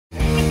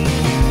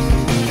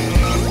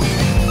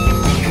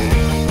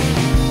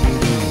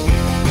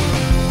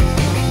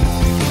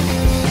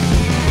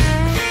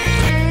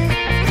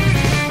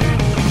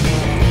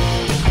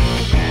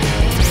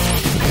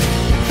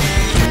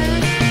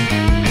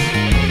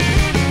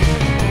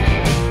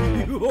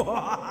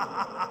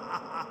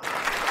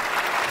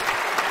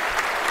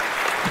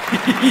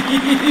ส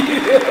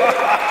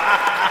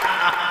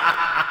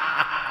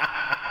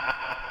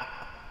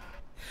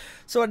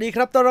วัสดีค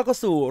รับต้อนรับเข้า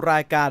สู่รา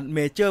ยการ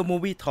Major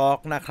Movie Talk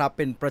นะครับเ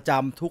ป็นประจ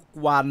ำทุก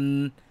วัน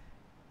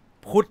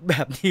พุธแบ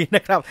บนี้น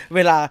ะครับเว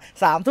ลา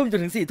 3 ทุ่มจน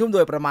ถึง 4 ทุ่มโด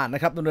ยประมาณน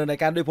ะครับดำเนินรา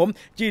ยการโดยผม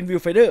จีนวิว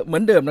ไฟเดอร์เหมื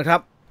อนเดิมนะครับ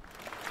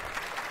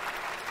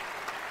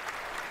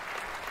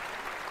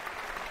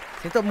เ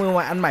สียงตบมือม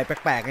าอันใหม่แ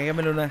ปลกๆไงก็ไ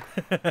ม่รู้นะ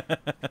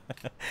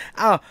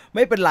อ้าวไ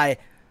ม่เป็นไร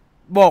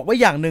บอกไว้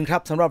อย่างหนึ่งครั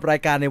บสำหรับรา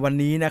ยการในวัน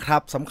นี้นะครั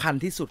บสำคัญ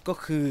ที่สุดก็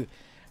คือ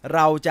เร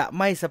าจะ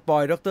ไม่สปอ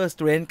ยด็อกเตอร์สเ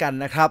ตรนจ์กัน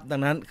นะครับดั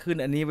งนั้นขึ้น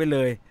อันนี้ไว้เล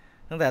ย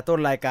ตั้งแต่ต้น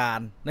รายการ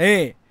นี่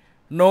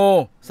no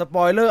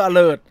spoiler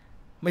alert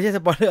ไม่ใช่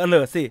spoiler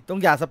alert สิต้อง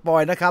อย่าสปอ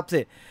ยนะครับ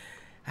สิ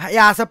อ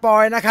ย่าสปอ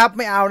ยนะครับไ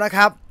ม่เอานะค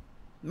รับ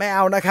ไม่เอ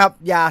านะครับ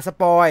อย่าส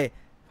ปอย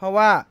เพราะ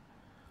ว่า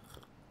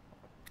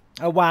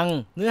ระวัง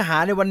เนื้อหา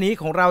ในวันนี้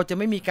ของเราจะ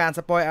ไม่มีการส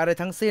ปอยอะไร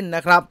ทั้งสิ้นน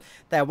ะครับ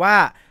แต่ว่า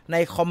ใน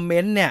คอมเม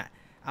นต์เนี่ย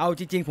เอา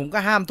จริงๆผมก็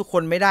ห้ามทุกค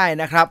นไม่ได้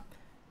นะครับ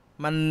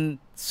มัน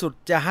สุด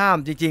จะห้าม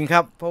จริงๆค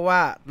รับเพราะว่า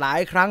หลา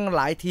ยครั้งห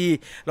ลายที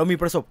เรามี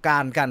ประสบกา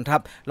รณ์กันครั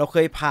บเราเค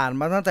ยผ่าน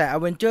มาตั้งแต่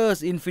Avengers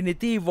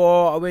Infinity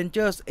War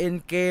Avengers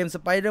Endgame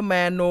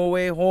Spider-Man No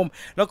Way Home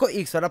แล้วก็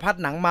อีกสารพัด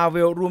หนัง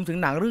Marvel รวมถึง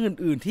หนังเรื่อง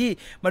อื่นๆที่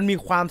มันมี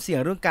ความเสี่ยง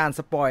เรื่องการส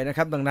ปอยนะค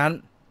รับดังนั้น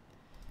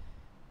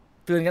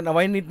เตือนกันเอาไ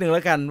ว้นิดนึงแ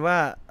ล้วกันว่า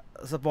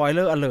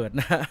Spoiler alert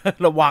นะ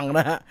ระวังน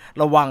ะฮะ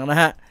ระวังน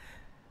ะฮะ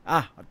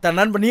จาก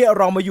นั้นวันนี้เ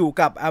รามาอยู่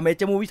กับ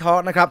Major Movie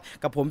Talk นะครับ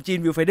กับผมจีน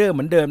วิวไฟเดอร์เห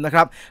มือนเดิมนะค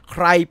รับใค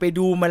รไป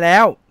ดูมาแล้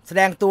วแส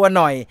ดงตัว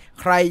หน่อย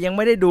ใครยังไ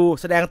ม่ได้ดู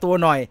แสดงตัว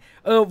หน่อย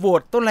โหว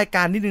ตต้นรายก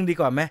ารนิดนึงดี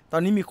กว่าไหมตอ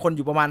นนี้มีคนอ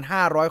ยู่ประมาณ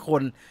500ค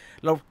น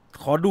เรา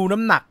ขอดูน้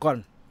ำหนักก่อน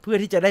เพื่อ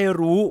ที่จะได้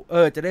รู้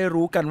จะได้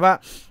รู้กันว่า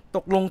ต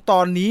กลงต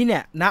อนนี้เนี่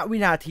ยณวิ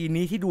นาที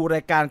นี้ที่ดูร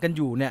ายการกันอ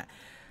ยู่เนี่ย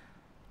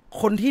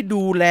คนที่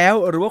ดูแล้ว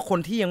หรือว่าคน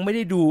ที่ยังไม่ไ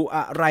ด้ดูอ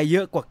ะไรเย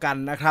อะกว่ากัน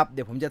นะครับเ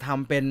ดี๋ยวผมจะท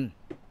ำเป็น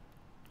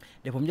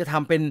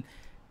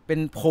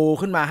โพล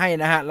ขึ้นมาให้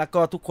นะฮะแล้วก็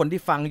ทุกคนที่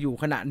ฟังอยู่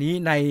ขณะนี้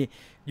ใน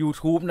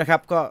YouTube นะครั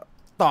บก็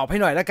ตอบให้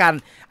หน่อยละกัน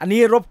อันนี้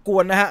รบกว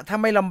นนะฮะถ้า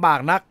ไม่ลำบาก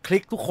นะคลิ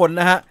กทุกคน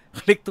นะฮะ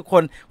คลิกทุกค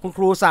นคุณค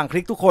รูสั่งค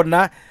ลิกทุกคนน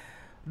ะ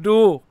ดู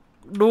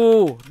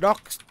ด็อก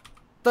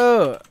เตอ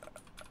ร์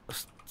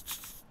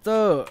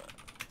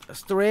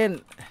สเตรน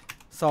จ์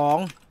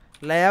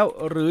2แล้ว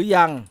หรือ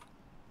ยัง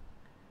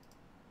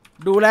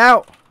ดูแล้ว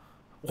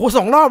โอ้โห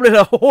2 รอบเลยเหร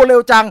อโอ้โหเร็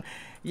วจัง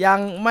ยัง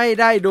ไม่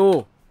ได้ดู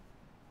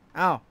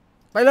อ้าว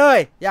ไปเลย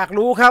อยาก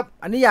รู้ครับ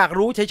อันนี้อยาก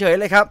รู้เฉยๆ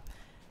เลยครับ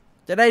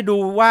จะได้ดู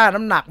ว่า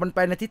น้ำหนักมันไป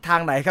ในทิศทา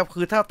งไหนครับ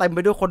คือถ้าเต็มไป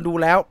ด้วยคนดู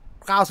แล้ว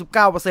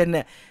 99% เ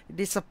นี่ย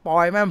ดิสปอ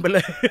ยแม่งไปเล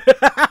ย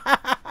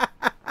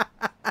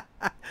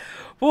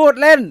พูด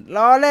เล่น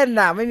ล้อเล่น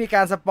นะไม่มีก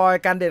ารสปอย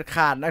การเด็ดข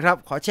าดนะครับ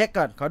ขอเช็ค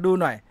ก่อนขอดู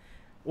หน่อย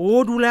โอ้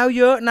ดูแล้ว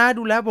เยอะนะ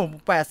ดูแล้วผม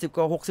80 ก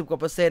ว่า 60 กว่า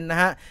%นะ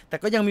ฮะแต่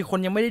ก็ยังมีคน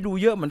ยังไม่ได้ดู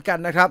เยอะเหมือนกัน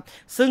นะครับ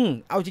ซึ่ง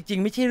เอาจริง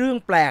ๆไม่ใช่เรื่อง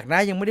แปลกนะ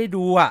ยังไม่ได้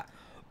ดู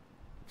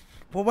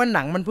เพราะว่าห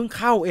นังมันเพิ่ง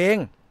เข้าเอง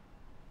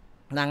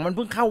หนังมันเ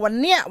พิ่งเข้าวัน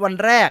เนี้ยวัน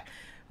แรก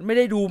ไม่ไ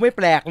ด้ดูไม่แ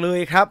ปลกเลย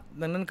ครับ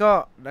ดังนั้น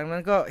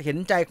ก็เห็น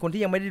ใจคน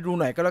ที่ยังไม่ได้ดู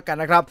หน่อยก็แล้วกัน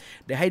นะครับ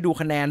เดี๋ยวให้ดู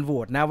คะแนนโหว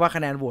ตนะว่าค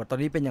ะแนนโหวตตอน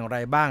นี้เป็นอย่างไร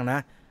บ้างนะ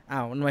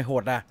มันไม่โห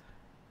ด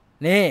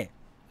นี่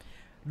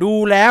ดู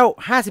แล้ว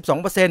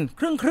 52%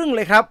 ครึ่งเ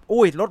ลยครับ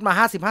อุ้ยลดมา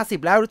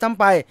 50-50 แล้วหรือจำ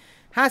ไป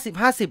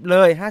 50-50 เล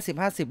ย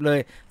50-50 เลย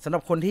สำหรั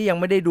บคนที่ยัง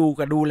ไม่ได้ดู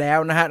กับดูแล้ว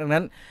นะฮะดัง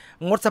นั้น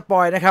งดสป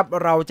อยนะครับ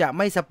เราจะไ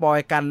ม่สปอย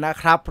กันนะ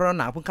ครับเพราะ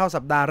หนังเพิ่งเข้า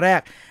สัปดาห์แร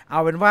กเอา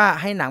เป็นว่า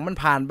ให้หนังมัน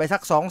ผ่านไปสั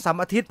ก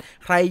 2-3 อาทิตย์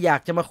ใครอยา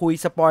กจะมาคุย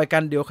สปอยกั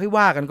นเดี๋ยวค่อย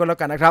ว่ากันก็แล้ว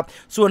กันนะครับ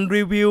ส่วน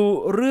รีวิว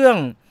เรื่อง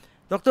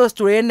ด็อกเตอร์สเ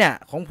ตรนจ์เนี่ย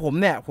ของผม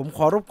เนี่ยผมข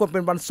อรบกวนเป็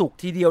นวันศุกร์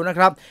ทีเดียวนะค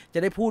รับจะ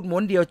ได้พูดม้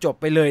วนเดียวจบ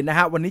ไปเลยนะฮ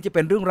ะวันนี้จะเ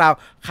ป็นเรื่องราว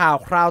ข่าว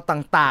คราว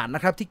ต่างๆน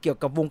ะครับที่เกี่ยว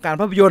กับวงการ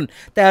ภาพยนตร์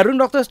แต่เรื่อง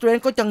ด็อกเตอร์สเตรน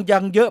จ์ก็ยั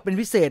งเยอะเป็น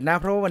พิเศษนะ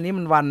เพราะว่าวันนี้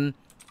มันวัน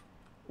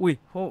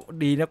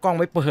ดีนะกล้อง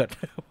ไม่เปิด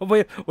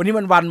วันนี้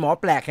มันวันหมอ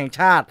แปลกแห่ง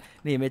ชาติ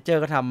นี่เมเจอ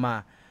ร์ก็ทำมา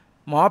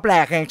หมอแปล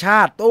กแห่งชา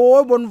ติโอ้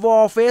ยบนวอ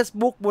ล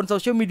Facebook บนโซ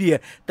เชียลมีเดีย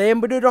เต็ม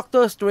ไปด้วยด็อกเตอ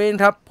ร์สเตรนจ์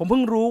ครับผมเพิ่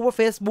งรู้ว่า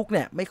Facebook เ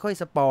นี่ยไม่ค่อย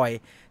สปอย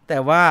แต่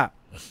ว่า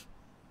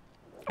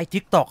ไอ้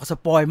TikTok ส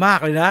ปอยมาก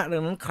เลยนะดั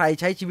งนั้นใคร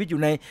ใช้ชีวิตอ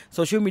ยู่ในโซ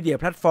เชียลมีเดีย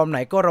แพลตฟอร์มไหน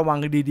ก็ระวัง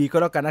กันดีๆก็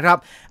แล้วกันนะครับ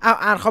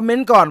อ่านคอมเมน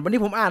ต์ก่อนวันนี้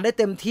ผมอ่านได้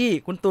เต็มที่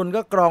คุณตุล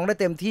ก็กรองได้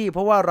เต็มที่เพ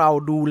ราะว่าเรา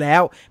ดูแล้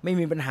วไม่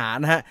มีปัญหา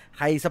นะฮะใ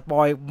ครสป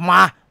อย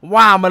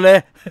มาเลย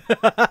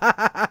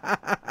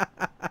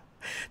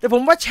แต่ผ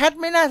มว่าแชท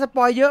ไม่น่าสป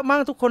อยเยอะมั้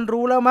งทุกคน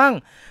รู้แล้วมั้ง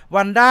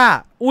วันด้า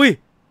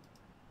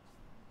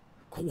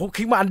ค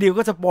ลิกมาอันเดียว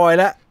ก็สปอย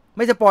แล้วไ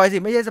ม่สปอยสิ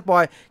ไม่ใช่สปอ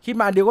ยคลิก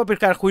มาอันเดียวก็เป็น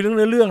การคุยเรื่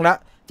องแล้ว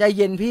ใจ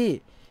เย็นพี่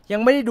ยั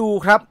งไม่ได้ดู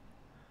ครับ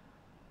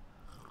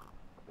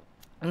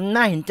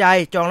น่าเห็นใจ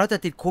จองแล้วจะ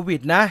ติดโควิ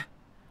ดนะ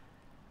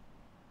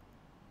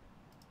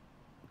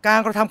การ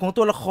กระทำของ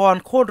ตัวละคร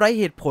โคตรไร้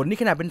เหตุผลนี่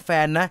ขนาดเป็นแฟ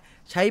นนะ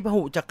ใช้พ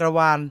หุจักรว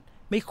าล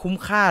ไม่คุ้ม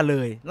ค่าเล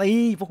ย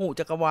นี่พหุ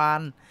จักรวา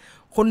ล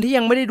คนที่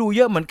ยังไม่ได้ดูเ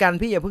ยอะเหมือนกัน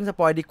พี่อย่าเพิ่งส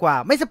ปอยดีกว่า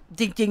ไม่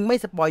จริงๆไม่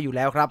สปอยอยู่แ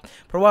ล้วครับ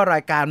เพราะว่ารา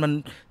ยการมัน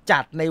จั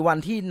ดในวัน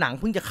ที่หนัง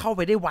เพิ่งจะเข้าไ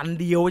ปได้วัน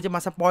เดียวจะม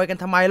าสปอยกัน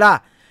ทำไมล่ะ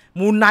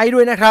มูนไนท์ด้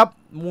วยนะครับ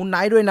มูนไน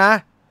ท์ด้วยนะ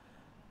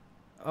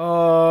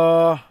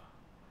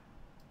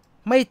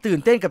ไม่ตื่น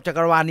เต้นกับจัก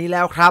รวาลนี้แ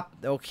ล้วครับ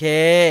โอเค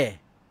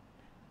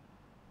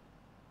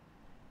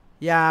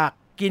อยาก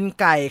กิน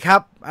ไก่ครั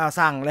บ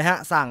สั่งเลยฮะ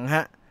สั่งฮ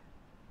ะ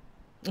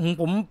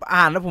ผม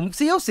อ่านแล้วผมเ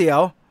สีย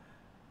ว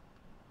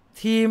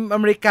ทีมอ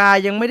เมริกา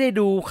ยังไม่ได้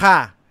ดูค่ะ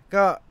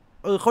ก็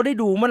เขาได้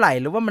ดูเมื่อไหร่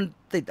หรือว่ามัน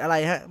ติดอะไร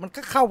ฮะมัน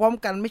ก็เข้าพร้อม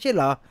กันไม่ใช่เ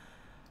หรอ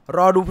ร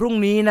อดูพรุ่ง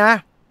นี้นะ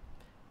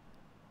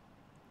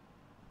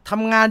ท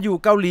ำงานอยู่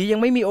เกาหลียัง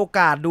ไม่มีโอก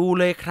าสดู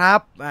เลยครับ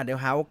เดี๋ยว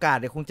หาโอกาส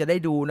เดี๋ยวคงจะได้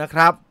ดูนะค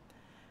รับ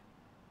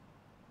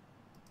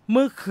เ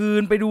มื่อคื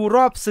นไปดูร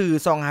อบสื่อ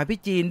ส่องหาพี่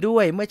จีนด้ว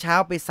ยเมื่อเช้า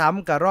ไปซ้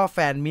ำกับรอบแฟ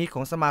นมีตข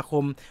องสมาค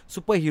มซู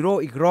เปอร์ฮีโร่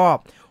อีกรอบ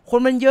คน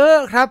มันเยอะ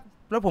ครับ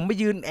แล้วผมไป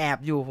ยืนแอบ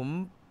อยู่ผม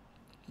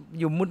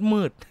อยู่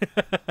มืด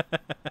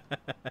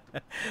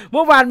เ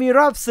มื่อวานมีร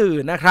อบสื่อ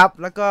นะครับ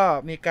แล้วก็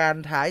มีการ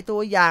ถ่ายตัว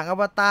อย่างอ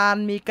วตาร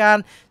มีการ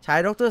ฉาย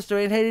ด็อกเตอร์สเตร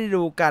นจ์ให้ได้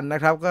ดูกันน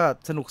ะครับก็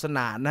สนุกสน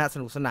านนะฮะส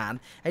นุกสนาน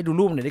ให้ดู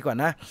รูปหน่อยดีกว่า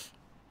นะ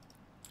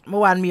เมื่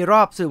อวานมีร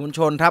อบสื่อมวลช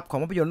นครับของ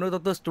ภาพยนตร์เรื่อง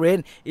Doctor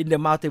Strange in the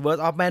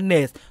Multiverse of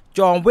Madness จ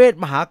อมเวท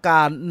มหาก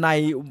ารใน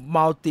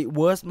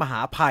Multiverse มห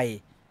าภัย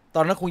ต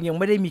อนนั้นคงยัง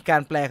ไม่ได้มีกา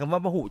รแปลคำว่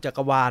ามหุจัก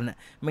รวาล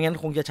ไม่งั้น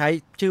คงจะใช้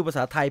ชื่อภาษ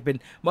าไทยเป็น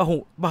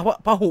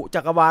พหุ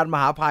จักรวาลม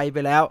หาภัยไป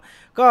แล้ว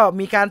ก็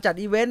มีการจัด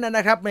อีเวนต์น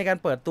ะครับในการ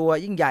เปิดตัว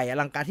ยิ่งใหญ่อ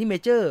ลังการที่เม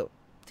เจอร์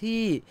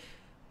ที่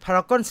พาร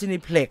ากอนซินิ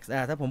เพล็กซ์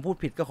ถ้าผมพูด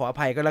ผิดก็ขออ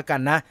ภัยก็แล้วกั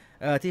นนะ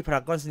ที่พาร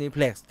ากอนซินิเพ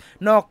ล็กซ์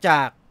นอกจ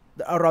าก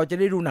เราจะ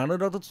ได้ดูหนังเรื่อ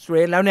ง Doctor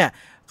Strange แล้วเนี่ย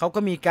เขาก็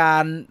มีกา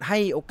รให้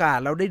โอกาส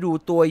เราได้ดู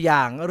ตัวอย่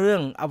างเรื่อ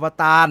งอว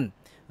ตาร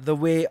The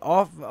Way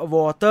of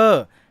Water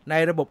ใน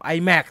ระบบ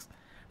IMAX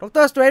ด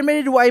ร. Strange ไม่ไ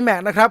ด้ดู IMAX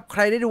นะครับใค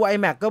รได้ดู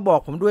IMAX ก็บอก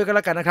ผมด้วยก็แ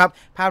ล้วกันนะครับ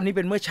ภาพนี้เ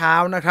ป็นเมื่อเช้า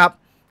นะครับ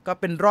ก็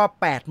เป็นรอบ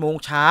8โมง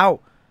เช้า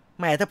แ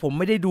หมถ้าผม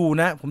ไม่ได้ดู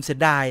นะผมเสีย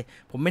ดาย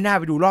ผมไม่น่า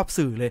ไปดูรอบ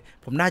สื่อเลย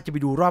ผมน่าจะไป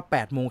ดูรอบ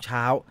8โมงเ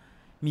ช้า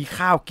มี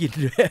ข้าวกิน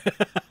ด้วย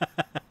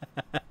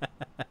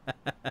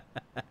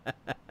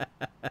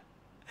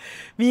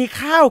มี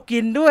ข้าวกิ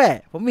นด้วย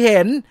ผมเ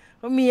ห็น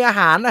ว่ามีอา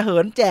หารเหิ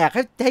นแจก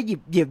ให้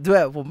หยิบด้ว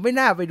ยผมไม่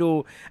น่าไปดู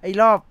ไอ้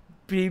รอบ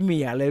พรีเมี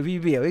ยร์เลยพี่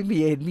เบียร์ไม่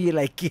มีอะไ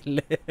รกินเ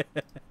ลย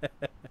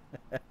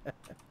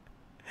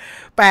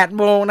8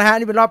โมงนะฮะ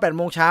นี่เป็นรอบ8โ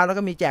มงเช้าแล้ว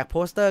ก็มีแจกโป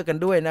สเตอร์กัน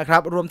ด้วยนะครั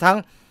บรวมทั้ง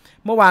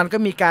เมื่อวานก็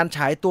มีการฉ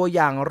ายตัวอ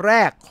ย่างแร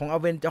กของ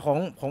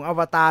ของอว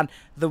ตาร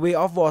The Way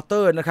of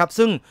Water นะครับ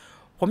ซึ่ง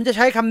ผมจะใ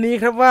ช้คำนี้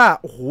ครับว่า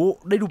โอ้โห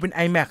ได้ดูเป็น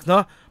IMAX เนา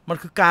ะมัน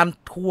คือการ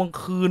ทวง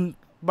คืน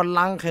บัล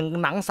ลังก์แห่ง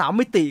หนัง3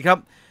มิติครับ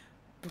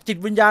จิต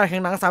วิญญาณแห่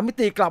งหนัง3มิ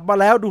ติกลับมา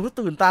แล้วดูทุก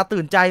ตื่นตา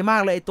ตื่นใจมา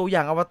กเลยไอ้ตัวอย่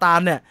างอวตา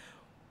รเนี่ย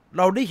เ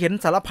ราได้เห็น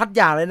สารพัดอ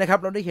ย่างเลยนะครับ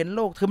เราได้เห็นโ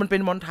ลกคือมันเป็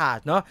นมอนทาจ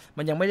เนาะ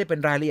มันยังไม่ได้เป็น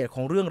รายละเอียดข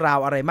องเรื่องราว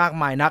อะไรมาก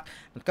มายนัก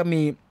มันก็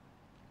มี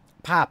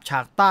ภาพฉา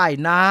กใต้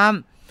น้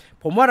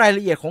ำผมว่ารายล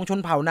ะเอียดของชน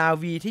เผ่านา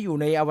วีที่อยู่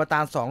ในอวตา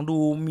ร2ดู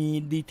มี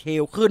ดีเท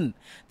ลขึ้น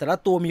แต่ละ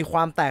ตัวมีคว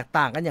ามแตก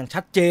ต่างกันอย่าง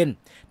ชัดเจน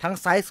ทั้ง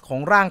ไซส์ขอ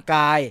งร่างก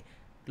าย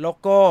แล้ว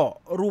ก็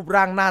รูป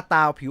ร่างหน้าต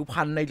าผิวพร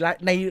รณใน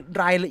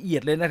รายละเอีย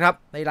ดเลยนะครับ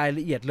ในรายล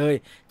ะเอียดเลย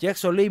แจ็ค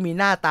โซลี่มี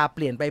หน้าตาเป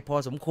ลี่ยนไปพอ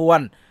สมควร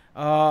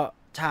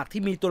ฉาก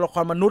ที่มีตัวละค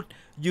รมนุษย์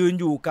ยืน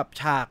อยู่กับ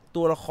ฉาก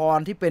ตัวละคร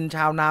ที่เป็นช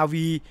าวนา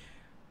วี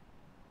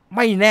ไ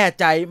ม่แน่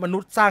ใจมนุ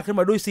ษย์สร้างขึ้น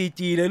มาด้วย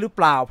CG เลยหรือเ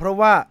ปล่าเพราะ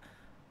ว่า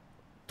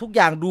ทุกอ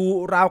ย่างดู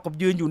ราวกับ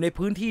ยืนอยู่ใน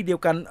พื้นที่เดีย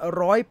วกัน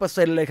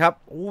 100% เลยครับ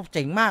โอ้เ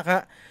จ๋งมากฮ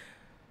ะ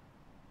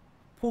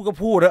พูดก็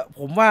พูดอะ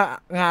ผมว่า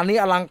งานนี้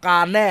อลังกา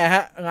รแน่ฮ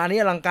ะงานนี้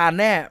อลังการ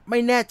แน่ไม่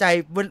แน่ใจ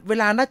เว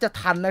ลาน่าจะ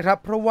ทันนะครับ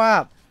เพราะว่า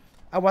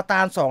อวตา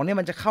ร2เนี่ย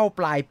มันจะเข้า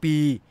ปลายปี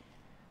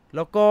แ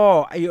ล้วก็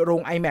ไอโร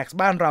ง IMAX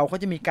บ้านเราเขา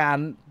จะมีการ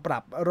ปรั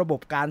บระบบ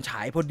การฉ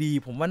ายพอดี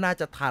ผมว่าน่า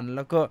จะทันแ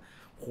ล้วก็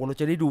โหเรา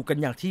จะได้ดูกัน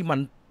อย่างที่มัน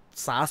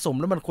สะสม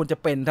แล้วมันควรจะ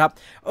เป็นครับ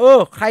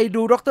ใคร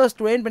ดู Doctor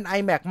Strange เป็น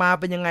IMAX มา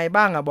เป็นยังไง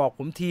บ้างอะบอกผ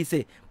มทีสิ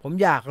ผม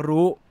อยาก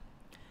รู้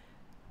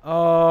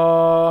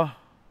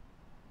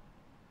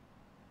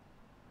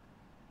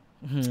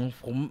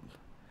ผม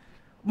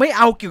ไม่เ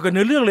อาเกี่ยวกับเ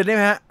นื้อเรื่องเลยได้ไห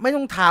มฮะไม่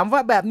ต้องถามว่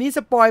าแบบนี้ส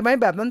ปอยไหม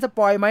แบบนั้นสป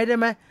อยไหมได้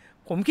ไหม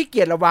ผมขี้เ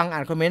กียจระวังอ่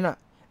านคอมเมนต์อ่ะ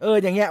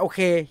อย่างเงี้ยโอเค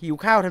หิว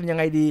ข้าวทำยัง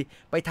ไงดี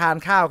ไปทาน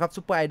ข้าวครับ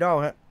ซุปเปอร์ไอดอล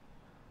ฮะ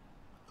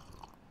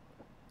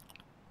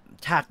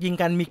ฉากยิง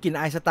กันมีกลิ่น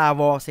ไอสตาร์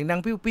วอร์เสียงดั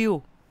งปิ้ว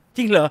ๆจ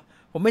ริงเหรอ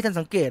ผมไม่ทัน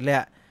สังเกตเลย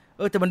อะ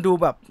แต่มันดู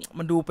แบบ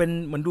มันดูเป็น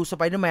เหมือนดูสไ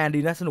ปเดอร์แมนดี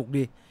นะสนุก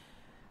ดี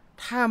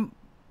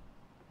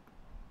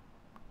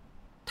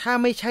ถ้า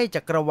ไม่ใช่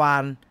จักรวา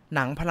ลห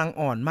นังพลัง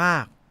อ่อนมา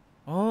ก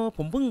ผ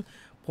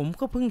ม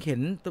ก็เพิ่งเห็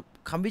น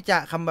คำวิจา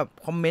รณ์คำแบบ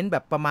คอมเมนต์แบ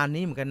บประมาณ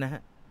นี้เหมือนกันนะฮ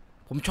ะ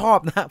ผมชอบ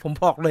นะผม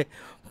บอกเลย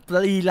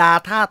ลีลา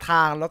ท่าท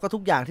างแล้วก็ทุ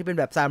กอย่างที่เป็น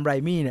แบบแซมไร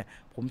มี่เนี่ย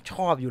ผมช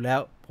อบอยู่แล้ว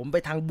ผมไป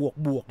ทางบว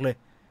กเลย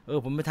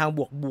ผมไปทางบ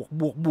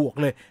วก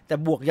เลยแต่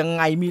บวกยังไ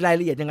งมีราย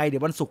ละเอียดยังไงเดี๋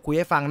ยววันศุกร์คุยใ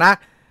ห้ฟังนะ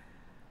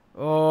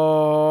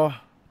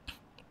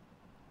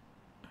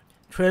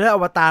เทรลเลอร์อ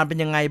วตารเป็น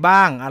ยังไงบ้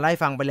างอะไร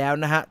ฟังไปแล้ว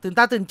นะฮะตื่นต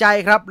าตื่นใจ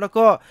ครับแล้ว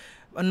ก็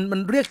มัน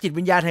เรียกจิต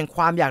วิญญาณแห่งค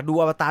วามอยากดู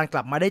อวตารก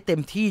ลับมาได้เต็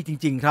มที่จ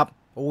ริงๆครับ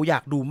อยา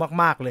กดู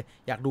มากๆเลย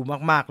อยากดู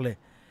มากๆเลย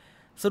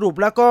สรุป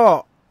แล้วก็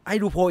ให้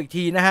ดูโพลอีก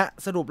ทีนะฮะ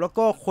สรุปแล้ว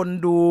ก็คน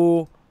ดู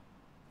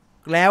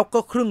แล้วก็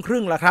ครึ่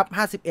งแล้วครับ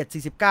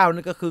51-49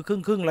นี่ก็คือค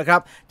รึ่งแล้วครั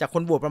บจากค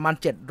นโหวตประมาณ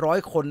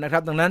700คนนะครั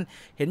บดังนั้น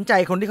เห็นใจ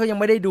คนที่เขายัง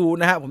ไม่ได้ดู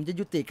นะฮะผมจะ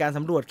ยุติการส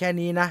ำรวจแค่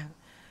นี้นะ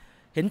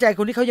เห็นใจค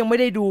นที่เขายังไม่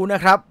ได้ดูน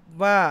ะครับ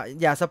ว่า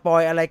อย่าสปอ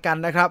ยอะไรกัน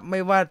นะครับไม่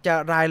ว่าจะ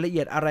รายละเอี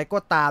ยดอะไรก็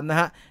ตามนะ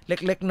ฮะเ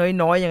ล็ก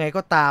ๆน้อยๆยังไง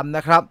ก็ตามน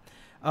ะครับ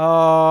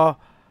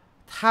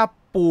ถ้า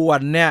ป่ว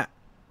นเนี่ย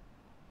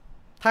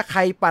ถ้าใค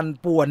รปั่น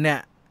ป่วนเนี่ย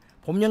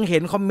ผมยังเห็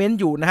นคอมเมนต์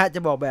อยู่นะฮะจะ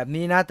บอกแบบ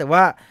นี้นะแต่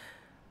ว่า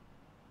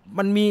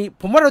มันมี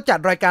ผมว่าเราจัด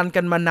รายการ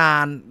กันมานา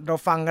นเรา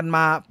ฟังกันม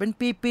าเป็น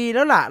ปีๆแ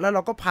ล้วล่ะแล้วเร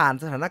าก็ผ่าน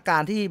สถานกา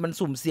รณ์ที่มัน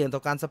สุ่มเสี่ยงต่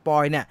อการสปอ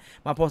ยเนี่ย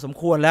มาพอสม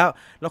ควรแล้ว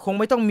เราคง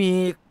ไม่ต้องมี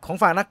ของ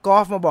ฝั่งนักกอ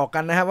ล์ฟมาบอกกั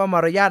นนะฮะว่ามา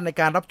รยาทใน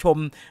การรับชม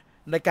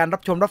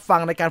รับฟั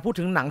งในการพูด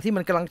ถึงหนังที่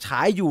มันกำลังฉ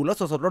ายอยู่แล้ว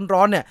สดๆ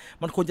ร้อนๆเนี่ย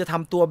มันควรจะท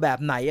ำตัวแบบ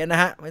ไหนน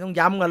ะฮะไม่ต้อง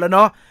ย้ำกันแล้วเน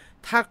าะ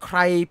ถ้าใคร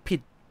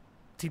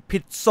ผิ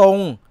ดทรง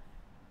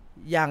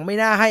อย่างไม่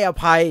น่าให้อ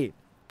ภัย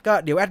ก็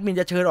เดี๋ยวแอดมิน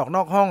จะเชิญออกน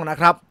อกห้องนะ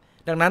ครับ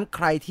ดังนั้นใ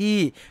ครที่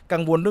กั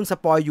งวลเรื่องส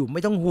ปอยอยู่ไ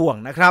ม่ต้องห่วง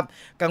นะครับ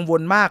กังว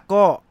ลมาก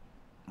ก็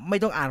ไม่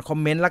ต้องอ่านคอม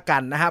เมนต์ละกั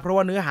นนะฮะเพราะ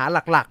ว่าเนื้อหา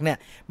หลักๆเนี่ย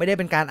ไม่ได้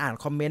เป็นการอ่าน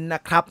คอมเมนต์น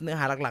ะครับเนื้อ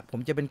หาหลักๆผ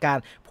มจะเป็นการ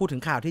พูดถึ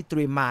งข่าวที่เต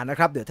รียมมานะค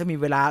รับเดี๋ยวถ้ามี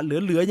เวลาเห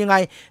ลือยังไง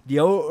เดี๋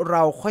ยวเร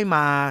าค่อยม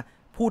า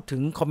พูดถึ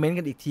งคอมเมนต์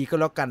กันอีกทีก็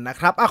แล้วกันนะ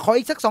ครับขอ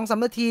อีกสัก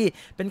 2-3 นาที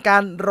เป็นกา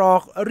รรอ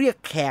เรียก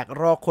แขก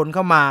รอคนเ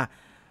ข้ามา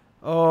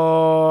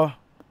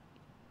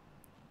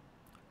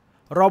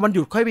รอมันห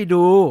ยุดค่อยไป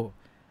ดู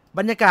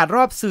บรรยากาศร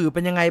อบสื่อเป็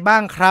นยังไงบ้า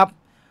งครับ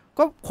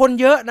ก็คน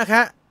เยอะนะค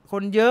ะค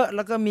นเยอะแ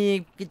ล้วก็มี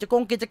กิจ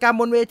กรรม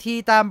บนเวที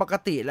ตามปก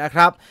ติแหละค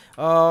รับ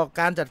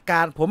การจัดกา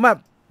รผม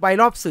ไป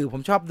รอบสื่อผ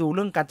มชอบดูเ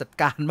รื่องการจัด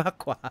การมาก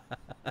กว่า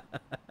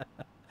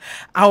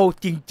เอา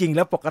จริงๆแ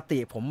ล้วปกติ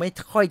ผมไม่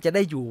ค่อยจะไ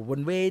ด้อยู่บน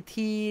เว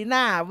ทีห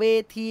น้าเว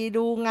ที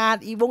ดูงาน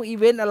อี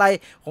เวนต์อะไร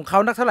ของเขา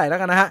นักเท่าไหร่แล้ว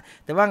กันนะฮะ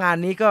แต่ว่างาน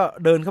นี้ก็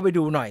เดินเข้าไป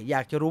ดูหน่อยอย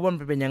ากจะรู้ว่ามั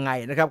นเป็นยังไง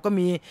นะครับก็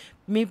มี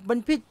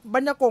บ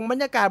ร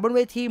รยากาศบนเว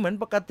ทีเหมือน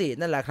ปกติ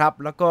นั่นแหละครับ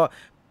แล้วก็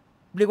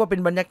เรียกว่าเป็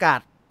นบรรยากาศ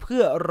เพื่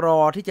อรอ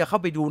ที่จะเข้า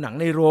ไปดูหนัง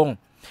ในโรง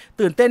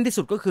ตื่นเต้นที่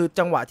สุดก็คือ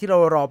จังหวะที่เรา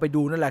รอไป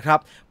ดูนั่นแหละครับ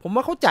ผมว่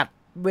าเขาจัด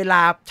เวลา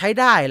ใช้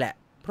ได้แหละ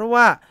เพราะ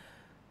ว่า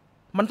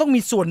มันต้อง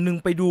มีส่วนหนึ่ง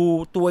ไปดู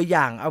ตัวอ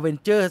ย่าง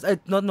Avengers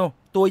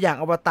ตัวอย่าง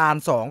อวตาร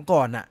2ก่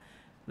อนน่ะ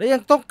แล้วยั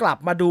งต้องกลับ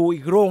มาดู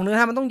อีกโรงนึงน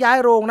ะมันต้องย้าย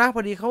โรงนะพ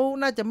อดีเขา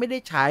น่าจะไม่ได้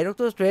ฉาย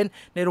Doctor Strange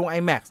ในโรง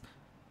IMAX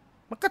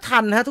มันก็ทั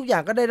นทุกอย่า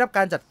งก็ได้รับก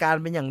ารจัดการ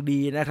เป็นอย่างดี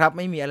นะครับไ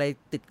ม่มีอะไร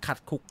ติดขัด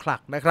ขุกขลั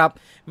กนะครับ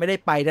ไม่ได้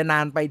ไปนา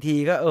นไปที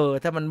ก็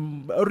ถ้ามัน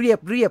เ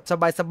รียบส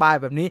บาย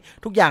แบบนี้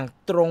ทุกอย่าง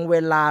ตรงเว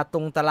ลาตร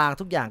งตาราง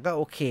ทุกอย่างก็โ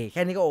อเคแ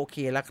ค่นี้ก็โอเค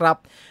แล้วครับ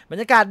บร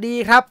รยากาศดี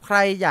ครับใคร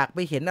อยากไป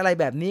เห็นอะไร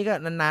แบบนี้ก็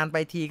นานๆไป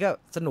ทีก็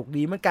สนุก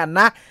ดีเหมือนกัน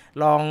นะ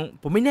ลอง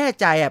ผมไม่แน่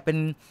ใจเป็น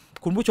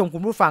คุณผู้ชมคุ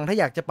ณผู้ฟังถ้า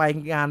อยากจะไป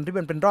งานที่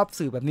มันเป็นรอบ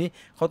สื่อแบบนี้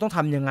เขาต้องท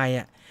ำยังไง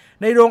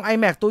ในโรง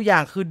IMAX ตัวอย่า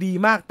งคือดี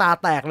มากตา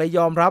แตกเลยย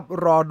อมรับ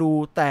รอดู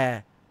แต่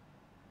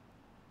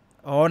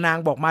นาง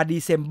บอกมา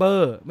December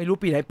ไม่รู้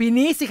ปีไหนปี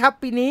นี้สิครับ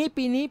ปี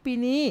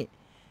นี้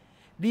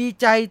ดี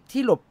ใจ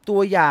ที่หลบตั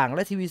วอย่างแล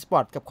ะทีวีสปอ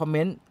ตกับคอมเม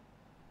นต์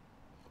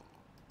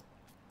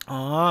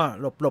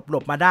หล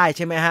บมาได้ใ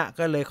ช่ไหมฮะ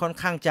ก็เลยค่อน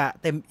ข้างจะ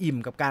เต็มอิ่ม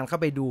กับการเข้า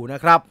ไปดูนะ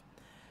ครับ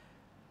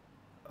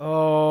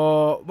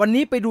วัน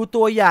นี้ไปดู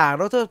ตัวอย่างแ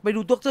ล้วไป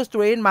ดูด็อกเตอร์สเต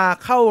รนจ์มา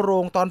เข้าโร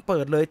งตอนเปิ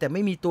ดเลยแต่ไ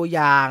ม่มีตัวอ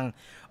ย่าง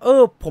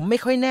ผมไม่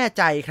ค่อยแน่ใ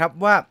จครับ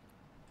ว่า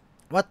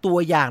ตัว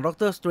อย่างด็อก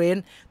เตอร์สเตรน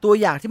จ์ตัว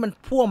อย่างที่มัน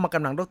พ่วงมากั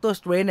บหนังด็อกเตอร์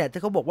สเตรนจ์เนี่ย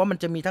ที่เขาบอกว่ามัน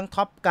จะมีทั้ง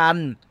ท็อปกัน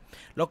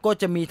แล้วก็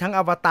จะมีทั้งอ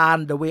วตาร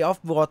The Way of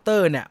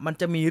Water เนี่ยมัน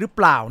จะมีหรือเ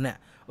ปล่าเนี่ย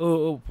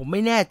ผมไ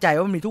ม่แน่ใจ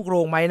ว่ามันมีทุกโร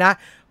งไหมนะ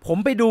ผม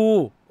ไปดู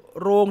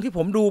โรงที่ผ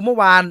มดูเมื่อ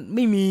วานไ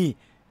ม่มี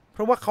เพ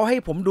ราะว่าเขาให้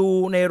ผมดู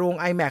ในโรง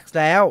IMAX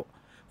แล้ว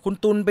คุณ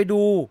ตุลไป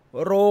ดู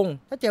โรง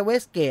ถ้าจะเว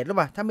สเกตหรือเ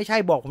ปล่าถ้าไม่ใช่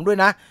บอกผมด้วย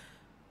นะ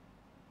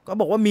ก็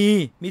บอกว่า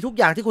มีทุก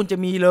อย่างที่คุณจะ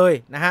มีเลย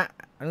นะฮะ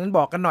อันนั้นบ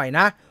อกกันหน่อย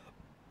นะ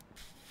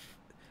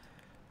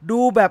ดู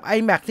แบบ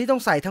IMAX ที่ต้อ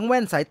งใส่ทั้งแว่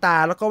นสายตา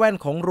แล้วก็แว่น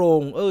ของโร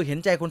งเห็น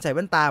ใจคนใส่แ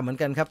ว่นตาเหมือน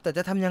กันครับแต่จ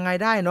ะทำยังไง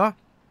ได้เนาะ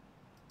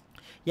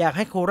อยากใ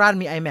ห้โคราช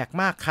มี IMAX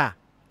มากค่ะ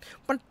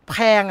มันแพ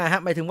งฮ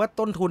ะหมายถึงว่า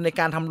ต้นทุนใน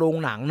การทำโรง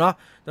หนังเนาะ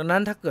ดังนั้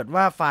นถ้าเกิด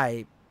ว่าฝ่าย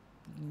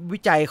วิ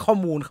จัยข้อ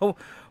มูลเขา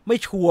ไม่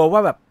ชัวร์ว่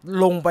าแบบ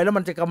ลงไปแล้ว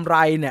มันจะกำไร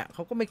เนี่ยเข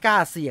าก็ไม่กล้า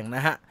เสี่ยงน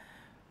ะฮะ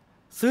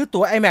ซื้อ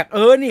ตั๋ว IMAX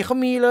นี่เขา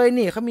มีเลย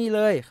นี่เขา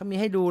มี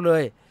ให้ดูเล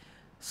ย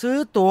ซื้อ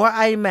ตั๋ว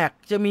IMAX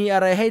จะมีอะ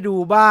ไรให้ดู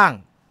บ้าง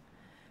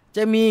จ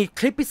ะมี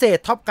คลิปพิเศษ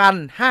ท็อปกัน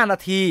5นา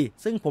ที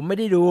ซึ่งผมไม่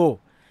ได้ดู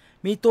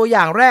มีตัวอ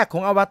ย่างแรกขอ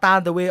งอวตาร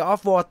The Way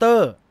of Water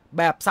แ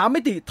บบ3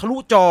มิติทะลุ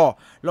จอ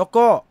แล้ว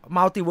ก็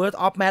Multiverse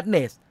of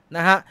Madness น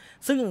ะฮะ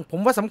ซึ่งผม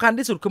ว่าสำคัญ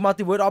ที่สุดคือ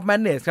Multiverse of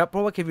Madness ครับเพรา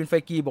ะว่าเควินไฟ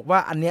กีบอกว่า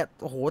อันเนี้ย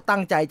ตั้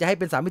งใจจะให้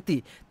เป็น3มิติ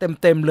เ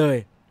ต็มเลย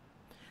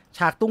ฉ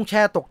ากตุ้งแ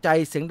ช่ตกใจ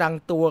เสียงดัง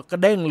ตัวกระ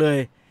เด้งเลย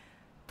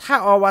ถ้า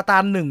อวตา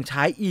ร1ฉ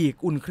ายอีก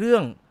อุ่นเครื่อ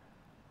ง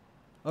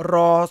ร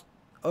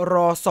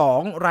อ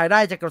2รายได้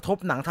จะกระทบ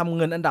หนังทำเ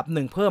งินอันดับ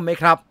1เพิ่มไหม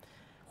ครับ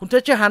คุณเท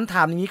ชเชอร์ฮันถ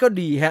ามอย่างนี้ก็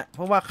ดีฮะเพ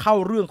ราะว่าเข้า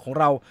เรื่องของ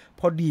เรา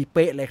พอดีเ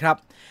ป๊ะเลยครับ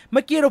เ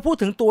มื่อกี้เราพูด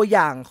ถึงตัวอ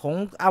ย่างของ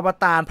อว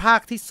ตารภาค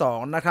ที่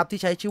2นะครับที่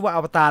ใช้ชื่อว่าอ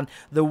วตาร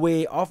The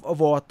Way of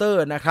Water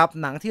นะครับ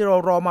หนังที่เรา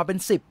รอมาเป็น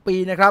10ปี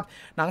นะครับ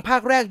หนังภา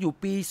คแรกอยู่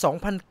ปี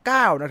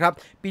2009นะครับ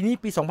ปีนี้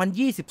ปี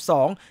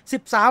2022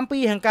 13ปี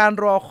แห่งการ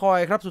รอคอย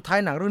ครับสุดท้าย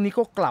หนังเรื่องนี้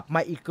ก็กลับม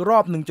าอีกรอ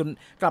บหนึ่งจน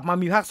กลับมา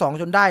มีภาค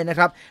2จนได้นะค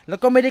รับแล้ว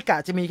ก็ไม่ได้กะ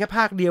จะมีแค่ภ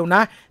าคเดียวน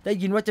ะได้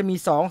ยินว่าจะมี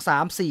2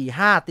 3 4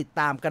 5ติด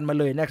ตามกันมา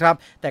เลยนะครับ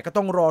แต่ก็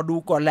ต้องรอดู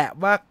ก่อนแหละ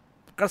ว่า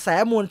กระแส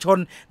มวลชน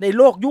ในโ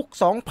ลกยุค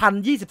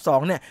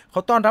2022เนี่ยเข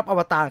าต้อนรับอ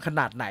วตารข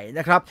นาดไหน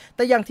นะครับแ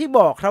ต่อย่างที่บ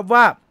อกครับ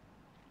ว่า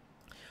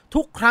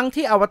ทุกครั้ง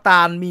ที่อวต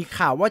ารมี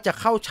ข่าวว่าจะ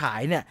เข้าฉา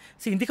ยเนี่ย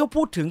สิ่งที่เขา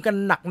พูดถึงกัน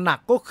หนัก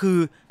ๆก็คือ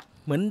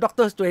เหมือนด็อกเต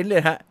อร์สเตรนจ์เล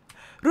ยฮะ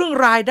เรื่อง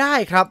รายได้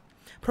ครับ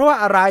เพราะว่า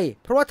อะไร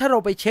เพราะว่าถ้าเรา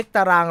ไปเช็คต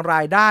ารางร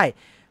ายได้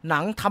หนั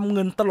งทำเ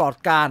งินตลอด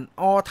การ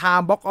all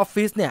time box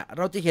office เนี่ยเ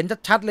ราจะเห็น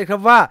ชัดๆเลยครั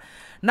บว่า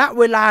ณ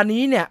เวลา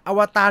นี้เนี่ยอว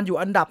ตารอยู่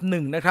อันดับ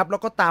1นะครับแล้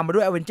วก็ตามมาด้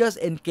วย Avengers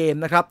Endgame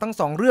นะครับทั้ง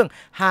2เรื่อง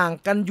ห่าง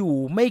กันอยู่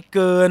ไม่เ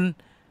กิน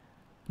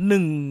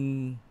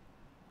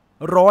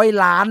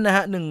100 ล้านนะฮ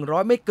ะ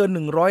100ไม่เกิน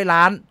100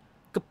ล้าน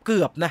เ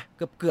กือบนะเ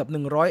กือบ100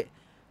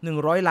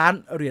ล้าน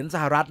เหรียญส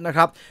หรัฐนะค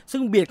รับซึ่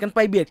งเบียดกันไป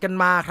เบียดกัน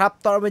มาครับ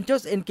ตอน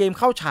Avengers Endgame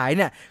เข้าฉายเ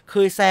นี่ยเค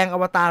ยแซงอ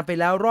วตารไป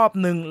แล้วรอบ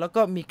หนึ่งแล้ว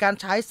ก็มีการ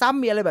ใช้ซ้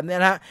ำมีอะไรแบบนี้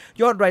นะฮะ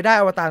ยอดรายได้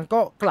อวตารก็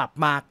กลับ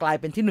มากลาย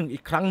เป็นที่1อี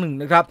กครั้งหนึ่ง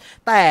นะครับ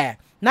แต่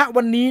ณ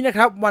วันนี้นะค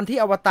รับวันที่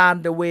อวตาร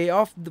The Way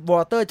of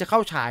Water จะเข้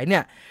าฉายเนี่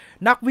ย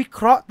นักวิเค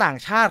ราะห์ต่าง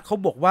ชาติเขา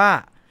บอกว่า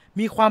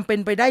มีความเป็น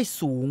ไปได้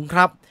สูงค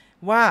รับ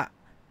ว่า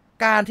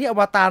การที่อ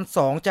วตาร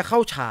2จะเข้า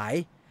ฉาย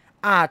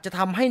อาจจะท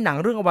ำให้หนัง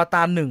เรื่องอวต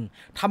าร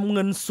1ทำเ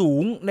งินสู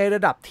งในร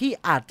ะดับที่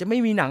อาจจะไม่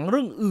มีหนังเ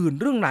รื่องอื่น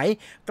เรื่องไหน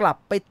กลับ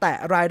ไปแตะ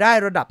รายได้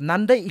ระดับนั้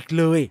นได้อีก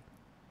เลย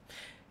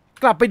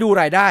กลับไปดู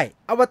รายได้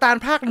อวตาร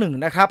ภาค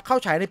1นะครับเข้า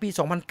ฉายในปี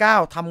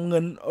2009ทำเงิ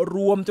นร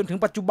วมจนถึง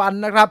ปัจจุบัน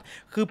นะครับ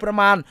คือประ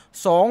มาณ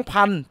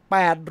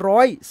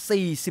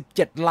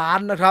 2,847 ล้า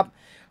นนะครับ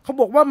เขา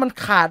บอกว่ามัน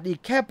ขาดอีก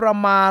แค่ประ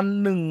มาณ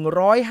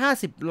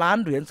150ล้าน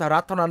เหรียญสหรั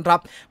ฐเท่านั้นครับ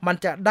มัน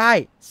จะได้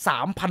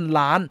 3,000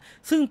 ล้าน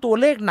ซึ่งตัว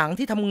เลขหนัง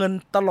ที่ทำเงิน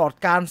ตลอด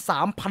การ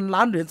 3,000 ล้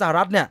านเหรียญสห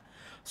รัฐเนี่ย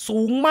สู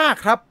งมาก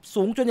ครับ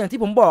สูงจนอย่างที่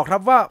ผมบอกครั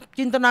บว่า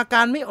จินตนาก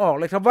ารไม่ออก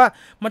เลยครับว่า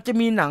มันจะ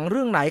มีหนังเ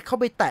รื่องไหนเข้า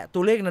ไปแตะตั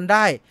วเลขนั้นไ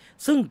ด้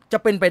ซึ่งจะ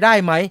เป็นไปได้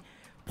ไหม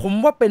ผม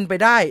ว่าเป็นไป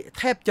ได้แ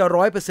ทบจะ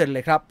 100% เล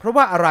ยครับเพราะ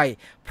ว่าอะไร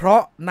เพรา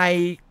ะใน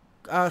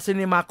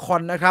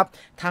CinemaCon นะครับ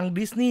ทาง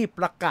ดิสนีย์ป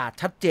ระกาศ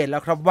ชัดเจนแล้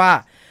วครับว่า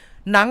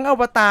หนังอ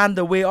วตาร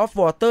The Way of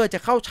Water จะ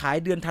เข้าฉาย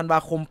เดือนธันวา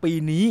คมปี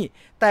นี้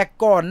แต่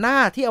ก่อนหน้า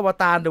ที่อว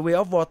ตาร The Way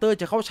of Water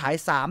จะเข้าฉาย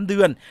3เดื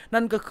อน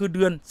นั่นก็คือเ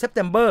ดือน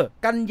September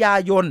กันยา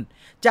ยน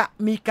จะ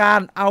มีกา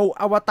รเอา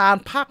อวตาร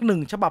ภาค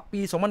1ฉบับ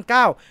ปี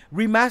2009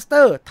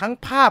 Remaster ทั้ง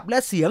ภาพและ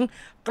เสียง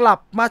กลับ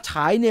มาฉ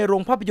ายในโร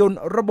งภาพยนตร์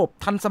ระบบ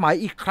ทันสมัย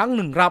อีกครั้งห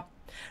นึ่งครับ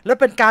และ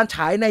เป็นการฉ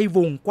ายในว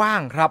งกว้า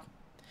งครับ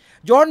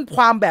ย้อนค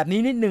วามแบบ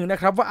นี้นิดหนึ่งนะ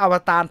ครับว่าอว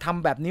ตารท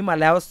ำแบบนี้มา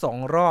แล้ว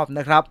2รอบ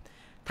นะครับ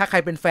ถ้าใคร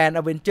เป็นแฟน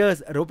Avengers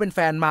หรือเป็นแฟ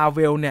น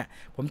Marvel เนี่ย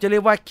ผมจะเรี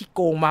ยกว่าขี้โ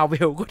กง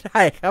Marvel ก็ไ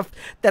ด้ครับ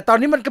แต่ตอน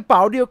นี้มันกระเป๋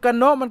าเดียวกัน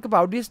เนาะมันกระเป๋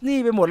าดิสนี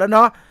ย์ไปหมดแล้วเน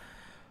าะ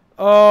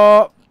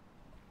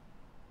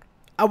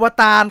อว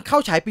ตารเข้า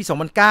ฉายปี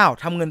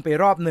2009ทำเงินไป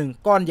รอบหนึ่ง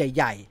ก้อนใ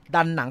หญ่ๆ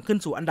ดันหนังขึ้น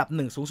สู่อันดับ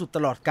1สูงสุดต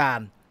ลอดกาล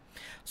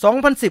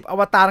2010อ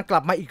วตารกลั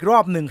บมาอีกรอ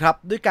บหนึ่งครับ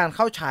ด้วยการเ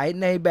ข้าฉาย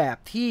ในแบบ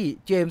ที่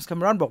เจมส์แคม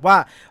รอนบอกว่า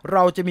เร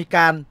าจะมีก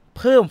ารเ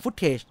พิ่มฟุต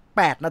เทจ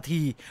8นา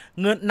ที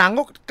เงินหนัง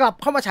ก็กลับ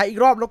เข้ามาฉายอีก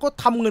รอบแล้วก็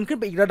ทำเงินขึ้น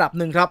ไปอีกระดับ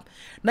หนึ่งครับ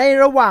ใน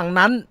ระหว่าง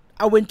นั้น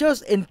Avengers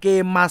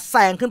Endgame มาแซ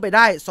งขึ้นไปไ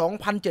ด้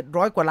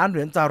 2,700 กว่าล้านเห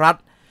รียญสหรัฐ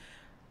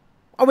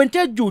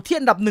Avengers อยู่ที่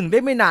อันดับ1ได้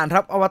ไม่นานค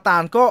รับอวตา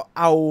รก็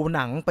เอาห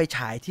นังไปฉ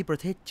ายที่ประ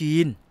เทศจี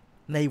น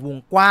ในวง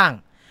กว้าง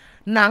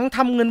หนังท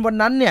ำเงินวัน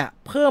นั้นเนี่ย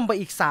เพิ่มไป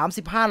อีก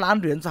35ล้าน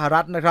เหรียญสห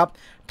รัฐนะครับ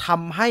ท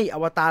ำให้อ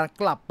วตาร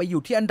กลับไปอ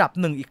ยู่ที่อันดับ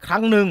1อีกครั้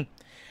งหนึ่ง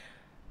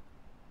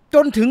จ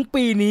นถึง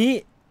ปีนี้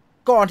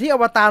ก่อนที่อ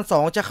วตาร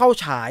2จะเข้า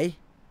ฉาย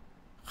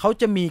เขา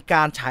จะมีก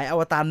ารฉายอ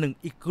วตาร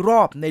1อีกร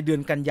อบในเดือ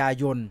นกันยา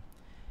ยน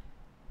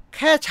แ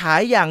ค่ฉา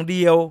ยอย่างเ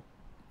ดียว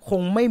ค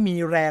งไม่มี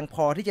แรงพ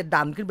อที่จะ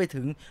ดันขึ้นไป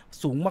ถึง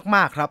สูงม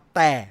ากๆครับแ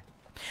ต่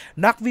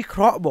นักวิเค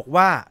ราะห์บอก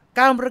ว่า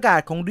การประกาศ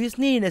ของดิส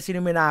นีย์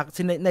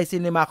ใน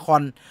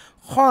CinemaCon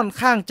ค่อน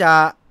ข้างจ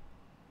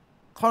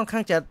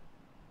ะ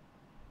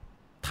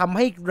ทำใ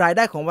ห้รายไ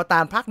ด้ของอวตา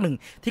รภาค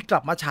1ที่กลั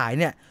บมาฉาย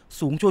เนี่ย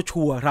สูงชั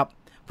วร์ครับ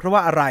เพราะว่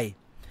าอะไร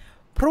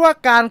เพราะว่า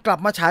การกลับ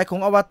มาฉายของ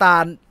อวตา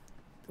ร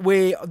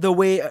The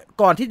Way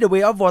ก่อนที่ The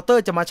Way of Water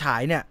จะมาฉา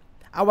ยเนี่ย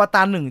อวต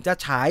าร1จะ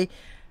ฉาย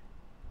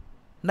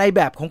ในแบ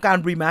บของการ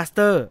รีมาสเต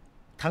อร์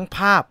ทั้งภ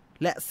าพ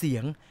และเสีย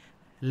ง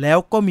แล้ว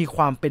ก็มีค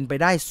วามเป็นไป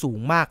ได้สูง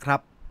มากครั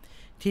บ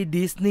ที่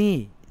ดิสนีย์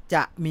จ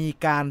ะมี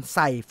การใ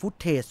ส่ฟุต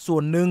เทจส่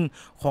วนหนึ่ง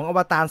ของอว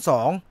ตาร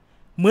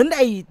2เหมือนไ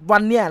อ้วั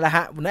นเนี่ยแหละฮ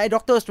ะเหมือนไอ้ด็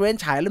อกเตอร์สเตรน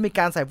จ์ฉายแล้วมี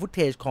การใส่ฟุตเท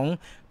จของ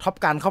ท็อป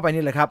กันเข้าไป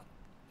นี่แหละครับ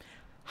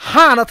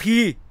5นาที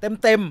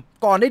เต็ม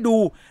ๆก่อนได้ดู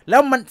แล้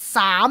วมัน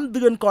3เ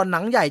ดือนก่อนหนั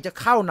งใหญ่จะ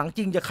เข้าหนังจ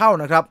ริงจะเข้า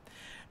นะครับ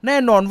แน่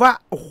นอนว่า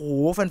โอ้โห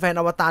แฟนๆ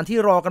อวตารที่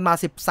รอกันมา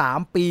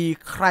13ปี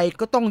ใคร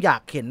ก็ต้องอยา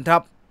กเห็นครั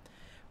บ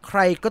ใคร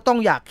ก็ต้อง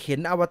อยากเห็น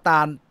อวตา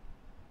ร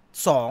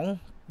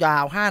2 ยา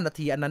ว5นา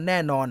ทีอันนั้นแน่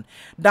นอน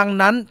ดัง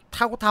นั้น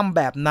ถ้าเขาทำแ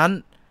บบนั้น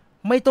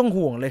ไม่ต้อง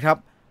ห่วงเลยครับ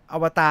อ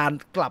วตาร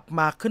กลับ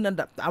มาขึ้นอัน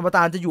ดับอวต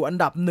ารจะอยู่อัน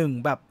ดับ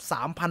1แบบ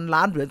 3,000 ล้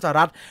านเหรียญสห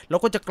รัฐแล้ว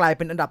ก็จะกลายเ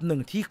ป็นอันดับ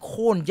1ที่โ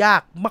ค่นยา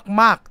ก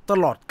มากๆต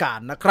ลอดกา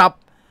ลนะครับ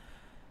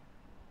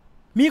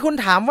มีคน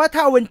ถามว่าถ้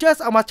า Avengers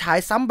เอามาฉาย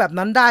ซ้ำแบบ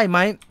นั้นได้ไหม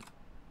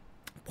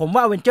ผมว่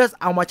า Avengers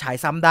เอามาฉาย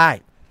ซ้ำได้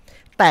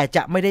แต่จ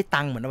ะไม่ได้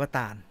ตังค์เหมือนอวต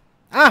าร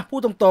พูด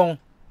ตรง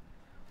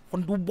ๆคน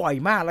ดูบ่อย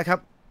มากแล้วครับ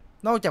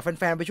นอกจากแ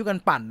ฟนๆไปช่วยกัน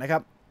ปั่นนะครั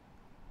บ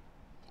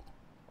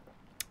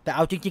แต่เอ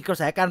าจริงๆกระ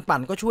แสการปั่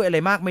นก็ช่วยอะไร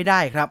มากไม่ได้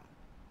ครับ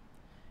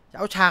จะ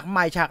เอาฉากให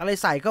ม่ฉากอะไร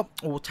ใส่ก็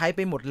ใช้ไป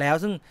หมดแล้ว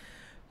ซึ่ง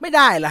ไม่ไ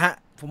ด้ละฮะ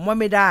ผมว่า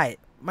ไม่ได้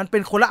มันเป็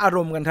นคนละอาร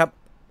มณ์กันครับ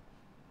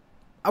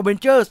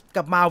Avengers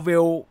กับ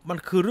Marvel มัน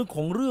คือเรื่องข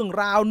องเรื่อง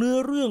ราวเนื้อ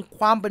เรื่อง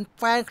ความเป็น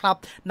แฟนคลับ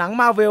หนัง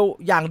Marvel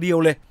อย่างเดียว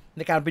เลยใ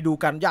นการไปดู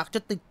กันอยากจะ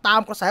ติดตาม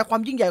กระแสควา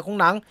มยิ่งใหญ่ของ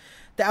หนัง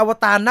แต่อว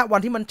ตารณวั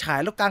นที่มันฉาย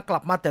แล้วการกลั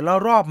บมาแต่ละ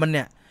รอบ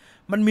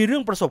มันมีเรื่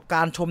องประสบก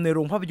ารณ์ชมในโร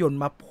งภาพยนตร์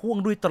มาพ่วง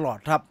ด้วยตลอด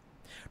ครับ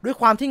ด้วย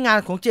ความที่งาน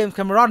ของเจมส์แค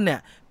มเมรอนเนี่ย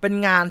เป็น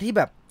งานที่แ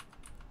บบ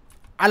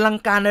อลัง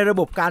การในระ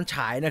บบการฉ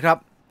ายนะครับ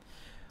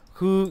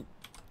คือ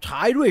ฉ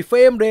ายด้วยเฟร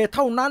มเรทเ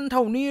ท่านั้นเ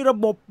ท่านี้ระ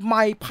บบให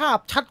ม่ภาพ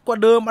ชัดกว่า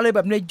เดิมอะไรแบ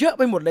บนี้เยอะไ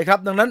ปหมดเลยครับ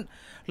ดังนั้น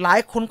หลาย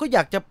คนก็อย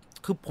ากจะ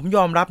คือผมย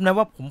อมรับนะ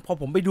ว่าพอ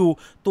ผมไปดู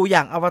ตัวอย่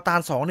างอวตาร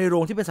2ในโร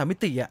งที่เป็น3 มิ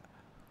ติ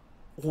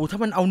ถ้า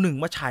มันเอา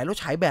1มาฉายแล้ว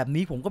ฉายแบบ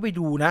นี้ผมก็ไป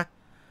ดูนะ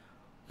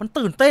มัน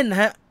ตื่นเต้นน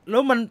ะฮะแล้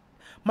ว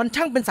มัน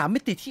ช่างเป็น3 มิ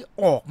ติที่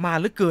ออกมา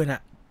เหลือเกิน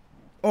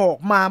ออก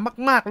มา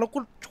มากๆแล้วก็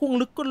ช่วง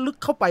ลึกก็ลึก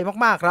เข้าไป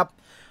มากๆครับ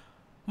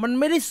มัน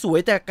ไม่ได้สวย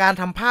แต่การ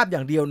ทำภาพอย่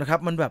างเดียวนะครับ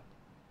มันแบบ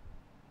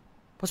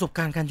ประสบก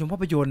ารณ์การชมภา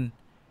พยนตร์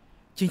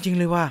จริงๆ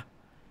เลยว่า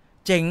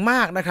เจ๋งม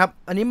ากนะครับ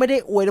อันนี้ไม่ได้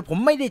อวยแต่ผม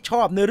ไม่ได้ช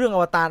อบในเรื่องอ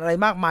วตารอะไร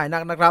มากมายนั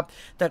กนะครับ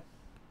แต่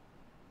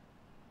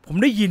ผม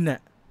ได้ยิน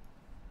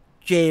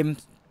เจม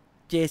ส์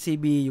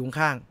JCB อยู่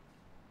ข้าง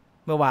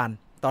เมื่อวาน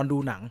ตอนดู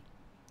หนัง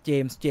เจ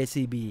มส์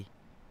JCB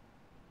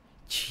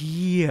เ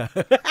ชี่ย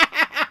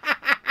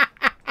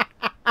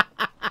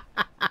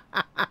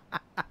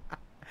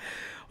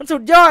มันสุ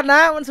ดยอดน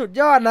ะมันสุด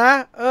ยอดนะ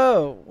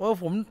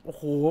ผม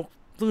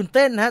ตื่นเ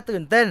ต้น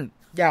ตื่นเต้น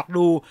อยาก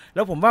ดูแ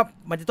ล้วผมว่า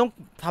มันจะต้อง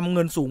ทำเ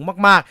งินสูง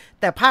มากๆ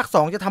แต่ภาค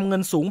2จะทำเงิ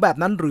นสูงแบบ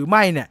นั้นหรือไ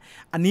ม่เนี่ย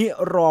อันนี้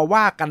รอ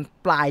ว่ากัน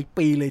ปลาย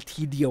ปีเลย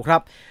ทีเดียวครั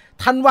บ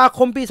ธันวาค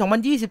มปี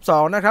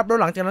2022นะครับแล้ว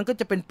หลังจากนั้นก็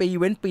จะเป็นปี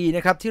เว้นปีน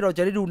ะครับที่เราจ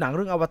ะได้ดูหนังเ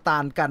รื่องอวตา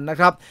รกันนะ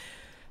ครับ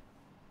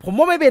ผม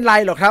ว่าไม่เป็นไร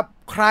หรอกครับ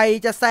ใคร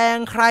จะแซง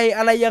ใคร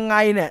อะไรยังไง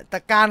เนี่ยแต่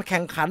การแ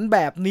ข่งขันแบ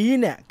บนี้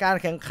เนี่ยการ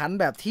แข่งขัน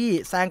แบบที่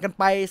แซงกัน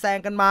ไปแซง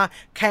กันมา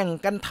แข่ง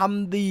กันท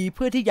ำดีเ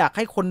พื่อที่อยากใ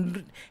ห้คน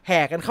แห่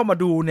กันเข้ามา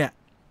ดูเนี่ย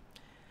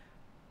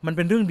มันเ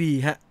ป็นเรื่องดี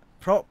ฮะ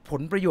เพราะผ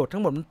ลประโยชน์ทั้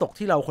งหมดมันตก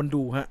ที่เราคน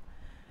ดูฮะ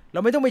เรา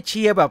ไม่ต้องไปเ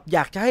ชียร์แบบอย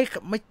ากจะให้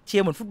ไม่เชีย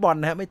ร์เหมือนฟุตบอล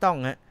นะฮะไม่ต้อง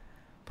ฮะ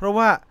เพราะ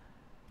ว่า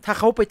ถ้า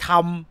เขาไปท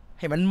ำ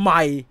ให้มันให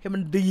ม่ให้มั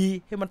นดี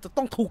ให้มันจะ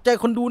ต้องถูกใจ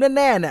คนดู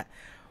แน่ๆเนี่ย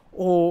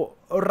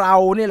เรา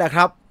นี่แหละค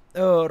รับ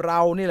เร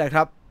านี่แหละค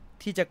รับ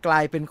ที่จะกลา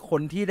ยเป็นค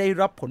นที่ได้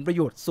รับผลประโ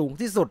ยชน์สูง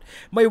ที่สุด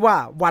ไม่ว่า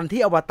วัน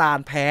ที่อวตาร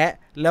แพ้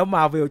แล้วม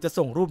าเวลจะ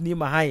ส่งรูปนี้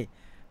มาให้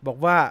บอก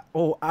ว่า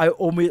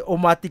โอ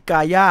มาติก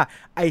ายา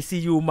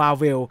ICU มา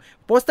เวล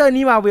โปสเตอร์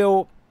นี้มาเวล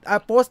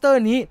โปสเตอ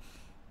ร์นี้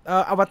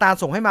อวตาร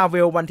ส่งให้มาเว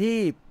ลวันที่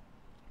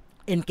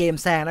เอ็นเกม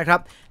แซงนะครับ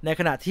ใน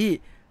ขณะที่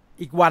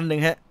อีกวันหนึ่ง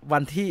ฮะวั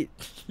นที่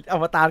อ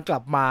วตารกลั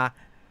บมา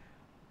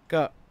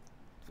ก็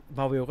ม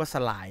าเวลก็ส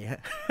ลายฮ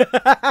ะ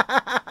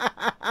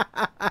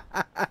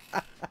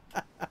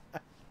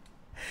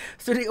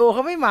สตูดิโอเข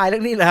าไม่หมายเรื่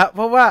องนี้แหละครับเพ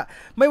ราะว่า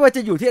ไม่ว่าจ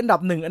ะอยู่ที่อันดับ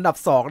1อันดับ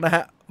2นะฮ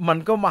ะมัน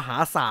ก็มหา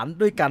ศาล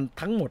ด้วยกัน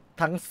ทั้งหมด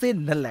ทั้งสิ้น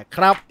นั่นแหละค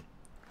รับ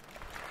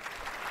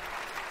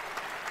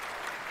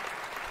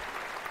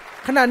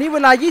ขณะนี้เว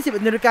ลา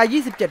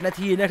 21:27 นา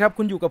ทีนะครับ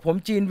คุณอยู่กับผม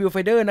จีนวิวไฟ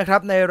เดอร์นะครั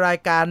บในราย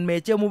การ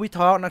Major Movie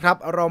Talk นะครับ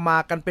เรามา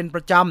กันเป็นป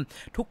ระจ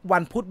ำทุกวั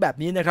นพุธแบบ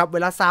นี้นะครับเว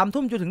ลา 3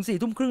 ทุ่มจนถึง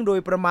 4 ทุ่มครึ่งโดย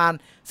ประมาณ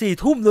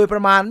 4 ทุ่มโดยปร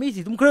ะมาณไม่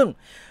 4 ทุ่มครึ่ง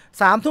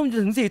3 ทุ่มจน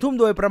ถึง 4 ทุ่ม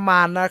โดยประม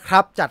าณนะครั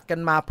บจัดกัน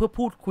มาเพื่อ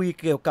พูดคุย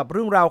เกี่ยวกับเ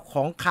รื่องราวข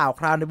องข่าว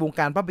คราวในวงก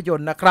ารภาพยน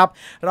ตร์นะครับ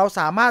เรา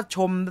สามารถช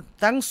ม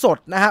ทั้งสด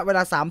นะฮะเวล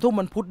า 3 ทุ่ม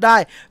มันพุธได้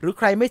หรือใ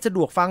ครไม่สะด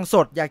วกฟังส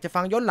ดอยากจะ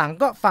ฟังย้อนหลัง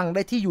ก็ฟังไ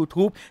ด้ที่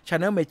YouTube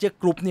Channel Major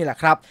Group นี่แหละ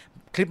ครับ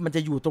คลิปมันจ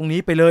ะอยู่ตรงนี้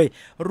ไปเลย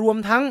รวม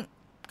ทั้ง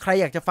ใคร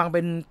อยากจะฟังเ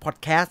ป็นพอด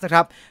แคสต์นะค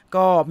รับ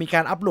ก็มีก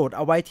ารอัปโหลดเ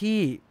อาไว้ที่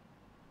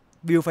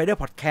Viewfinder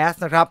Podcast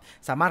นะครับ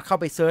สามารถเข้า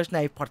ไปเซิร์ชใน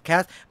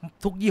Podcast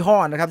ทุกยี่ห้อ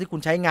นะครับที่คุ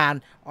ณใช้งาน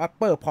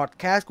Apple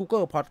Podcast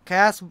Google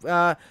Podcast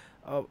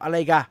อะไร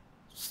กัน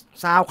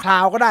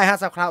SoundCloud ก็ได้ฮะ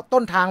SoundCloud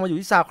ต้นทางมาอยู่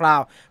ที่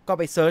SoundCloud ก็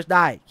ไปเซิร์ชไ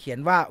ด้เขียน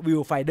ว่า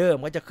Viewfinder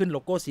มันก็จะขึ้นโล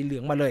โก้สีเหลื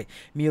องมาเลย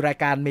มีราย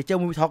การ Major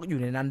Movie Talk อ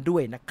ยู่ในนั้นด้ว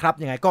ยนะครับ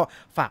ยังไงก็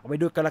ฝากไว้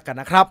ด้วยกันละกัน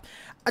นะครับ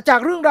จาก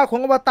เรื่องราวของ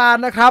อวตาร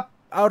นะครับ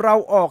เอาเรา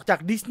ออกจาก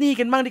ดิสนีย์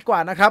กันบ้างดีกว่า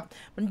นะครับ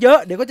มันเยอะ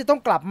เดี๋ยวก็จะต้อง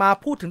กลับมา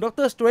พูดถึงด็อกเต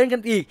อร์สเตรนจ์กั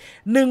นอีก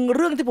หนึ่งเ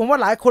รื่องที่ผมว่า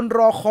หลายคนร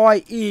อคอย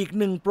อีก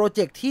หนึ่งโปรเจ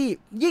กต์ที่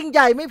ยิ่งให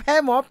ญ่ไม่แพ้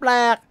หมอแปล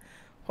ก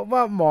เพราะว่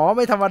าหมอไ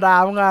ม่ธรรมดา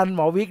เหมือนกันห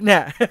มอวิกเนี่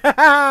ย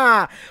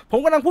ผม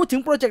กำลังพูดถึ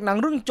งโปรเจกต์หนัง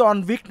เรื่องจอห์น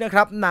วิกนะค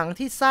รับหนัง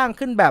ที่สร้าง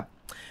ขึ้นแบบ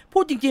พู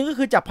ดจริงๆก็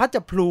คือจับพัด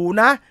จับพลู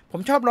นะผ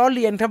มชอบล้อเ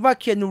ลียนครับว่า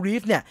เคียนูรี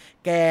ฟเนี่ย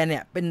แกเนี่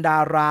ยเป็นดา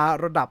รา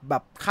ระดับแบ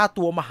บค่า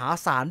ตัวมหา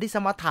ศาลที่ส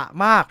มรรถะ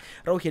มาก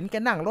เราเห็นแก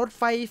นั่งรถ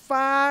ไฟ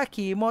ฟ้า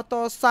ขี่มอเต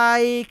อร์ไซ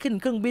ค์ขึ้น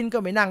เครื่องบินก็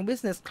ไม่นั่ง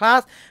business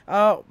class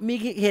มี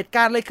เหตุก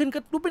ารณ์อะไรขึ้นก็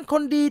ดูเป็นค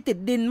นดีติด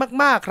ดิน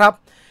มากๆครับ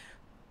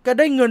ก็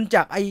ได้เงินจ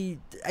ากไ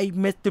อ้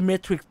เม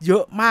ทริกซ์เยอ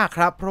ะมากค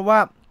รับเพราะว่า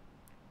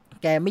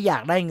แกไม่อยา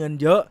กได้เงิน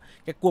เยอะ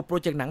แกกลัวโปร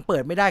เจกต์หนังเปิ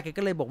ดไม่ได้แก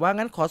ก็เลยบอกว่า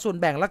งั้นขอส่วน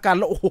แบ่งละกัน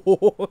แล้วโอ้โห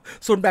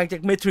ส่วนแบ่งจา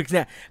ก Matrix เ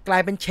นี่ยกลา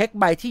ยเป็นเช็ค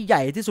ใบที่ให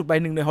ญ่ที่สุดใบ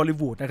หนึ่งในฮอลลี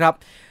วูดนะครับ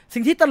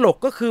สิ่งที่ตลก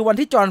ก็คือวัน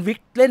ที่จอห์นวิก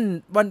เล่น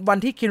วัน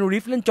ที่คีนูรี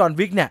ฟเล่นจอห์น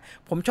วิกเนี่ย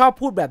ผมชอบ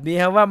พูดแบบนี้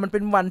ครับว่ามันเป็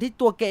นวันที่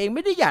ตัวแกเองไ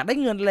ม่ได้อยากได้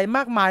เงินอะไรม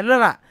ากมายแล้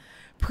วล่ะ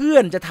เพื่อ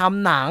นจะท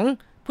ำหนัง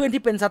เพื่อน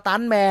ที่เป็นสตั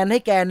นท์แมนให้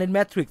แกใน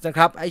Matrix นะค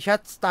รับไอชัด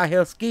สตาร์เฮ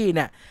ลสกี้เ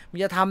นี่ยมัน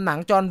จะทำหนัง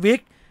จอห์นวิ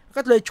ก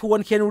ก็เลยชวน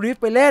เคียนูรีฟ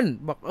ไปเล่น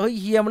บอก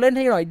เฮียมาเล่นใ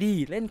ห้หน่อยดี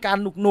เล่นการ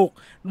หนุก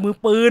มือ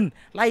ปืน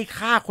ไล่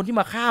ฆ่าคนที่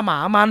มาฆ่าหมา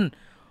มัน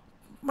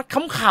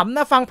ขำๆน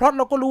ะฟังพล็อตเ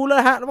ราก็รู้แล้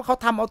วฮะว่าเขา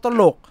ทำเอาต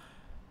ลก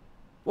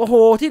โอ้โห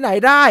ที่ไหน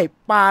ได้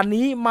ป่าน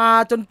นี้มา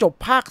จนจบ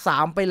ภาค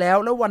3ไปแล้ว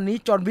วันนี้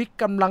จอห์นวิก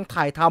กำลัง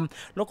ถ่ายท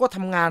ำแล้วก็ท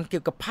ำงานเกี่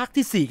ยวกับภาค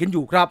ที่4กันอ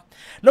ยู่ครับ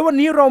แล้ววัน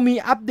นี้เรามี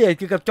อัปเดตเ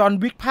กี่ยวกับจอห์น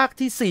วิกภาค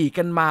ที่4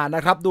กันมาน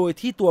ะครับโดย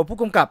ที่ตัวผู้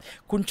กำกับ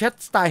คุณเช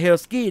สตาเฮล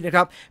สกี้นะค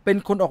รับเป็น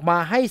คนออกมา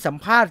ให้สัม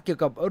ภาษณ์เกี่ยว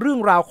กับเรื่อง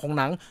ราวของ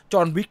หนังจ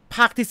อห์นวิกภ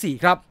าคที่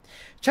4ครับ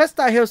เชสต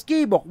าเฮลส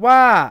กี้บอกว่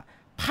า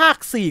ภาค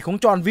4ของ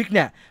จอห์นวิกเ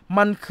นี่ย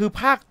มันคือ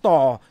ภาคต่อ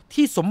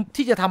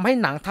ที่จะทำให้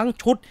หนังทั้ง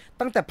ชุด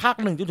ตั้งแต่ภาค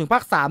1จนถึงภา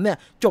ค3เนี่ย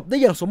จบได้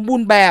อย่างสมบู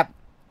รณ์แบบ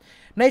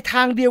ในท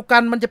างเดียวกั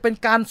นมันจะเป็น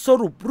การส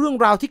รุปเรื่อง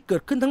ราวที่เกิ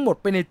ดขึ้นทั้งหมด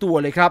ไปในตัว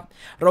เลยครับ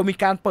เรามี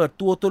การเปิด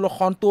ตัวละค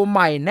รตัวให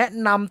ม่แนะ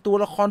นำตัว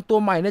ละครตัว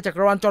ใหม่ในจัก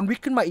รวาลจอห์นวิ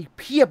กขึ้นมาอีก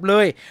เพียบเล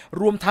ย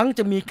รวมทั้งจ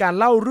ะมีการ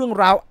เล่าเรื่อง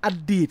ราวอ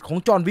ดีตของ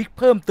จอห์นวิก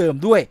เพิ่มเติม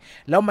ด้วย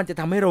แล้วมันจะ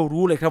ทำให้เรา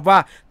รู้เลยครับว่า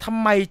ท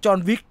ำไมจอห์น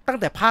วิกตั้ง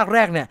แต่ภาคแร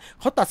กเนี่ย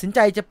เขาตัดสินใจ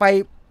จะไป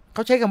เข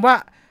าใช้คำว่า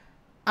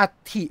อั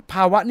ติภ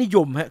าวะนิย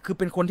มฮะคือ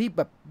เป็นคนที่แ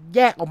บบแย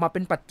กออกมาเป็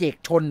นปัจเจก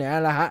ชนเนี่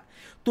ยแหละฮะ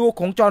ตัว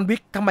ของจอห์นวิ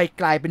กทำไม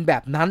กลายเป็นแบ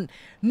บนั้น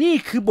นี่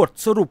คือบท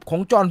สรุปขอ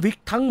งจอห์นวิก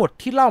ทั้งหมด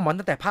ที่เล่ามา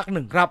ตั้งแต่ภาค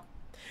1ครับ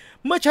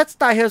เมื่อชัดส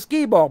ไตล์เฮลส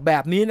กี้บอกแบ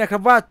บนี้นะครั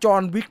บว่าจอ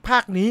ห์นวิกภา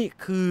คนี้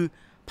คือ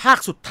ภาค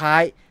สุดท้า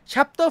ย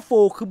Chapter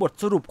 4 คือบท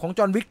สรุปของจ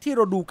อห์นวิกที่เ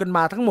ราดูกันม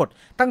าทั้งหมด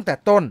ตั้งแต่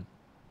ต้น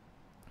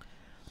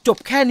จบ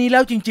แค่นี้แล้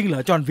วจริงๆเหร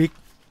อจอห์นวิก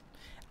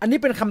อันนี้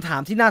เป็นคำถา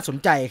มที่น่าสน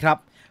ใจครับ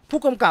ผู้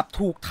กำกับ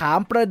ถูกถาม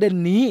ประเด็น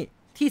นี้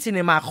ที่ซีเน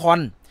มาคอน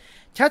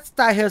ชัดสไต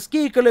ล์เฮลส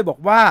กี้ก็เลยบอก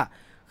ว่า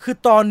คือ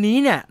ตอนนี้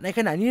เนี่ยในข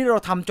ณะนี้เรา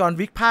ทำจอห์น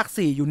วิกภาค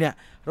4อยู่เนี่ย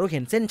เราเห็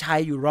นเส้นชัย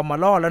อยู่รอมา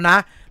ล่อแล้วนะ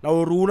เรา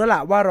รู้แล้วล่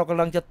ะว่าเราก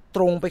ำลังจะต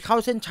รงไปเข้า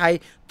เส้นชัย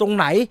ตรง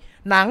ไหน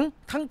หนัง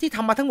ทั้งที่ท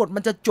ำมาทั้งหมดมั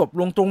นจะจบ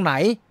ลงตรงไหน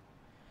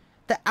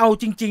แต่เอา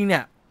จริงๆเนี่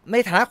ยใน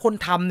ฐานะคน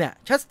ทำเนี่ย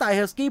ชัดสไตล์เฮ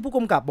ลสกี้ผู้ก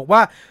ำกับบอกว่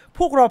าพ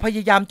วกเราพย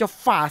ายามจะ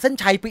ฝ่าเส้น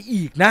ชัยไป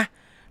อีกนะ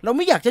เราไ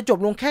ม่อยากจะจบ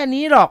ลงแค่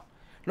นี้หรอก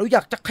เราอย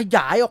ากจะขย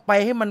ายออกไป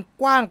ให้มัน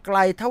กว้างไกล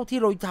เท่าที่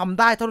เราทำ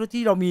ได้เท่า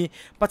ที่เรามี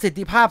ประสิท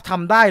ธิภาพท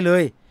ำได้เล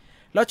ย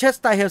แล้วเชส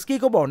ไตเฮลสกี้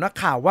ก็บอกนัก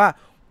ข่าวว่า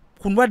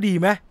คุณว่าดี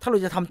ไหมถ้าเรา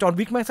จะทำจอห์น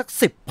วิกแม่งสัก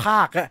10 ภ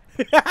าคอะ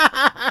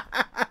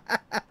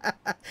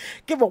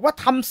แกบอกว่า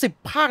ทำ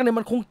10 ภาคเนี่ย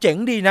มันคงเจ๋ง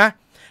ดีนะ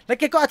แล้ว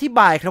แกก็อธิบ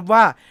ายครับว่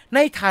าใน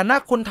ฐานะ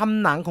คนท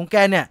ำหนังของแก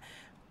เนี่ย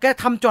แก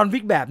ทำจอห์นวิ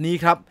กแบบนี้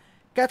ครับ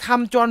แกท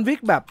ำจอห์นวิ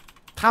กแบบ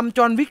ทำจ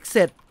อห์นวิกเส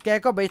ร็จแก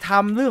ก็ไปท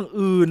ำเรื่อง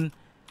อื่น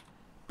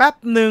แป๊บ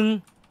หนึ่ง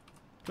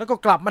แล้วก็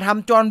กลับมาท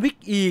ำจอห์นวิก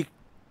อีก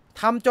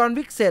ทำจอห์น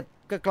วิกเสร็จ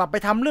ก็กลับไป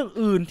ทำเรื่อง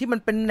อื่นที่มัน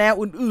เป็นแนว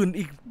อื่นๆ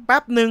อีกแ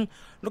ป๊บหนึ่ง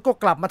แล้วก็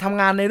กลับมาทำ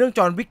งานในเรื่องจ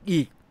อห์นวิก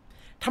อีก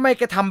ทำไมแ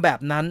กทำแบบ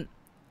นั้น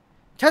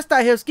ชัสตา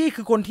เฮลสกี้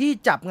คือคนที่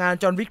จับงาน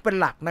จอห์นวิกเป็น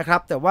หลักนะครั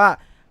บแต่ว่า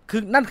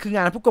นั่นคือง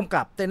านผู้กำ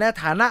กับแต่ใน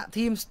ฐานะ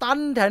ทีมสตัน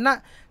ท์ฐานะ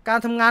การ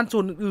ทำงานส่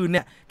วนอื่นเ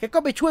นี่ยแกก็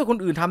ไปช่วยคน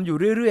อื่นทำอยู่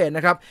เรื่อยๆน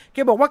ะครับแก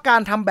บอกว่ากา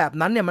รทำแบบ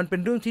นั้นเนี่ยมันเป็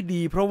นเรื่องที่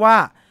ดีเพราะว่า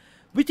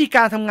วิธีก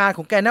ารทำงานข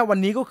องแกณวัน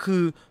นี้ก็คื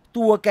อ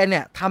ตัวแกเ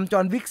นี่ยทำจอ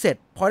ห์นวิกเสร็จ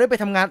พอได้ไป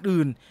ทำงาน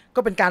อื่นก็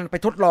เป็นการไป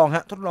ทดลองฮ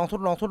ะทดลอง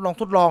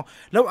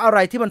แล้วอะไร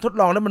ที่มันทด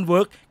ลองแล้วมันเวิ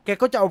ร์กแก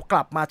ก็จะเอาก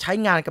ลับมาใช้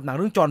งานกับหนัง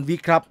เรื่องจอห์นวิ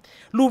กครับ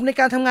รูปใน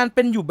การทำงานเ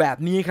ป็นอยู่แบบ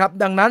นี้ครับ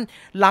ดังนั้น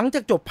หลังจา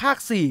กจบภาค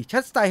4ชั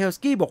ดสไตล์เฮลส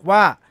กี้บอกว่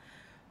า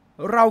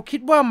เราคิด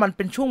ว่ามันเ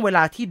ป็นช่วงเวล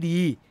าที่ดี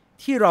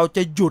ที่เราจ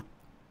ะหยุด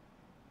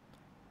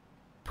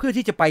เพื่อ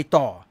ที่จะไป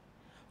ต่อ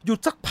หยุด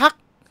สักพัก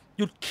ห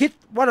ยุดคิด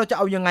ว่าเราจะเ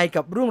อายังไง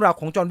กับเรื่องราว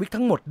ของจอห์นวิก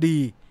ทั้งหมดดี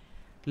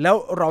แล้ว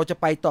เราจะ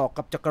ไปต่อ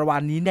กับจักรวา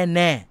ลนี้แ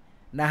น่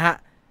ๆนะฮะ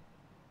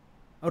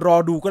รอ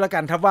ดูก็แล้วกั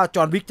นครับว่าจ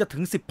อห์นวิกจะถึ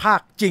ง10 ภาค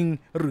จริง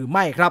หรือไ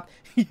ม่ครับ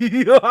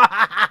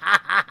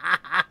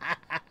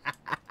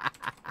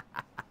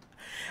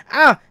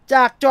จ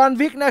ากจอห์น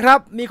วิกนะครับ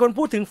มีคน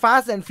พูดถึง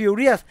Fast and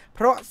Furious เพ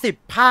ราะ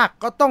10 ภาค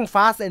ก็ต้อง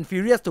Fast and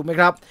Furious ถูกไหม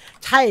ครับ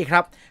ใช่ครั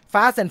บ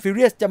Fast and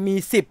Furious จะมี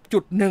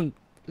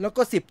 10.1 แล้ว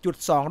ก็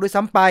 10.2 ด้วย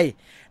ซ้ำไป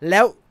แ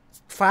ล้ว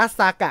Fast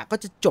Saga ก็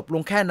จะจบล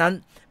งแค่นั้น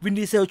วิน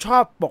ดีเซลชอ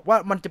บบอกว่า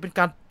มันจะเป็น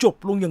การจบ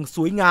ลงอย่างส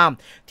วยงาม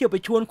เที่ยวไป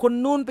ชวนคน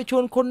นู้นไปช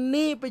วนคน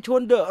นี้ไปชว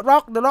นเดอะร็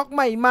อกไ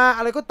ม่มาอ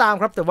ะไรก็ตาม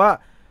ครับแต่ว่า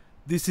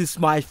this is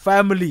my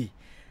family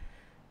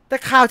แต่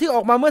ข่าวที่อ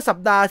อกมาเมื่อสัป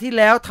ดาห์ที่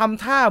แล้วท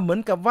ำท่าเหมือ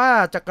นกับว่า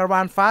จักรวา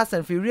ล Fast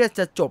and Furious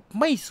จะจบ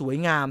ไม่สวย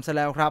งามซะแ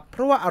ล้วครับเพ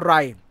ราะว่าอะไร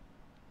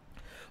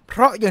เพ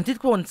ราะอย่างที่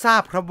ทุกคนทรา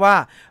บครับว่า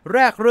แร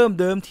กเริ่ม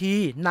เดิมที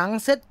หนัง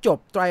เซตจบ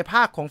ไตรภ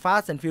าคของ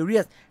Fast and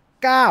Furious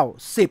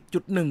 9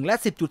 10.1 และ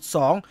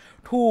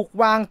 10.2 ถูก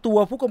วางตัว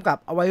ผู้กำกับ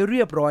เอาไว้เ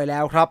รียบร้อยแล้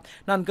วครับ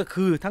นั่นก็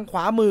คือทางขว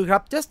ามือครั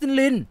บจัสติน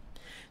ลิ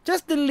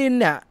น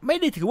เนี่ยไม่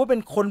ได้ถือว่าเป็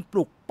นคนป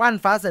ลุกปั้น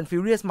Fast and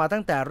Furious มาตั้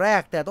งแต่แร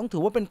กแต่ต้องถื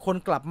อว่าเป็นคน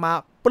กลับมา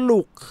ปลุ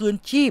กคืน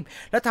ชีพ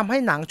และทำให้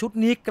หนังชุด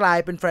นี้กลาย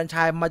เป็นแฟรนไช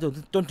ส์มา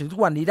จนถึงทุก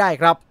วันนี้ได้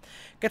ครับ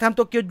แกทำ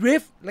ตัวเกียวดริ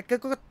ฟต์แล้วแ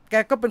ก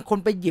ก็เป็นคน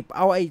ไปหยิบเ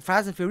อาไอ้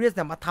Fast and Furious เ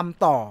นี่ยมาท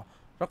ำต่อ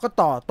แล้วก็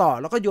ต่อ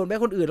แล้วก็โยนไปใ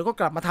ห้คนอื่นแล้วก็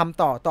กลับมาท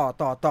ำต่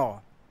อ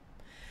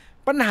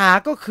ปัญหา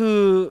ก็คือ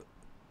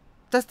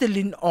จัสติน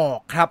ลินออก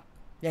ครับ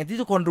อย่างที่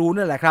ทุกคนรู้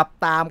นั่นแหละครับ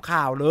ตาม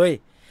ข่าวเลย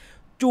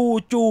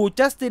จู่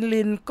จัสติน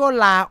ลินก็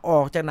ลาออ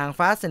กจากหนัง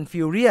Fast and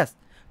Furious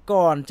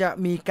ก่อนจะ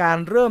มีการ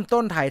เริ่ม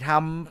ต้นถ่ายท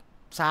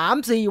ำ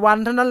 3-4 วัน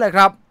เท่านั้นแหละค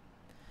รับ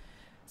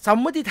สม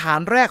มติฐา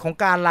นแรกของ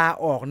การลา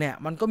ออกเนี่ย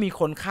มันก็มี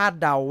คนคาด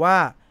เดาว่า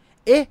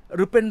ห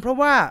รือเป็นเพราะ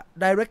ว่า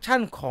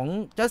Direction ของ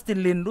จัสติน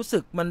ลินรู้สึ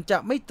กมันจะ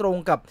ไม่ตรง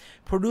กับ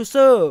โปรดิวเซ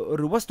อร์ห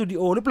รือว่าสตูดิโ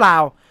อหรือเปล่า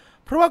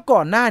เพราะว่าก่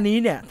อนหน้านี้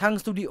เนี่ยทาง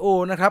สตูดิโอ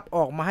นะครับอ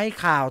อกมาให้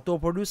ข่าวตัว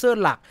โปรดิวเซอ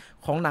ร์หลัก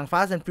ของหนัง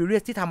Fast and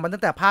Furious ที่ทำมาตั้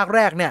งแต่ภาคแร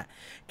กเนี่ย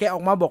แกอ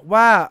อกมาบอก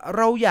ว่าเ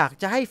ราอยาก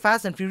จะให้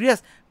Fast and Furious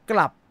ก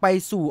ลับไป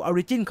สู่ออ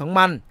ริจินของ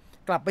มัน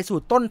กลับไปสู่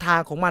ต้นทาง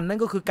ของมันนั่น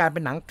ก็คือการเป็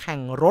นหนังแข่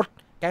งรถ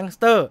แก๊งส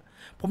เตอร์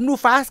ผมดู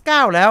Fast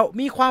 9 แล้ว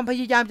มีความพ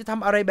ยายามจะท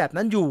ำอะไรแบบ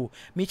นั้นอยู่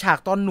มีฉาก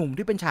ตอนหนุ่ม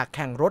ที่เป็นฉากแ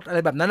ข่งรถอะไร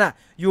แบบนั้น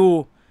อยู่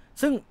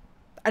ซึ่ง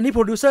อันนี้โป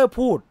รดิวเซอร์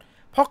พูด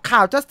พอข่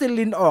าวจัสติน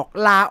ลิน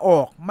ลาออ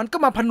กมันก็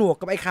มาผนวก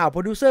กับไอ้ข่าวโป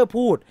รดิวเซอร์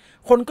พูด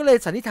คนก็เลย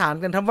สันนิษฐาน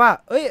กันทำว่า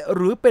ห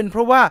รือเป็นเพร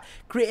าะว่า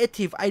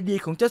Creative Idea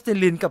ของจัสติน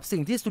ลินกับสิ่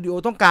งที่สตูดิโอ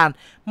ต้องการ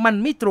มัน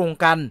ไม่ตรง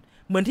กัน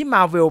เหมือนที่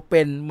Marvel เ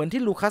ป็นเหมือน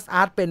ที่ Lucas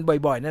Art เป็น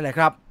บ่อยๆนั่นแหละค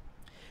รับ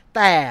แ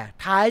ต่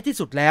ท้ายที่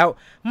สุดแล้ว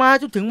มา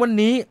จนถึงวัน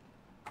นี้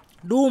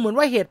ดูเหมือน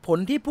ว่าเหตุผล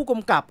ที่ผู้ก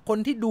ำกับคน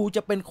ที่ดูจ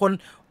ะเป็นคน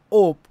โอ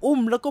บอุ้ม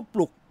แล้วก็ป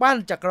ลุกปั้น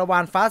จักรวา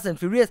ล Fast and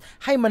Furious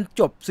ให้มัน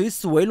จบ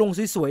สวยๆลง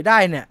สวยๆได้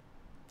เนี่ย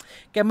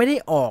แกไม่ได้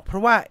ออกเพรา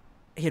ะว่า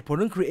เหตุผล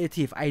เรื่อง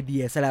Creative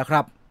Idea ซะแล้วค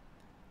รับ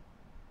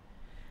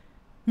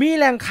มีแ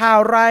หล่งข่าว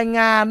ราย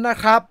งานนะ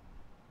ครับ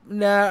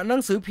หนั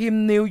งสือพิม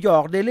พ์ New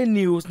York Daily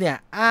News เนี่ย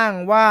อ้าง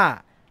ว่า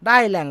ได้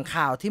แหล่ง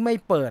ข่าวที่ไม่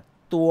เปิด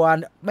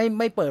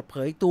เผ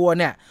ยตัว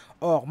เนี่ย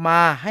ออกมา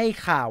ให้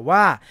ข่าวว่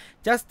า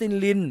จัสติน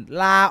ลิน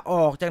ลาอ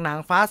อกจากหนัง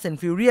Fast and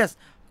Furious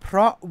เพร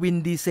าะวิน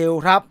ดีเซล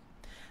ครับ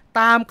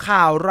ตามข่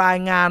าวราย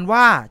งาน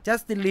ว่าจั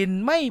สตินลิน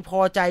ไม่พ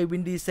อใจวิ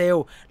นดีเซล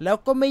แล้ว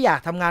ก็ไม่อยาก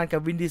ทำงานกั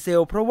บวินดีเซ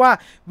ลเพราะว่า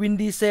วิน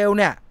ดีเซล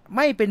เนี่ยไ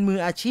ม่เป็นมือ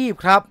อาชีพ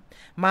ครับ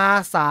มา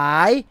สา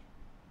ย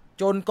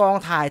จนกอง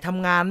ถ่ายท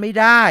ำงานไม่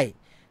ได้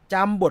จ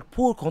ำบท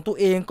พูดของตัว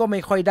เองก็ไม่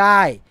ค่อยไ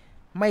ด้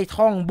ไม่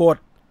ท่องบท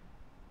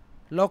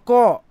แล้ว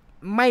ก็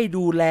ไม่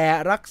ดูแล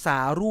รักษา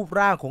รูป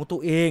ร่างของตั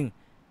วเอง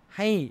ใ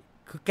ห้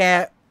คือแก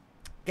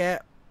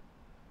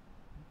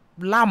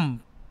ล่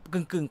ำ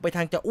กึ่งไปท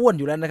างจะอ้วนอ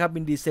ยู่แล้วนะครับ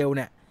วินดีเซลเ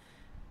นี่ย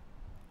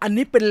อัน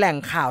นี้เป็นแหล่ง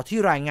ข่าวที่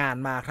รายงาน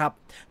มาครับ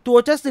ตัว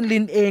จัสตินลิ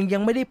นเองยั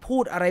งไม่ได้พู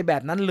ดอะไรแบ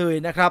บนั้นเลย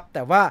นะครับแ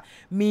ต่ว่า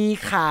มี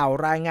ข่าว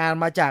รายงาน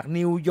มาจาก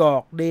New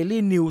York Daily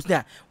News เนี่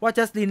ยว่า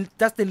จัส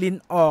ตินลิน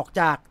ออก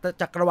จาก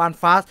จักรวาล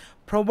Fast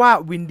เพราะว่า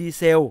วินดี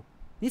เซล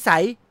นิสั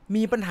ย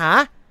มีปัญหา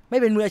ไม่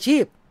เป็นมืออาชี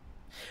พ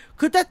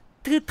คือ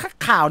ถ้า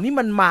ข่าวนี้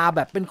มันมาแบ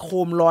บเป็นโค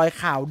มลอย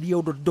ข่าวเดียว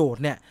โดด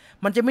ๆเนี่ย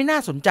มันจะไม่น่า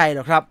สนใจหร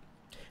อกครับ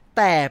แ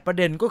ต่ประ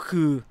เด็นก็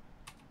คือ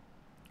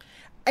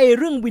ไอ้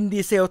เรื่องวิน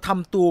ดีเซลท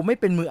ำตัวไม่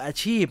เป็นมืออา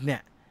ชีพเนี่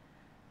ย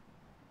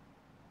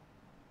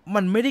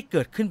มันไม่ได้เ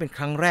กิดขึ้นเป็นค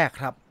รั้งแรก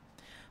ครับ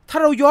ถ้า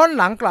เราย้อน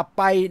หลังกลับ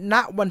ไปณ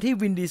วันที่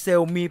วินดีเซ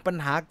ลมีปัญ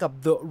หากับ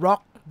The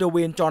Rock เดเว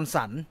นจอห์น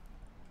สัน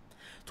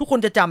ทุกคน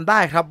จะจำได้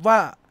ครับว่า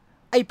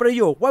ไอ้ประโ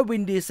ยคว่าวิ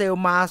นดีเซล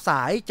มาส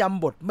ายจ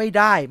ำบทไม่ไ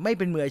ด้ไม่เ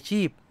ป็นมืออา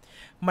ชีพ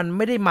มันไ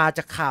ม่ได้มาจ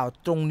ากข่าว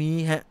ตรงนี้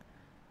ฮะ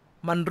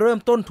มันเริ่ม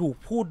ต้นถูก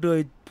พูดโดย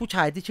ผู้ช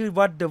ายที่ชื่อ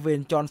ว่าเดเว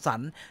นจอห์นสั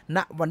นณ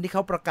วันที่เข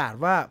าประกาศ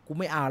ว่ากู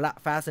ไม่เอาละ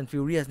Fast and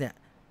Furious เนี่ย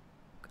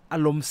อา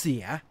รมณ์เสี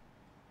ย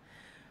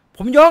ผ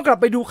มย้อนกลับ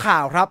ไปดูข่า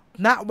วครับ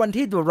ณวัน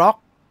ที่ The Rock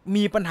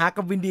มีปัญหา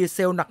กับวินดีเซ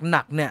ลห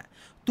นักๆเนี่ย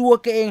ตัว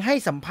แกเองให้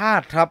สัมภา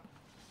ษณ์ครับ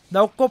แ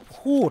ล้วก็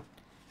พูด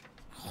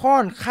ค่อ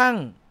นข้าง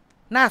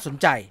น่าสน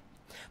ใจ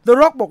The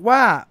Rock บอกว่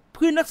า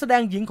เพื่อนนักแสด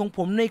งหญิงของผ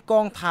มในก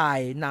องถ่าย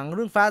หนังเ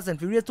รื่อง Fast and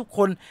Furious ทุกค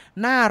น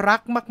น่ารั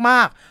กม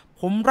ากๆ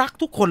ผมรัก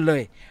ทุกคนเล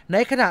ยใน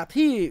ขณะ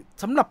ที่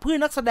สำหรับเพื่อน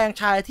นักแสดง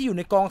ชายที่อยู่ใ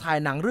นกองถ่าย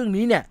หนังเรื่อง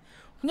นี้เนี่ย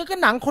นี่ก็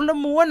หนังคนละ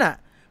ม้วน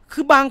คื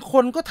อบางค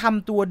นก็ท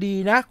ำตัวดี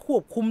นะคว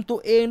บคุมตัว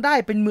เองได้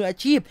เป็นมืออา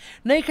ชีพ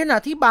ในขณะ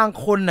ที่บาง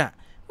คน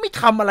ไม่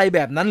ทำอะไรแบ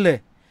บนั้นเลย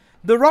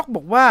The Rock บ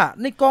อกว่า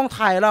ในกอง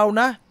ถ่ายเรา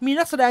นะมี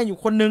นักแสดงอยู่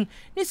คนนึง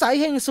นิสัย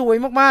เฮงซวย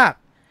มาก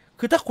ๆ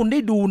คือถ้าคุณได้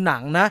ดูหนั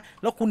งนะ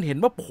แล้วคุณเห็น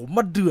ว่าผมม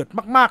าเดือด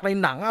มากๆใน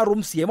หนังอารม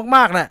ณ์เสียม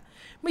าก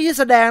ๆไม่ใช่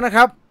แสดงนะค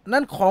รับ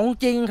นั่นของ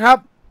จริงครับ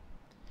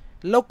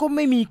แล้วก็ไ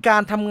ม่มีกา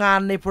รทำงาน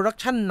ในโปรดัก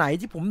ชันไหน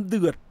ที่ผมเ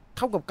ดือดเ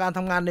ท่ากับการท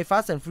ำงานใน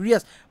Fast and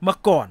Furious มา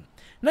ก่อน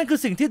นั่นคือ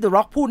สิ่งที่ The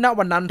Rock พูดณ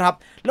วันนั้นครับ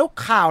แล้ว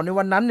ข่าวใน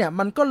วันนั้นเนี่ย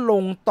มันก็ล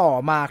งต่อ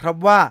มาครับ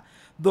ว่า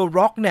The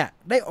Rock เนี่ย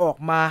ได้ออก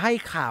มาให้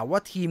ข่าวว่า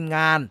ทีมง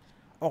าน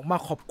ออกมา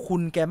ขอบคุ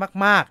ณแก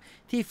มาก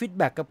ๆที่ฟีดแ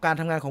บ็กกับการ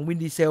ทำงานของวิน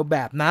ดีเซลแบ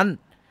บนั้น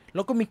แ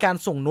ล้วก็มีการ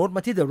ส่งโน้ตม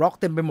าที่เดอะร็อก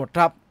เต็มไปหมดค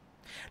รับ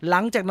หลั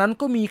งจากนั้น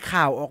ก็มี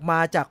ข่าวออกมา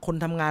จากคน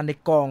ทำงานใน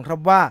กองครับ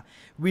ว่า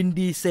วิน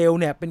ดีเซล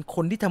เนี่ยเป็นค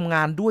นที่ทำง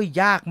านด้วย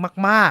ยาก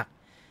มาก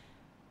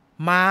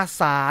ๆมา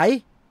สาย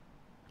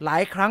หลา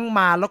ยครั้งม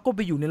าแล้วก็ไป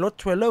อยู่ในรถ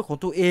เทรลเลอร์ของ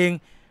ตัวเอง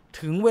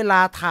ถึงเวลา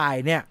ถ่าย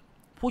เนี่ย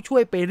ผู้ช่ว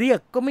ยไปเรียก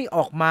ก็ไม่อ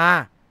อกมา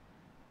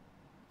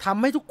ท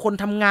ำให้ทุกคน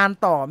ทำงาน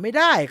ต่อไม่ไ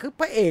ด้คือ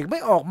พระเอกไม่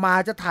ออกมา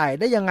จะถ่าย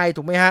ได้ยังไง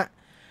ถูกไหมฮะ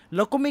แ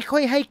ล้วก็ไม่ค่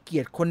อยให้เกี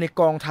ยรติคนใน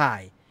กองถ่า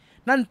ย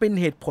นั่นเป็น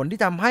เหตุผลที่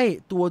ทำให้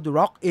ตัว The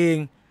Rock เอง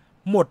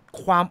หมด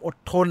ความอด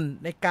ทน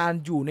ในการ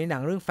อยู่ในหนั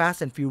งเรื่อง Fast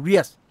and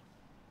Furious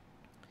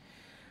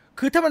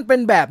คือถ้ามันเป็น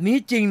แบบนี้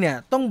จริงเนี่ย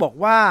ต้องบอก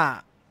ว่า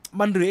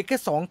มันเหลือแค่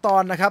2ตอ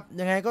นนะครับ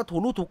ยังไงก็ถู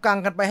ลู่ถูกกัง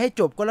กันไปให้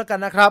จบก็แล้วกัน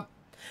นะครับ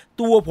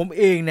ตัวผม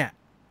เองเนี่ย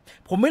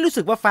ผมไม่รู้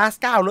สึกว่า Fast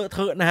 9เลอะเท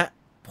อะนะฮะ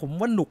ผม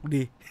ว่าหนุก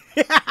ดี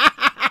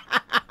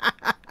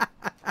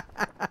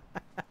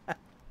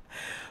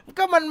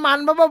ก็มัน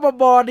บ้า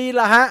บอดี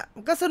ล่ะฮะ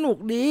มันก็สนุก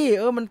ดี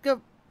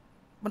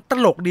มันต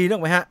ลกดีนึ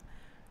กไหมฮะ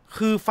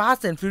คือ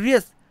Fast and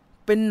Furious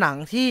เป็นหนัง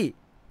ที่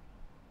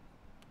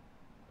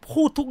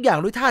พูดทุกอย่าง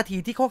ด้วยท่าที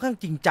ที่ค่อนข้าง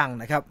จริงจัง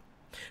นะครับ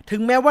ถึ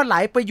งแม้ว่าหลา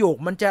ยประโยค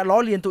มันจะล้อ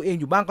เลียนตัวเอง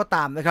อยู่บ้างก็ต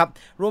ามนะครับ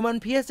โรมัน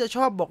เพียสจะช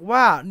อบบอกว่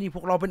านี่พ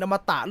วกเราเป็นอม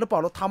ตะหรือเปล่า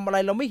เราทำอะไร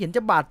เราไม่เห็นจ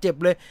ะบาดเจ็บ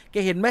เลยแก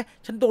เห็นไหม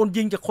ฉันโดน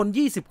ยิงจากคน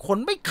20คน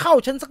ไม่เข้า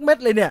ฉันสักเม็ด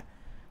เลยเนี่ย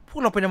พว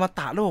กเราเป็นอม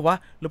ตะหรือเปล่าวะ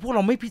หรือพวกเร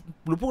า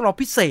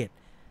พิเศษ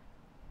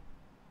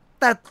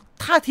แต่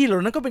ท่าทีเหล่า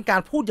นั้นก็เป็นกา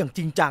รพูดอย่างจ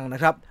ริงจังน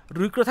ะครับห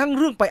รือกระทั่งเ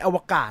รื่องไปอว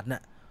กาศน่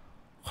ะ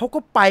เขาก็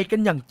ไปกัน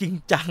อย่างจริง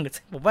จัง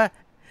ผมว่า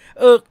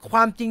คว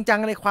ามจริงจัง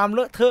ในความเล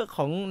อะเทอะข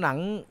องห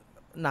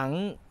นัง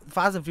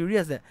Fast and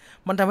Furious เนี่ย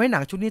มันทำให้หนั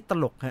งชุดนี้ต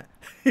ลกฮะ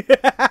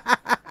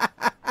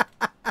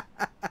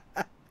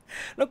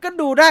แล้วก็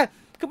ดูได้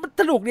คือมัน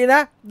สนุกดีน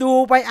ะดู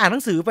ไปอ่านหนั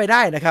งสือไปไ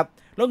ด้นะครับ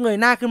แล้วเงย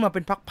หน้าขึ้นมาเ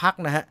ป็นพัก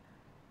ๆนะฮะ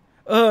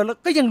แล้ว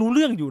ก็ยังรู้เ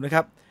รื่องอยู่นะค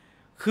รับ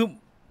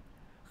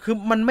คือ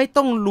มันไม่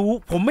ต้องรู้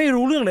ผมไม่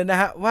รู้เรื่องเลยนะ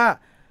ฮะว่า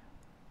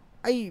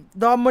ไอ้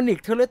โดมินิก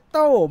เทอเรโต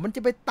มันจ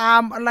ะไปตา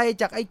มอะไร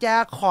จากไอ้แจ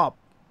คอบ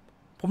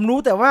ผมรู้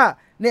แต่ว่า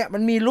เนี่ยมั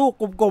นมีลูก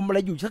กลมๆอะไร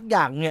อยู่สักอ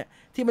ย่างเนี่ย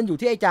ที่มันอยู่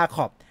ที่ไอ้จาข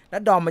อบและ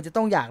ดอมมันจะ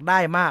ต้องอยากได้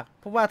มาก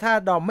เพราะว่าถ้า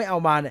ดอมไม่เอา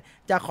มาเนี่ย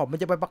จาขอบมัน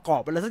จะไปประกอ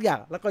บอะไรสักอย่าง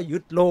แล้วก็ยึ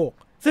ดโลก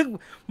ซึ่ง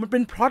มันเป็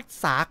นพล็อต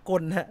สาก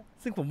ลฮะ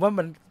ซึ่งผมว่า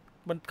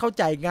มันเข้า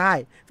ใจง่าย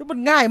ซึ่งมัน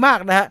ง่ายมาก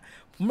นะฮะ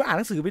ผมอ่านห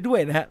นังสือไปด้วย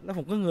นะฮะแล้วผ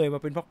มก็เงยมา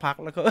เป็นพัก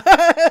ๆแล้วก็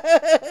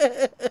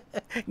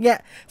เนี่ย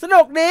ส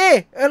นุกดี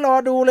รอ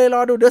ดูเ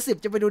ดี๋ยว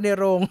10จะไปดูใน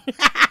โรง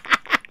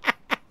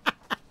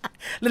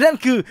และนั่น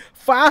คือ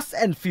Fast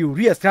and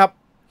Furious ครับ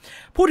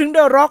พูดถึง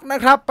The Rock น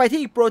ะครับไป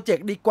ที่อีกโปรเจก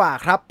ต์ดีกว่า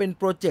ครับเป็น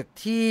โปรเจกต์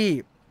ที่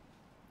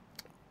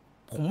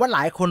ผมว่าหล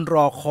ายคนร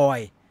อคอย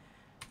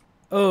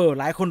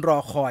หลายคนรอ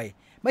คอย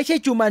ไม่ใช่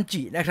จูมัน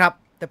จินะครับ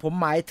แต่ผม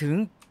หมายถึง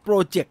โปร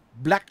เจกต์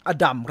Black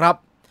Adam ครับ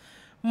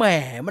แหม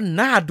มัน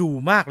น่าดู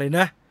มากเลยน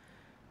ะ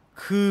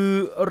คือ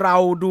เรา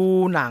ดู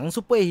หนัง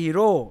ซูเปอร์ฮีโ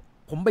ร่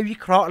ผมไปวิ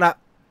เคราะห์ละ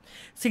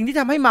สิ่งที่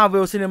ทำให้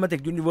Marvel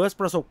Cinematic Universe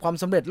ประสบความ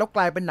สำเร็จแล้วก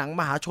ลายเป็นหนัง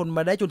มหาชนม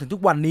าได้จนถึงทุ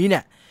กวันนี้เนี่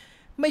ย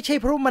ไม่ใช่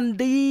เพราะมัน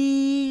ดี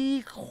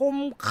คม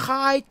ค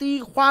ายตี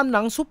ความห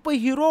นังซูเปอร์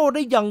ฮีโร่ไ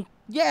ด้อย่าง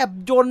แยบ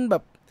ยลแบ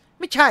บ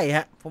ไม่ใช่ฮ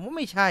ะผมว่า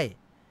ไม่ใ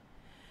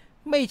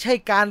ช่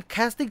การแค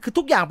สติ้งคือ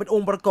ทุกอย่างเป็นอ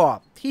งค์ประกอบ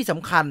ที่ส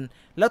ำคัญ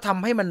แล้วท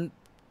ำให้มัน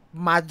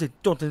มา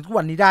จนถึงทุก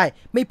วันนี้ได้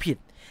ไม่ผิด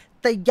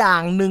แต่อย่า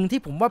งหนึ่ง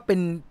ที่ผมว่าเ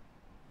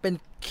ป็น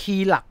คี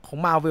ย์หลักของ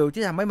Marvel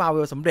ที่ทำให้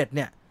Marvel สำเร็จเ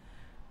นี่ย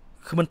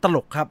คือมันตล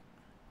กครับ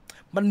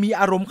มันมี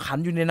อารมณ์ขัน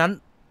อยู่ในนั้น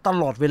ต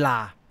ลอดเวลา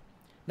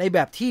ในแบ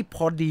บที่พ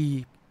อดี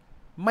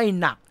ไม่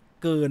หนัก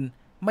เกิน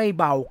ไม่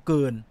เบาเ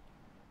กิน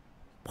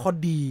พอ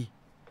ดี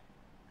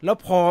แล้ว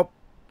พอ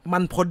มั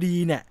นพอดี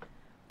เนี่ย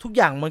ทุกอ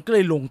ย่างมันก็เล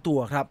ยลงตัว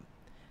ครับ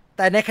แ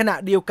ต่ในขณะ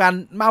เดียวกัน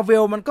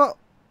Marvel มันก็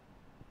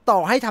ต่อ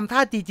ให้ทำท่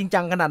าทีจริงจั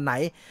งขนาดไหน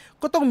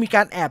ก็ต้องมีก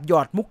ารแอบหย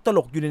อดมุกตล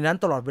กอยู่ในนั้น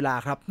ตลอดเวลา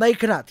ครับใน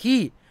ขณะที่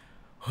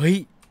เฮ้ย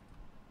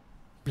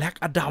Black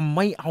Adam ไ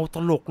ม่เอาต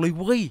ลกเลย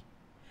เว้ย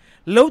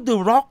แล้ว The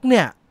Rock เ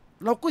นี่ย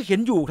เราก็เห็น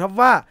อยู่ครับ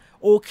ว่า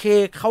โอเค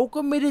เขาก็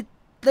ไม่ได้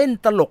เล่น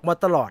ตลกมา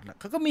ตลอด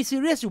เขาก็มีซี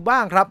เรียสอยู่บ้า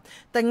งครับ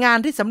แต่งาน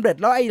ที่สำเร็จ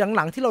แล้วไอ้ห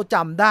ลังๆที่เราจ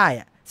ำได้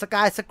อะสก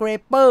ายสเคร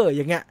เปอร์อ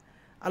ย่างเงี้ย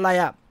อะไร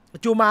อะ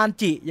จูมาน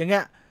จิอย่างเงี้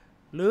ย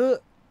หรือ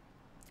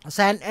แซ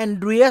นแอน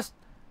เดรียส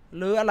ห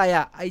รืออะไรอ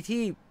ะไอ้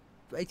ที่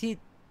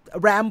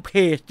แรมเพ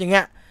จอย่างเ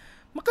งี้ย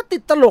มันก็ติ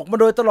ดตลกมา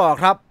โดยตลอด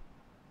ครับ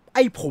ไ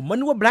อ้ผมมั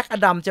นว่า Black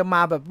Adam จะม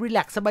าแบบรีแล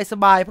กซ์ส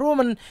บายๆเพราะว่า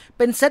มันเ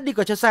ป็นเซตดีก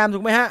ว่าชาแซมถู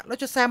กไหมฮะแล้ว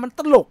ชาแซมมัน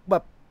ตลกแบ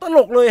บตล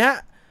กเลยฮะ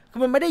คือ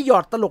มันไม่ได้หยอ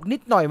ดตลกนิ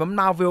ดหน่อยมัน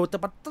มาเวลแต่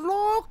มันต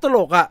ล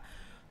กอะ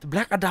แต่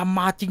Black Adam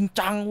มาจริง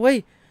จังเว้ย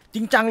จ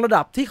ริงจังระ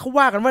ดับที่เขา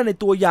ว่ากันว่าใน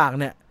ตัวอย่าง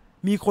เนี่ย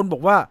มีคนบอ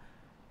กว่า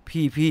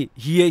พี่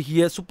เฮี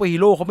ยซูเปอร์ฮี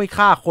โร่เขาไม่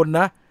ฆ่าคน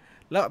นะ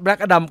แล้วแบล็ก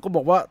อดัมก็บ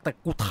อกว่าแต่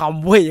กูท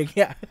ำเว้ยอย่างเ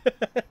งี้ย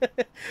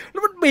แล้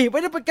วมันบีบไป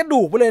ได้เป็นกระ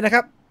ดูกไปเลยนะค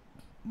รับ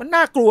มันน่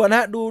ากลัวน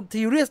ะดู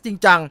ทีเรียสจริง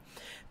จัง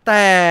แ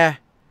ต่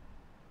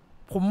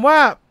ผมว่า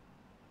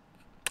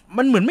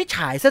มันเหมือนไม่ฉ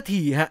ายสัก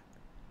ทีฮะ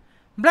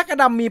แบล็กอ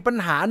ดัมมีปัญ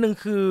หาหนึ่ง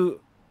คือ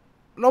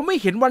เราไม่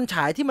เห็นวันฉ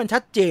ายที่มันชั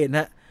ดเจน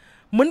ฮะ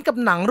เหมือนกับ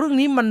หนังเรื่อง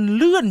นี้มัน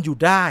เลื่อนอยู่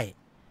ได้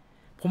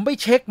ผมไป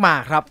เช็คมา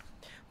ครับ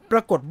ปร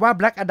ากฏว่า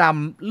Black Adam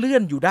เลื่อ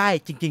นอยู่ได้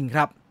จริงๆค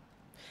รับ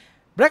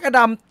Black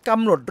Adam ก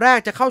ำหนดแรก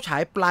จะเข้าฉา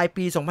ยปลาย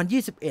ปี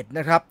 2021 น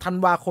ะครับธัน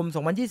วาคม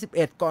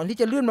 2021 ก่อนที่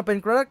จะเลื่อนมาเป็น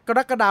กร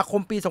กฎาค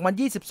มปี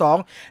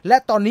 2022 และ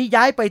ตอนนี้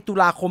ย้ายไปตุ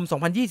ลาคม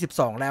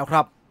 2022 แล้วค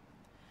รับ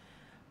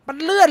มัน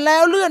เลื่อนแล้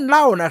วเลื่อนเ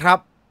ล่านะครับ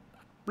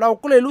เรา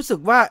ก็เลยรู้สึก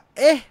ว่าเ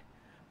อ๊ะ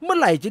เมื่อ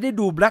ไหร่จะได้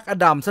ดู Black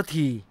Adam สัก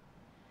ที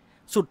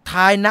สุด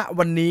ท้ายณ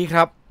วันนี้ค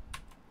รับ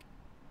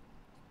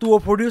ตัว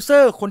โปรดิวเซอ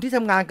ร์คนที่ท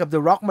ำงานกับ The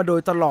Rock มาโด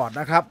ยตลอด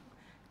นะครับ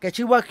แก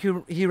ชื่อว่า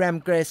ฮิรัม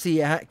เกรเซี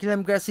ยฮะฮิรั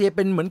มเกรเซียเ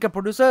ป็นเหมือนกับโป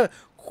รดิวเซอร์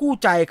คู่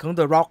ใจของ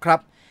The Rock ครั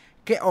บ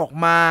แกออก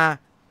มา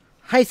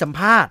ให้สัมภ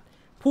าษณ์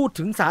พูด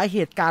ถึงสาเห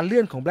ตุการเลื่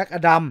อนของ Black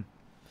Adam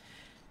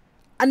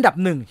อันดับ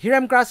หนึ่งฮิรั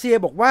มเกรเซีย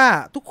บอกว่า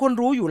ทุกคน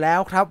รู้อยู่แล้ว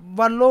ครับ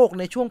ว่าโลก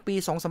ในช่วงปี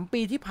 2-3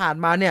 ปีที่ผ่าน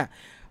มาเนี่ย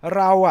เ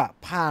รา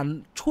ผ่าน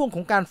ช่วงข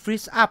องการฟรี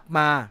ซอัพม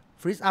า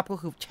ฟรีซอัพก็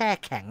คือแช่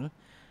แข็ง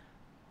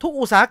ทุก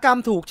อุตสาหกรรม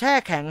ถูกแช่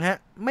แข็งฮะ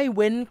ไม่เ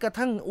ว้นกระ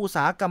ทั่งอุตส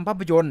าหกรรมภา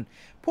พยนตร์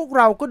พวกเ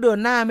ราก็เดิน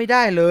หน้าไม่ไ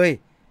ด้เลย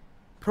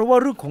เพราะว่า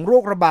เรื่องของโร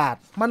คระบาด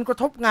มันกระ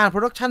ทบงานโปร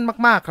ดักชัน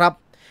มากๆครับ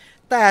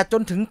แต่จ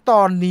นถึงต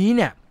อนนี้เ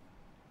นี่ย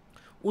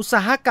อุตส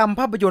าหกรรม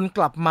ภาพยนตร์ก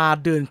ลับมา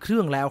เดินเครื่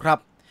องแล้วครับ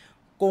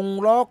กง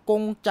ล้อก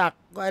งจักร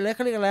อะไรเข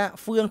าเรียกอะไร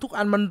เฟืองทุก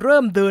อันมันเริ่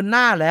มเดินห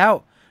น้าแล้ว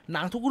ห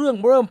นังทุกเรื่อง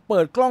เริ่มเปิ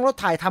ดกล้องแล้ว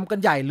ถ่ายทำกัน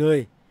ใหญ่เลย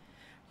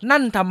นั่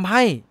นทำใ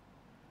ห้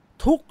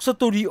ทุกส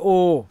ตูดิโอ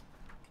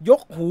ย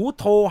กหู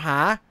โทรหา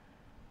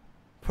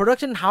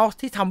Production House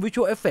ที่ทำ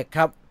Visual Effect ค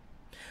รับ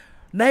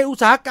ในอุต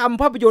สาหกรรม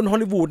ภาพยนตร์ฮอล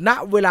ลีวูดณ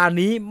เวลา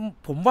นี้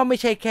ผมว่าไม่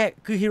ใช่แค่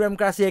คือฮิรัม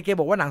กราเซียแก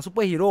บอกว่าหนังซูเป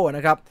อร์ฮีโร่น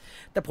ะครับ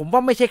แต่ผมว่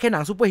าไม่ใช่แค่หนั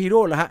งซูเปอร์ฮีโ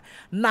ร่แล้วฮะ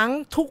หนัง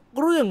ทุก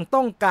เรื่อง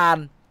ต้องการ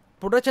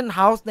Production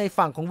House ใน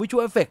ฝั่งของ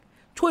Visual Effect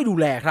ช่วยดู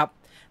แลครับ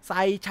ใ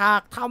ส่ฉา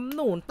กทำ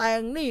นู่นแต่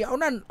งนี่เอา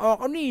นั่นออก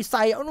เอานี่ใ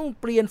ส่เอานู่น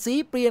เปลี่ยนสี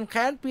เปลี่ยนแข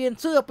นเปลี่ยน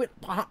เสื้อเปลี่ยน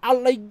อะ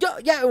ไรเยอะ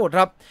แยะหมดค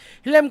รับ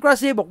ฮิรัมกรา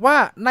เซียบอกว่า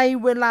ใน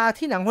เวลา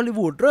ที่หนังฮอลลี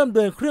วูดเริ่มเ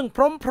ดินเครื่อง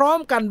พร้อม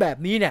ๆกันแบบ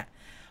นี้เนี่ย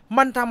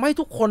มันทำให้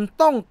ทุกคน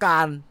ต้องกา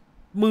ร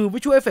มือ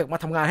Visual Effect มา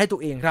ทำงานให้ตั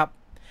วเองครับ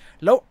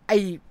แล้ว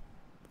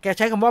แกใ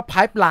ช้คำว่า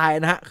pipeline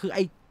นะฮะคือ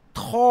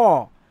ท่อ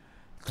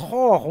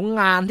ของ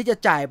งานที่จะ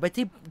จ่ายไป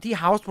ที่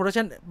House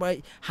Production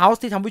House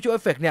ที่ทำ Visual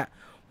Effect เนี่ย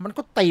มัน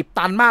ก็ตีบ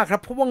ตันมากครั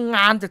บเพราะว่าง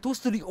านจากทุก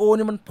สตูดิโอเ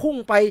นี่ยมันพุ่ง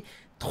ไป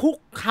ทุก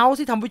House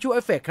ที่ทำ Visual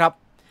Effect ครับ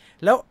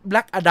แล้ว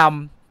Black Adam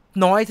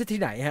น้อยซะที่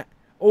ไหนฮะ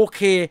โอเค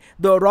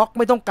The Rock ไ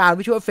ม่ต้องการ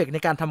Visual Effect ใน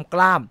การทำก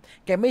ล้าม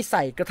แกไม่ใ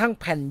ส่กระทั่ง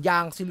แผ่นยา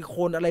งซิลิโค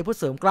นอะไรเพื่อ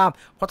เสริมกล้าม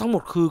เพราะทั้งหม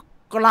ดคือ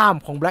กล้าม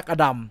ของ Black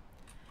Adam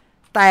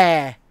แต่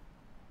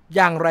อ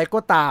ย่างไรก็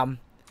ตาม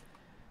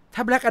ถ้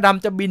า Black Adam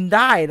จะบินไ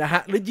ด้นะฮ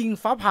ะหรือยิง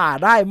ฟ้าผ่า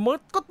ได้มัน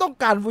ก็ต้อง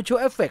การ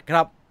Visual Effect ค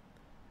รับ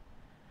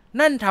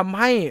นั่นทำ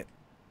ให้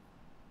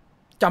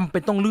จำเป็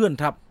นต้องเลื่อน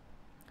ครับ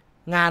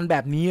งานแบ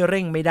บนี้เ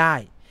ร่งไม่ได้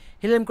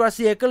เฮเลนกราเ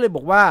ซียก็เลยบ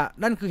อกว่า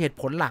นั่นคือเหตุ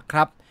ผลหลักค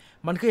รับ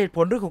มันคือเหตุผ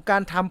ลเรื่องของกา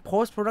รทำ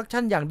post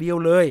production อย่างเดียว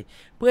เลย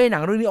เพื่อให้หนั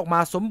งเรื่องนี้ออกม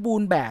าสมบู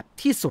รณ์แบบ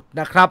ที่สุด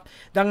นะครับ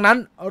ดังนั้น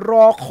ร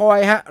อคอย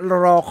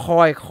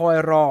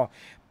รอ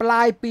ปล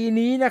ายปี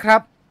นี้นะครั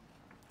บ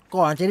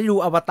ก่อนจะได้ดู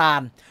อวตา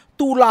ร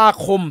ตุลา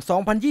คม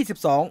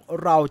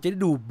 2022 เราจะได้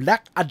ดู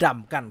Black Adam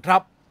กันครั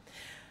บ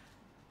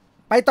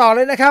ไปต่อเ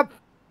ลยนะครับ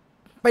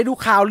ไปดู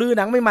ข่าวลือห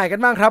นังใหม่ๆกัน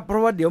บ้างครับเพรา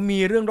ะว่าเดี๋ยวมี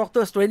เรื่อง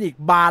Doctor Strange อีก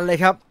บานเลย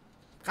ครับ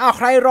ใ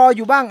ครรออ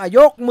ยู่บ้างย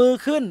กมือ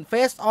ขึ้น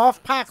Face Off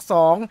ภาค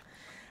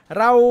 2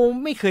เรา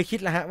ไม่เคยคิด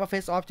แล้วฮะว่า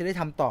Face Off จะได้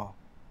ทำต่อ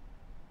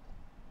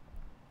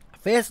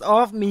Face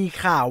Off มี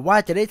ข่าวว่า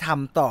จะได้ท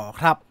ำต่อ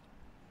ครับ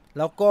แ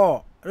ล้วก็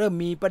เริ่ม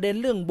มีประเด็น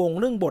เรื่อง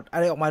บทอะ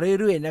ไรออกมา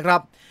เรื่อยๆนะครั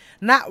บ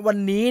ณวัน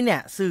นี้เนี่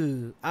ย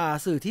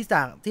สื่อที่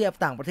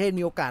ต่างประเทศ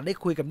มีโอกาสได้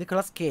คุยกับนิโค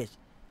ลัส เคจ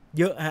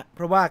เยอะฮะเพ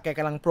ราะว่าแกก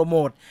ำลังโปรโม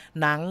ท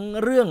หนัง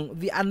เรื่อง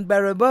The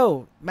Unbearable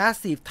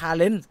Massive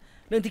Talent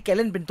เรื่องที่แกเ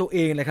ล่นเป็นตัวเอ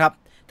งเลยครับ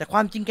แต่คว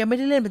ามจริงแกไม่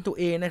ได้เล่นเป็นตัว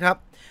เองนะครับ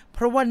เพ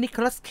ราะว่านิโค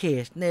ลัส เค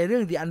จในเรื่อ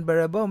ง The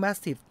Unbearable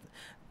Massive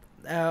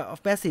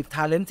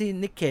Talent ที่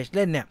นิคเคจเ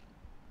ล่นเนี่ย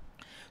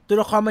ตัว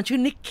ละครมันชื่อ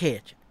นิคเค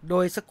จโด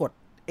ยสะกด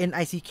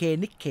NICK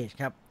นิคเคจ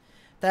ครับ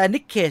แต่นิ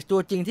คเคจตัว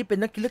จริงที่เป็น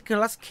นิโค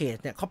ลัส เคจ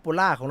เนี่ยคอปโป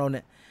ล่าของเราเ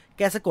นี่ยแ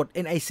กสะกด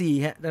NIC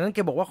ฮะดังนั้นแก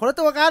บอกว่าคนละ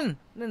ตัวกัน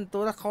นั่นตั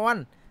วละคร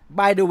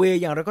by the way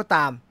อย่างไรก็ต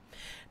าม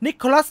นิ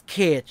โคลัส เค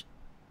จ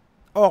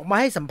ออกมา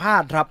ให้สัมภา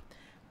ษณ์ครับ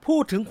พู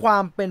ดถึงควา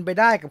มเป็นไป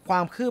ได้กับควา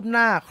มคืบห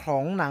น้าขอ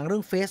งหนังเรื่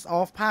อง Face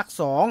Off ภาค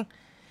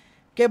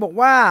 2แกบอก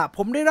ว่าผ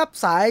มได้รับ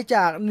สายจ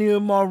ากนิล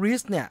มอริ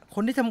สเนี่ยค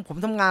นที่ผม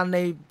ทำงานใน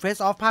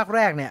Face Off ภาคแร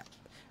กเนี่ย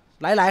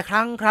หลายๆค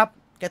รั้งครับ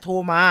แกโทร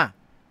มา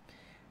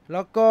แ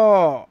ล้วก็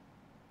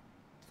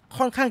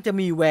ค่อนข้างจะ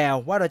มีแวว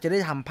ว่าเราจะได้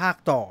ทำภาค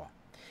ต่อ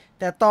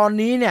แต่ตอน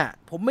นี้เนี่ย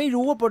ผมไม่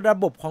รู้ว่าระ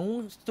บบของ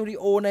สตูดิ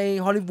โอใน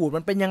ฮอลลีวูด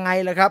มันเป็นยังไง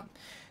ล่ะครับ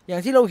อย่า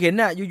งที่เราเห็น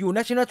น่ะอยู่ๆ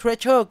National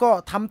Treasure ก็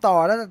ทำต่อ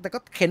แล้วแต่ก็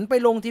เข็นไป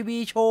ลงทีวี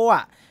โชว์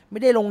ไม่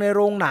ได้ลงในโ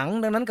รงหนัง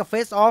ดังนั้นกับ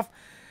Face Off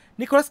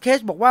นิโคลัส เคจ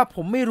บอกว่าผ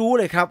มไม่รู้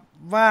เลยครับ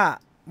ว่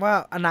า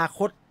อนาค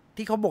ต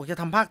ที่เขาบอกจะ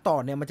ทำภาคต่อ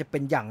เนี่ยมันจะเป็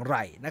นอย่างไร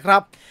นะครั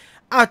บ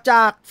จ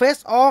าก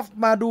Face Off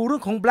มาดูเรื่อ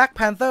งของ Black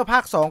Panther ภา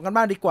ค 2 กัน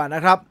บ้างดีกว่าน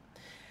ะครับ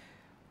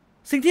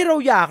สิ่งที่เรา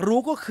อยากรู้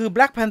ก็คือ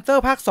Black Panther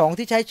ภาค 2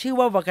 ที่ใช้ชื่อ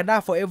ว่า Wakanda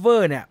Forever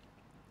เนี่ย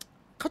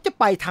เขาจะ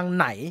ไปทาง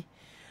ไหน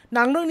ห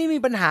นังเรื่องนี้มี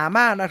ปัญหา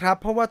มากนะครับ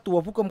เพราะว่าตัว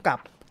ผู้กำกับ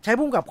ใช้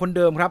ผู้กำกับคนเ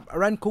ดิมครับ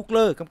รันคุกเล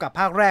อร์กำกับ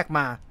ภาคแรกม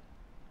า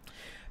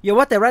อย่า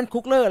ว่าแต่รันคุ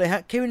กเลอร์เลยฮ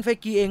ะเควินไฟ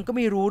กีเองก็ไ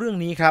ม่รู้เรื่อง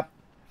นี้ครับ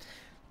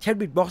แชด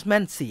วิก บอสแม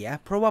นเสีย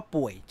เพราะว่า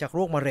ป่วยจากโร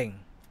คมะเร็ง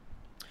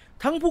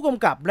ทั้งผู้ก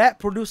ำกับและ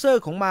โปรดิวเซอ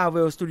ร์ของ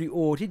Marvel Studio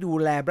ที่ดู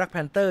แล Black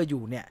Panther อ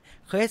ยู่เนี่ย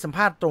เคยให้สัมภ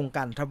าษณ์ตรง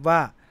กันครับว่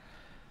า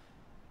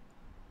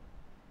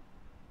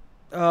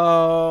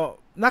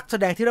นักแส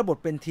ดงที่รับบท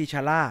เป็นทีช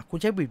าร่าคุณ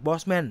แชดวิก บอ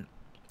สแมน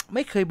ไ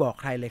ม่เคยบอก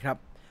ใครเลยครับ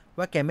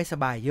ว่าแกไม่ส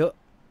บายเยอะ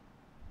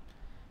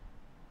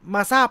ม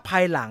าทราบภา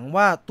ยหลัง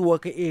ว่าตัว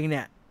แกเองเ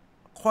นี่ย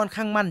ค่อน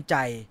ข้างมั่นใจ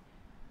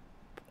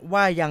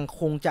ว่ายัง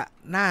คงจะ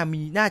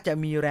น่าจะ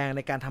มีแรงใน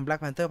การทำ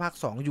Black Panther ภาค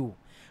 2 อยู่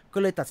ก็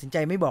เลยตัดสินใจ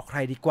ไม่บอกใคร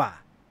ดีกว่า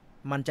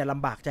มันจะล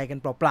ำบากใจกัน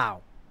เปล่า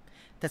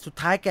ๆแต่สุด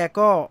ท้ายแก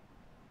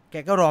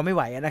ก็รอไม่ไห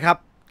วนะครับ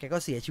แกก็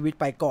เสียชีวิต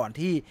ไปก่อน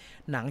ที่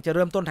หนังจะเ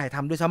ริ่มต้นถ่ายท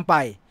ำด้วยซ้ำไป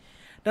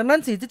ดังนั้น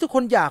สิ่งที่ทุกค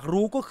นอยาก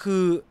รู้ก็คื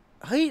อ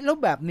เฮ้ยแล้ว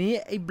แบบนี้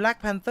ไอ้ Black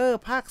Panther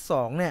ภาค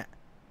 2 เนี่ย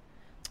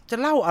จะ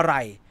เล่าอะไร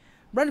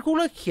แบรนด์คูเ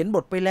ลอร์เขียนบ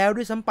ทไปแล้ว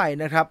ด้วยซ้ำไป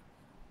นะครับ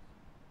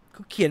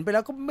คือเขียนไปแล้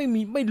วก็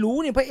ไม่รู้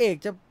เนี่ยพระเอก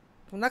จะ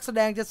นักแส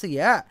ดงจะเสี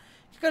ย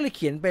ก็เลยเ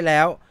ขียนไปแล้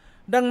ว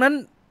ดังนั้น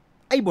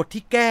ไอ้บท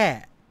ที่แก้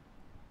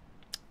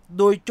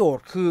โดยโจท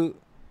ย์คือ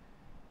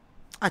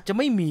อาจจะไ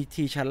ม่มี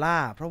ทีชาร่า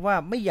เพราะว่า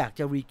ไม่อยาก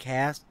จะรีแค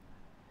ส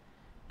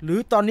หรือ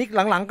ตอนนี้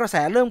หลังๆกระแส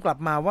เริ่มกลับ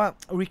มาว่า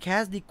รีแค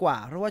สดีกว่า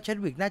เพราะว่าแชด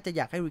วิกน่าจะอ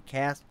ยากให้รีแค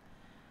ส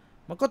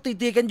มันก็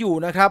ตีกันอยู่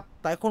นะครับ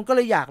แต่คนก็เล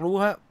ยอยากรู้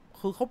ฮะ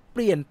คือเขาเป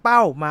ลี่ยนเป้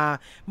ามา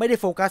ไม่ได้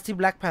โฟกัสที่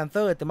Black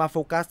Panther แต่มาโฟ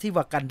กัสที่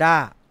Wakanda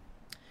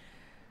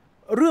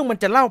เรื่องมัน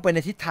จะเล่าไปใน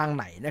ทิศทางไ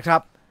หนนะครั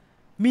บ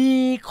มี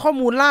ข้อ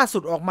มูลล่าสุ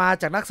ดออกมา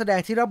จากนักแสดง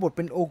ที่รับบทเ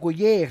ป็นโอโก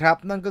เย่ครับ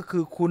นั่นก็คื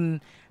อคุณ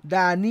ด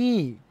านี่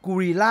กู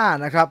ริล่า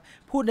นะครับ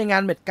พูดในงา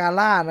นเมดกา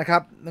ล่านะครั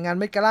บในงาน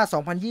เมดกาล่า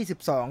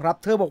2022ครับ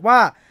เธอบอกว่า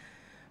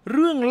เ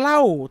รื่องเล่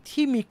า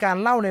ที่มีการ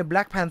เล่าใน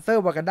Black Panther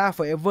Wakanda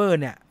Forever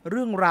เนี่ยเ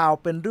รื่องราว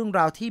เป็นเรื่อง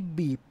ราวที่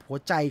บีบหัว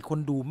ใจคน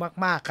ดู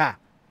มากๆค่ะ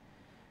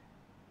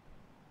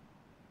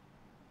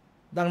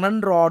ดังนั้น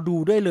รอดู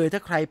ได้เลยถ้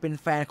าใครเป็น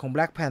แฟนของ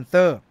Black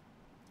Panther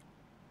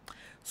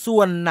ส่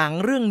วนหนัง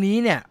เรื่องนี้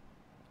เนี่ย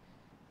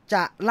จ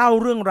ะเล่า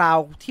เรื่องราว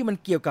ที่มัน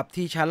เกี่ยวกับ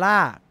ทีชาร่า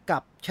กั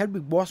บแชดวิ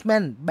ก บอสแม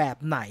นแบบ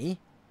ไหน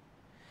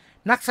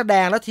นักแสด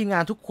งและทีมงา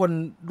นทุกคน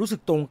รู้สึ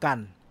กตรงกัน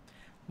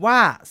ว่า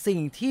สิ่ง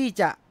ที่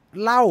จะ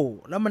เล่า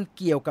แล้วมัน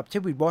เกี่ยวกับแช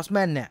ดวิก บอสแม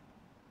นเนี่ย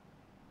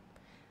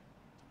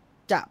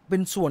จะเป็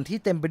นส่วนที่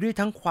เต็มไปด้วย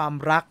ทั้งความ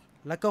รัก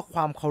และก็คว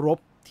ามเคารพ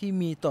ที่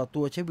มีต่อ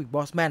ตัวแชดวิก บ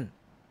อสแมน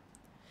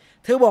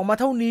เธอบอกมา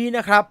เท่านี้น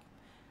ะครับ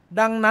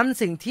ดังนั้น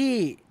สิ่งที่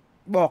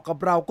บอกกับ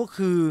เราก็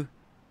คือ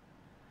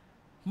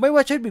ไม่ว่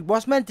าแชดวิก บอ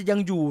สแมนจะยัง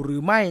อยู่หรื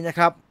อไม่นะค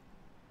รับ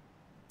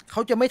เข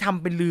าจะไม่ท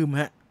ำเป็นลืม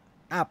ฮะ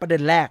ประเด็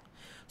นแรก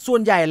ส่ว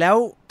นใหญ่แล้ว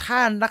ถ้า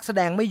นักแส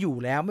ดงไม่อยู่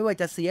แล้วไม่ว่า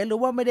จะเสียหรือ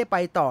ว่าไม่ได้ไป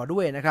ต่อด้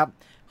วยนะครับ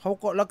เขา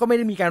ก็แล้วก็ไม่ไ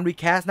ด้มีการรี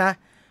แคสนะ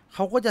เข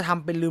าก็จะท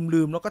ำเป็น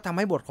ลืมแล้วก็ทำใ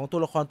ห้บทของตัว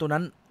ละครตัว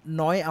นั้น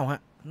น้อยเอาฮ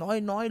ะ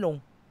น้อยลง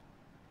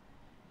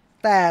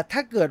แต่ถ้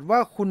าเกิดว่า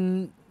คุณ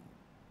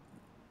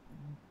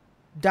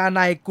ดาน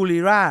ายกูริ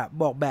รา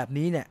บอกแบบ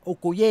นี้เนี่ยโอ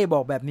โกเย่บ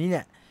อกแบบนี้เ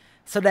นี่ย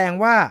แสดง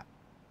ว่า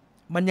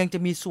มันยังจะ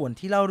มีส่วน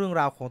ที่เล่าเรื่อง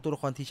ราวของตัวละ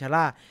ครทีชา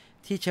ร่า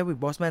ที่แชดวิก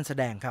บอสแมนแส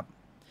ดงครับ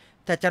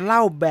แต่จะเล่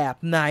าแบบ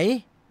ไหน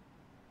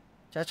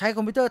จะใช้ค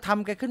อมพิวเตอร์ท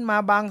ำแกขึ้นมา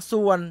บาง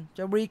ส่วนจ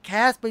ะรีแค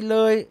สไปเล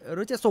ยห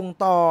รือจะส่ง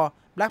ต่อ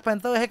Black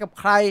Panther ให้กับ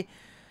ใคร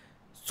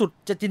สุด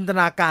จะจินต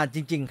นาการจ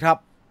ริงๆครับ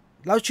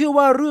เราเชื่อ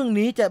ว่าเรื่อง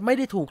นี้จะไม่ไ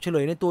ด้ถูกเฉล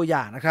ยในตัวอ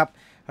ย่างนะครับ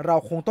เรา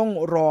คงต้อง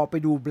รอไป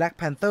ดู Black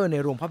Panther ใน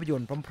โรงภาพย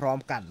นตร์พร้อม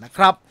ๆกันนะค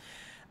รับ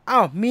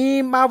มี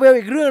Marvel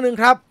อีกเรื่องนึง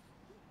ครับ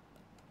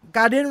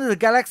Guardians of the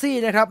Galaxy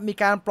นะครับมี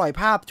การปล่อย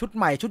ภาพชุดใ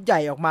หม่ชุดใหญ่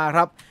ออกมาค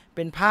รับเ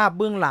ป็นภาพเ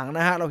บื้องหลังน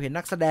ะฮะเราเห็น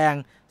นักแสดง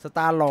สต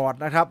าร์ลอร์ด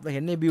นะครับเราเ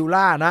ห็นเนบิว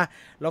ล่านะ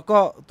แล้วก็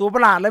ตัวปร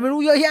ะหลาดอะไรไม่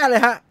รู้เยอะแยะเล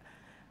ยฮะ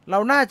เรา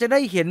น่าจะได้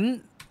เห็น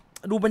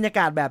ดูบรรยาก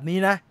าศแบบนี้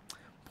นะ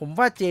ผม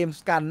ว่าเจม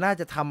ส์กันน่า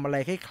จะทำอะไร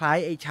คล้าย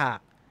ๆไอ้ฉา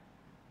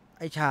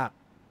ก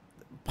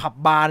ผับ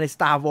บาร์ใน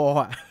Star Wars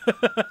อ่ะ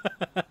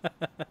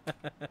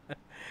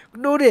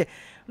ดูดิ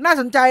น่า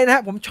สนใจนะฮ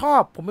ะผม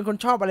เป็นคน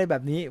ชอบอะไรแบ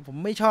บนี้ผม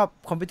ไม่ชอบ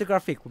คอมพิวเตอร์กร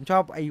าฟิกผมชอ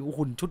บไอ้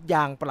หุ่นชุดย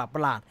างประ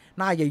หลาด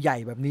หน้าใหญ่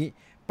ๆแบบนี้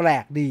แปล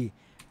กดี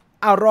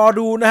รอ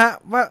ดูนะฮะ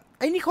ว่า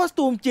ไอ้นี่คอส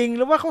ตูมจริงห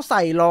รือว่าเขาใ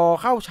ส่รอ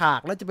เข้าฉา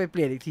กแล้วจะไปเป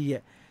ลี่ยนอีกที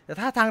แต่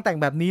ถ้าทางแต่ง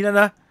แบบนี้แล้ว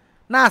นะ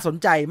น่าสน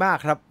ใจมาก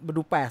ครับมา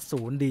ดู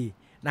80ดี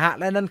นะฮะ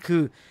และนั่นคื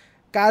อ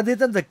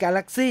Guardians of the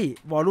Galaxy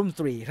Volume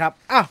 3 ครับ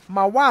ม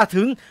าว่า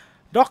ถึง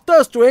Doctor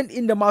Strange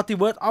in the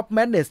Multiverse of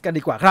Madness กัน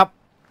ดีกว่าครับ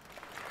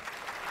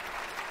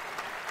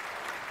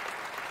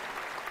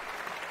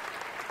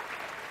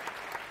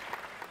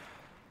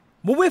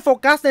Movie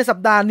Focus ในสัป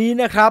ดาห์นี้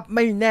นะครับไ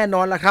ม่แน่น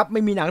อนละครับไ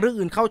ม่มีหนังเรื่อง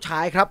อื่นเข้าฉา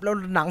ยครับแล้ว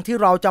หนังที่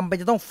เราจำเป็น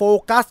จะต้องโฟ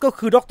กัสก็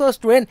คือ Doctor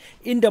Strange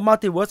in the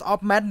Multiverse of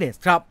Madness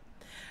ครับ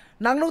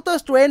หนัง Doctor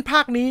Strange ภ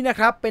าคนี้นะ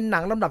ครับเป็นหนั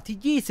งลำดับ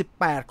ที่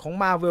28ของ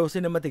Marvel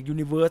Cinematic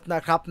Universe น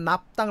ะครับนับ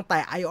ตั้งแต่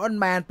Iron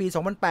Man ปี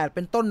 2008 เ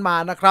ป็นต้นมา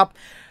นะครับ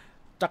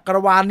จักร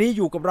วาลนี้อ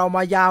ยู่กับเราม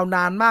ายาวน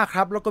านมากค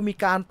รับแล้วก็มี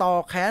การต่อ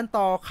แขน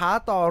ต่อขา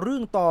ต่อเรื่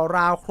องต่อร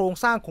าวโครง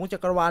สร้างของจั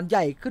กรวาลให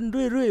ญ่ขึ้น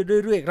เ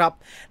รื่อยๆครับ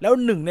แล้ว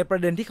หนึ่งในประ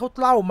เด็นที่เขา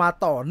เล่ามา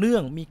ต่อเนื่อ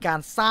งมีการ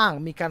สร้าง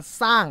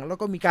แล้ว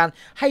ก็มีการ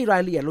ให้รา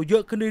ยละเอียดเราเยอ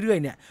ะขึ้นเรื่อย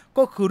ๆเนี่ย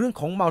ก็คือเรื่อง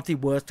ของมัลติ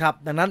เวิร์สครับ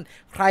ดังนั้น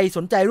ใครส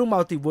นใจเรื่องมั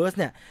ลติเวิร์ส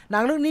เนี่ยหนั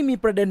งเรื่องนี้มี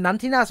ประเด็นนั้น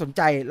ที่น่าสนใ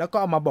จแล้วก็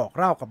เอามาบอก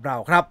เล่ากับเรา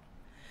ครับ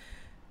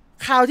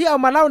ข่าวที่เอา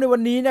มาเล่าในวั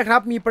นนี้นะครั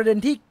บมีประเด็น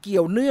ที่เกี่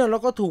ยวเนื่องแล้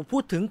วก็ถูกพู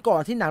ดถึงก่อ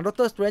นที่หนังด็อกเ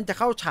ตอร์สเตรนจ์จะ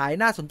เข้าฉาย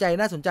น่าสนใ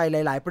จห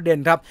ลายๆประเด็น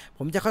ครับผ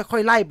มจะค่อ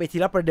ยๆไล่ไปที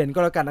ละประเด็นก็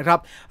แล้วกันนะครับ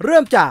เริ่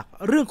มจาก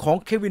เรื่องของ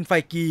เควินไฟ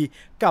กี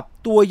กับ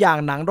ตัวอย่าง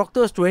หนังด็อกเต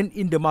อร์สเตรนจ์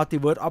in the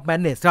Multiverse of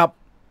Madness ครับ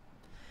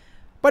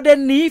ประเด็น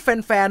นี้แ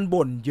ฟนๆ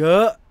บ่นเยอ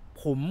ะ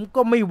ผม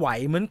ก็ไม่ไหว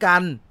เหมือนกั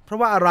นเพราะ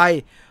ว่าอะไร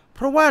เพ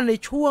ราะว่าใน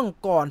ช่วง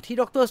ก่อนที่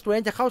ด็อกเตอร์สเตรน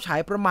จ์จะเข้าฉาย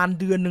ประมาณ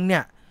เดือนนึงเ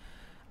นี่ย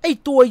ไอ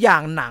ตัวอย่า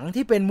งหนัง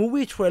ที่เป็นมูฟ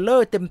วี่เทรลเลอ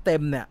ร์เต็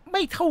มๆเนี่ยไ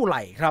ม่เท่าไห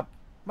ร่ครับ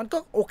มันก็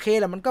โอเค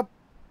แหละมัน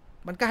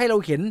ก็ให้เรา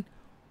เห็น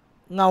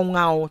เง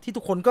าที่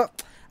ทุกคนก็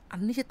อัน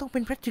นี้จะต้องเป็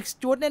นแพทริก ส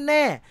จ๊วตแ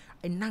น่ๆ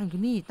ไอ้นั่งอ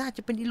ยู่นี่น่าจ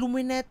ะเป็นอิลู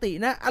มินาติ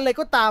นะอะไร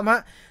ก็ตามฮะ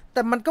แ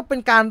ต่มันก็เป็น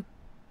การ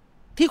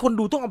ที่คน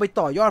ดูต้องเอาไป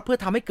ต่อยอดเพื่อ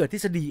ทำให้เกิดทฤ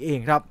ษฎีเอง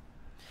ครับ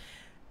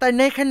แต่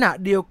ในขณะ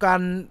เดียวกัน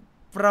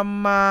ประ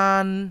มา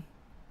ณ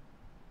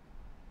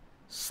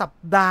สัป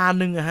ดาห์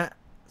หนึ่งฮะ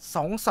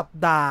2 สัป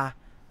ดาห์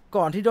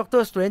ก่อนที่ด็อกเตอ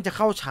ร์สเตรนจ์จะเ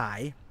ข้าฉาย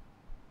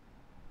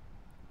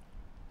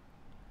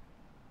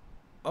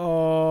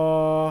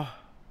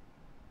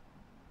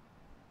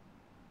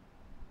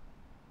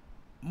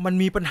มัน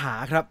มีปัญหา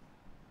ครับ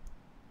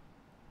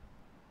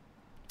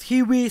ที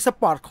วีส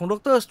ปอตของด็อ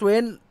กเตอร์สเตร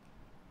นจ์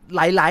ห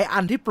ลายๆอั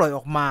นที่ปล่อยอ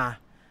อกมา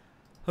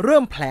เริ่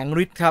มแผลง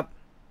ฤทธิ์ครับ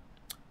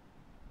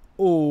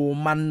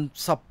มัน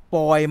สป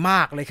อยม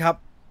ากเลยครับ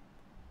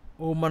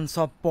มันส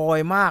ปอย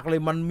มากเล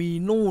ยมันมี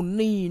นู่น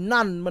นี่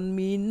นั่นมัน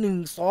มี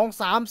1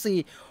 2 3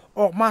 4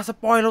ออกมาส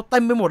ปอยเราเต็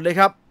มไปหมดเลย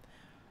ครับ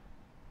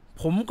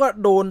ผมก็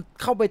โดน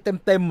เข้าไปเ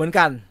ต็มเหมือน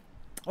กัน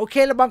โอเค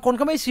แล้วบางคนเ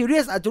ขาไม่ซีเรี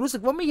ยสอาจจะรู้สึ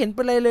กว่าไม่เห็นเ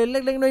ป็นไรเลยเ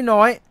ล็กๆ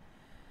น้อย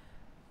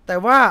ๆแต่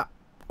ว่า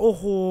โอ้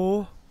โห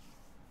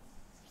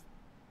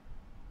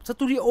ส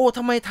ตูดิโอท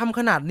ำไมทำข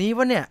นาดนี้ว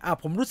ะเนี่ย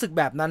ผมรู้สึก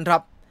แบบนั้นครั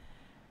บ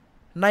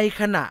ใน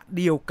ขณะ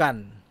เดียวกัน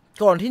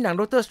ก่อนที่หนัง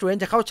ด็อกเตอร์สเตรน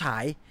จ์จะเข้าฉา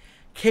ย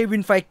เควิ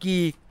นไฟกี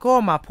ก็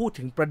มาพูด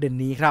ถึงประเด็น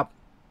นี้ครับ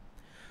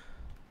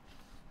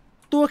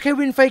ตัวเค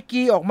วินไฟ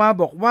กีออกมา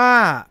บอกว่า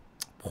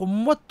ผม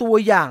ว่าตัว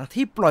อย่าง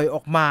ที่ปล่อยอ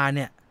อกมาเ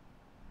นี่ย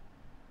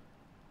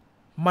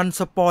มัน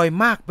สปอย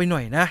มากไปหน่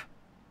อยนะ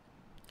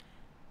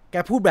แก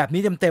พูดแบบ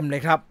นี้เต็มๆเล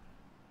ยครับ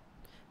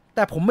แ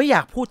ต่ผมไม่อย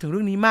ากพูดถึงเ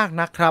รื่องนี้มาก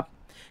นะครับ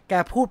แก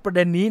พูดประเ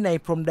ด็นนี้ใน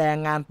พรมแดง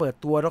งานเปิด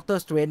ตัวด็อกเตอ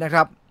ร์สเตรนจ์นะค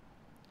รับ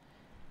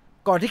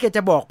ก่อนที่แกจ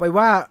ะบอกไป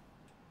ว่า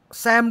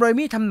แซม ไร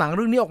มี่ทำหนังเ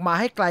รื่องนี้ออกมา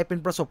ให้กลายเป็น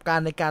ประสบการ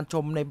ณ์ในการช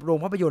มในโรง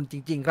ภาพยนตร์จ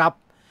ริงๆครับ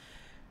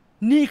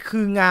นี่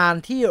คืองาน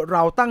ที่เร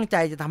าตั้งใจ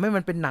จะทำให้มั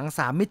นเป็นหนัง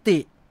3 มิติ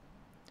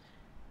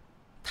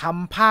ท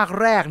ำภาค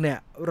แรกเนี่ย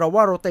เรา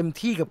ว่าเราเต็ม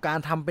ที่กับการ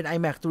ทำเป็น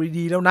IMAX 3D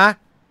แล้วนะ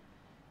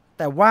แ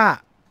ต่ว่า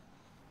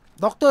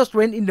Doctor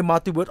Strange in the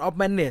Multiverse of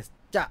Madness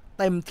จะ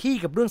เต็มที่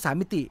กับเรื่อง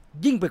3 มิติ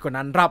ยิ่งไปกว่า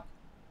นั้นครับ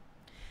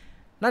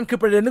นั่นคือ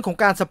ประเด็นเรื่องของ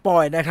การสปอ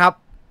ยนะครับ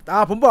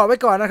ผมบอกไว้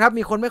ก่อนนะครับ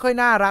มีคนไม่ค่อย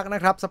น่ารักน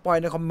ะครับสปอย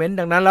ในคอมเมนต์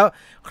ดังนั้นแล้ว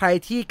ใคร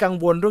ที่กัง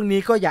วลเรื่องนี้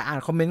ก็อย่าอ่าน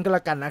คอมเมนต์ก็แ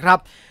ล้วกันนะครับ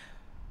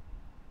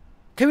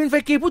เควินไฟ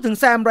กีพูดถึง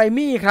แซม ไร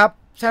มี่ครับ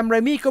แซม ไร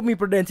มี่ก็มี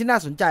ประเด็นที่น่า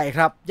สนใจค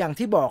รับอย่าง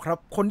ที่บอกครับ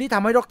คนที่ท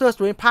ำให้ด็อกเตอร์สเ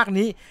ตรนจ์ภาค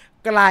นี้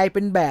กลายเ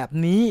ป็นแบบ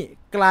นี้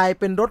กลาย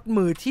เป็นรถ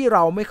มือที่เร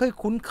าไม่ค่อย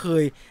คุ้นเค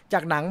ยจา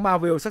กหนังมา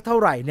เวลสักเท่า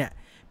ไหร่เนี่ย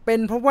เป็น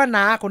เพราะว่า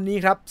น้าคนนี้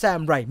ครับแซ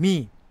ม ไรมี่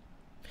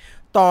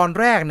ตอน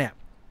แรกเนี่ย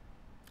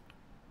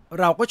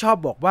เราก็ชอบ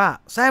บอกว่า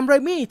แซม ไร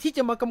มี่ที่จ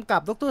ะมากำกั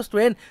บด็อกเตอร์สเตร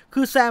นจ์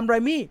คือแซม ไร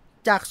มี่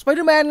จากสไปเด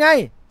อร์แมนไง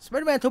สไปเ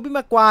ดอร์แมนโทบี้ แ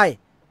ม็กไกวร์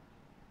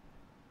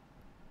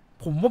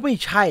ผมว่าไม่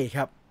ใช่ค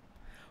รับ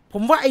ผ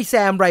มว่าไอแซ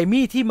ม ไร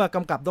มี่ที่มาก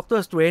ำกับด็อกเตอ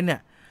ร์สเตรนจ์เนี่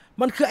ย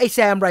มันคือไอแซ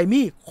ม ไร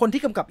มี่คน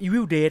ที่กำกับ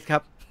Evil Dead ครั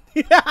บ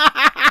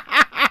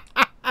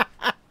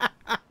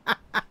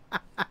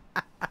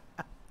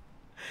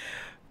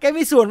แก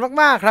มีส่วน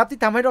มากๆครับที่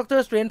ทำให้ด็อกเตอ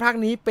ร์สเตรนจ์ภาค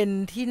นี้เป็น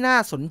ที่น่า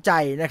สนใจ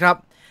นะครับ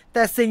แ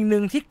ต่สิ่งห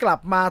นึ่งที่กลับ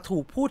มาถู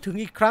กพูดถึง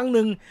อีกครั้งห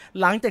นึ่ง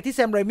หลังจากที่แซ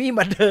ม ไรมี่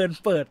มาเดิน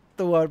เปิด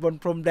ตัวบน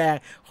พรมแดง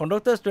ของด็อ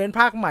กเตอร์สเตรนจ์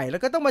ภาคใหม่แล้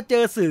วก็ต้องมาเจ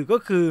อสื่อก็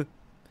คือ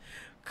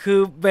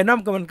เวนอม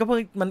มันก็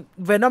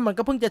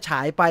เพิ่งจะฉ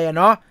ายไป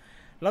เนาะ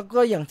แล้วก็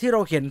อย่างที่เร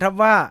าเห็นครับ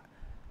ว่า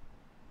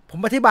ผม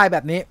อธิบายแบ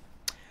บนี้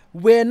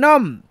เวนอ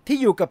มที่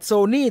อยู่กับโซ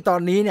นี่ตอ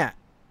นนี้เนี่ย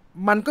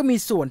มันก็มี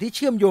ส่วนที่เ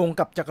ชื่อมโยง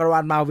กับจักรวา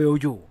ลมาเวล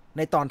อยู่ใ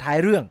นตอนท้าย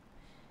เรื่อง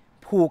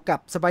ผูกกับ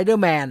สไปเดอ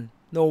ร์แมน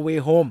โนเว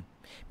ย์โฮม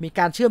มี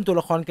การเชื่อมตัว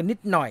ละครกันนิด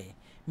หน่อย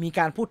มีก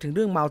ารพูดถึงเ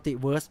รื่องมัลติ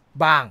เวิร์ส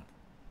บ้าง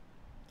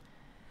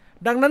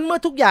ดังนั้นเมื่อ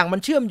ทุกอย่างมัน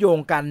เชื่อมโยง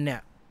กันเนี่ย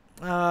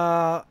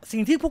สิ่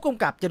งที่ผู้ก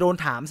ำกับจะโดน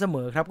ถามเสม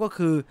อครับก็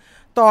คือ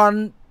ตอน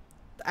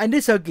แอน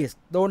ดี้เซอร์กิส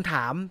โดนถ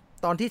าม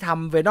ตอนที่ท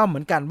ำเวนอมเห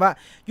มือนกันว่า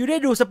อยู่ได้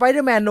ดูสไปเดอ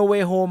ร์แมนโนเว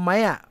ย์โฮมไหม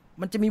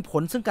มันจะมีผ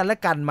ลซึ่งกันและ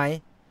กันไหม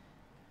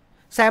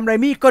แซม ไร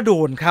มี่ก็โด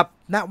นครับ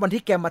ณวัน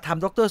ที่แกมาท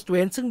ำด็อกเตอร์สเตร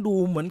นจ์ซึ่งดู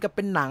เหมือนกับเ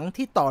ป็นหนัง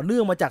ที่ต่อเนื่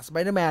องมาจากสไป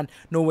เดอร์แมน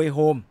โนเวย์โ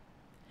ฮม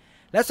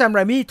และแซม ไร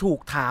มี่ถูก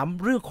ถาม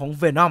เรื่องของ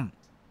Venom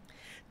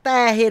แต่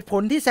เหตุผ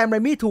ลที่แซมไร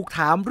มี่ถูกถ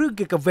ามเรื่องเ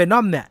กี่ยวกับเวน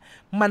อมเนี่ย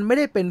มันไม่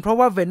ได้เป็นเพราะ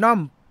ว่าเวนอม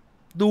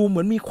ดูเหมื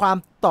อนมีความ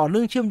ต่อเ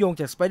นื่องเชื่อมโยง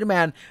จากสไปเดอร์แม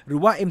นหรือ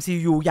ว่า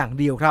MCU อย่าง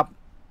เดียวครับ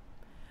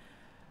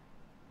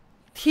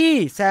ที่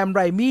แซมไ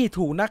รมี่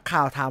ถูกนักข่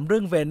าวถามเรื่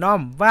องเวนอ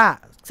มว่า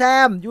แซ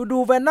มอยู่ดู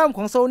เวนอมข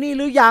องโซนี่ห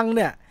รือยังเ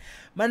นี่ย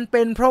มันเ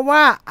ป็นเพราะว่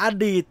าอ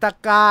ดีต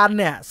การ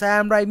เนี่ยแซ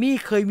มไรมี่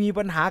เคยมี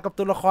ปัญหากับ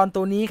ตัวละคร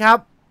ตัวนี้ครับ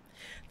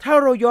ถ้า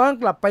เราย้อน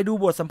กลับไปดู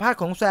บทสัมภาษณ์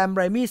ของแซมไ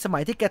รมี่สมั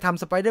ยที่แกท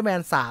ำสไปเดอร์แม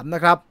น3น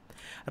ะครับ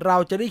เรา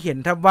จะได้เห็น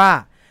ครับว่า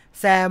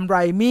แซมไร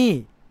มี่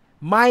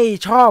ไม่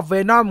ชอบเว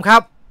นอมครั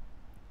บ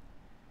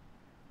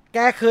แก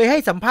เคยให้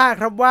สัมภาษณ์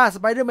ครับว่า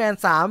Spider-Man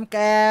 3 แก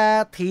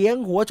เถียง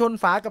หัวชน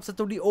ฝากับส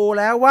ตูดิโอ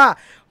แล้วว่า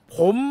ผ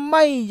มไ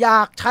ม่อย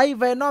ากใช้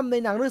Venom ใน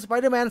หนังเรื่อง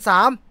Spider-Man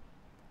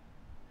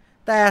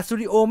 3 แต่สตู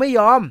ดิโอไม่ย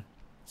อม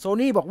โซ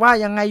นี่บอกว่า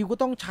ยังไงอยู่ก็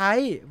ต้องใช้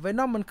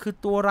Venom มันคือ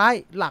ตัวร้าย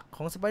หลักข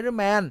อง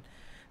Spider-Man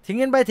ถึง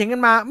กันไปถึงกั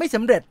นมาไม่ส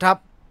ำเร็จครับ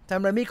แซ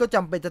มไรมี่ก็จ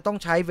ำเป็นจะต้อง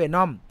ใช้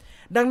Venom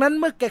ดังนั้น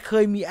เมื่อแกเค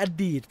ยมีอ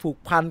ดีตผูก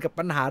พันกับ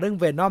ปัญหาเรื่อง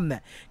Venom เนี่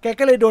ยแก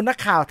ก็เลยโดนนัก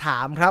ข่าวถา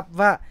มครับ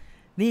ว่า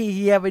นี่เ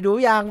ฮียไปดู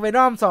อย่างเวน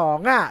อม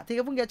2อ่ะที่เข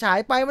าเพิ่งจะฉาย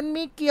ไปมัน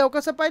มีเกี่ยวกั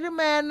บสไปเดอร์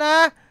แมนนะ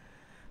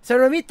แซม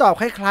ไรมี่ตอบ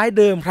คล้ายๆ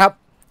เดิมครับ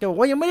แต่บอก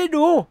ว่ายังไม่ได้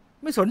ดู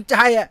ไม่สนใจ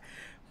อ่ะ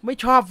ไม่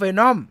ชอบเว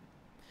นอม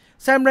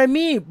แซมไร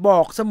มี่บอ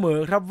กเสมอ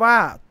ครับว่า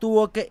ตัว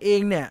แกเอ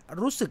งเนี่ย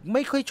รู้สึกไ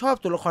ม่ค่อยชอบ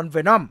ตัวละครเว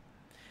นอม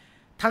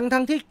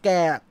ทั้งที่แก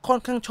ค่อน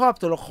ข้างชอบ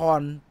ตัวละคร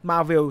มา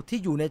ร์เวลที่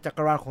อยู่ในจัก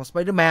รวาลของสไป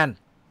เดอร์แมน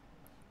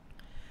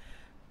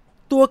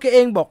ตัวแกเอ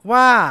งบอก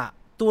ว่า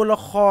ตัวละ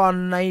คร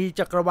ใน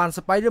จักรวาลส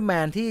ไปเดอร์แม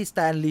นที่สแต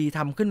นลีย์ท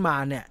ำขึ้นมา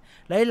เนี่ย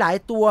หลาย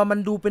ๆตัวมัน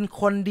ดูเป็น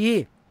คนดี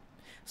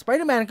สไปเ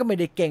ดอร์แมนก็ไม่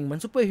ได้เก่งเหมือน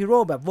ซูเปอร์ฮีโร่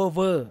แบบเว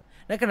อร์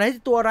ในขณะ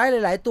ที่ตัวร้าย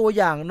หลายๆตัว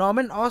อย่างนอร์แม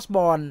นออสบ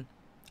อร์น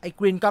ไอ้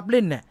กรีนกอบ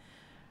ลินเนี่ย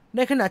ใน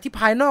ขณะที่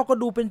ภายนอกก็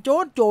ดูเป็นโ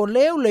จรเ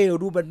ลว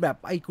ๆดูเป็นแบบ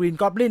ไอ้กรีน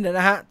กอบลิน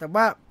นะฮะแต่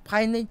ว่าภา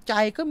ยในใจ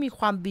ก็มีค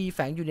วามดีแฝ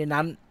งอยู่ใน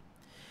นั้น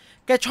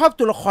แกชอบ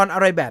ตัวละครอะ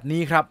ไรแบบ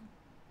นี้ครับ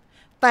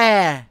แต่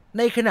ใ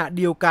นขณะ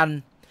เดียวกัน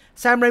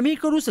แซมไรมี่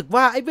ก็รู้สึก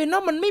ว่าไอ้เวน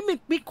อมมันไม่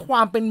มีคว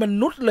ามเป็นม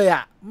นุษย์เลย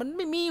อ่ะมันไ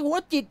ม่มีหัว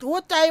จิตหัว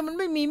ใจมัน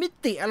ไม่มีมิ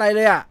ติอะไรเ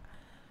ลยอ่ะ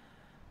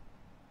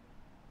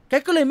แก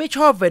ก็เลยไม่ช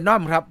อบเวนอ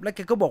มครับและแก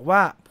ก็บอกว่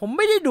าผมไ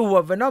ม่ได้ดู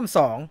เวนอม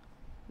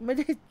2ไม่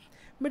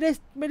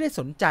ได้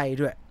สนใจ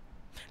ด้วย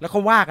แล้วเข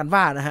าว่ากัน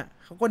ว่านะฮะ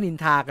เขาก็นิน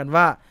ทากัน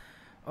ว่า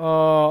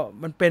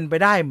มันเป็นไป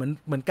ได้เ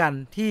หมือนกัน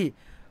ที่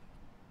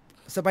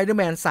สไปเดอร์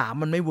แมน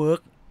3มันไม่เวิร์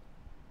ก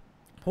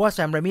เพราะว่าแซ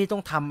มไรมี่ต้อ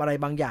งทำอะไร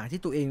บางอย่าง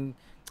ที่ตัวเอง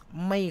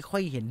ไม่ค่อ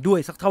ยเห็นด้วย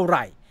สักเท่าไห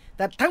ร่แ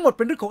ต่ทั้งหมดเ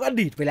ป็นเรื่องของอ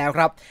ดีตไปแล้วค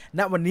รับณ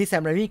วันนี้แซ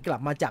มไรมี่กลั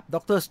บมาจับด็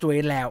อกเตอร์สเตร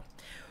นจ์แล้ว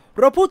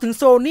เราพูดถึง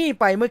โซนี่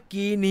ไปเมื่อ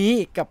กี้นี้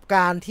กับก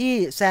ารที่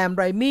แซม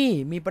ไรมี่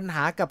มีปัญห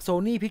ากับ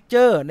Sony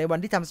Pictures ในวัน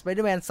ที่ทำ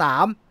Spider-Man 3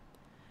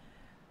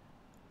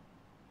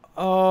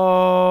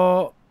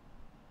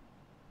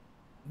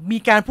มี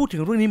การพูดถึ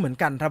งเรื่องนี้เหมือน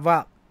กันครับว่า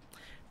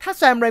ถ้าแ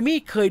ซมไรมี่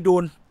เคยโด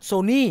น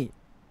Sony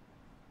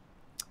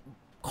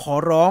ขอ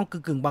ร้อง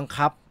กึ่งบัง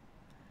คับ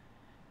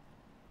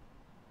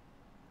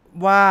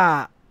ว่า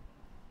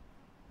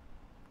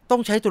ต้อ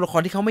งใช้ตัวละค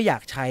รที่เขาไม่อยา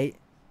กใช้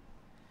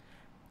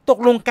ตก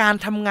ลงการ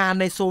ทำงาน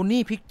ใน Sony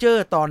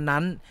Pictures ตอน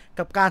นั้น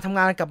กับการทำ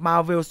งานกับ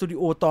Marvel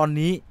Studio ตอน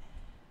นี้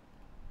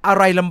อะ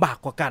ไรลำบาก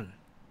กว่ากัน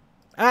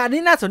อัน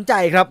นี้น่าสนใจ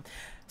ครับ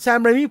แซม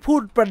ไรมี่พู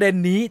ดประเด็น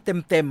นี้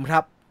เต็มๆครั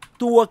บ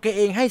ตัวแกเ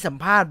องให้สัม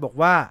ภาษณ์บอก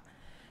ว่า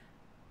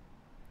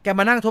แก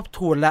มานั่งทบท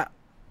วนแล้ว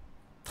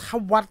ถ้า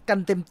วัดกัน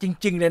เต็มจ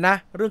ริงๆเลยนะ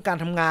เรื่องการ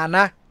ทำงานน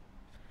ะ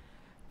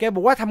แกบ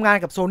อกว่าทำงาน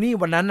กับ Sony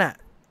วันนั้นน่ะ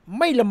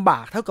ไม่ลำบ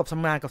ากเท่ากับท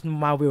ำงานกับ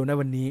Marvel ใน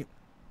วันนี้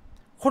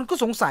คนก็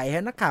สงสัยฮ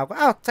ะนักข่าวก็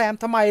แซม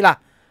ทำไมล่ะ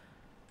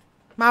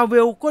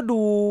Marvel ก็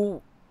ดู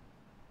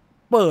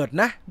เปิด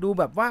นะดู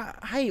แบบว่า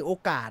ให้โอ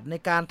กาสใน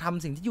การท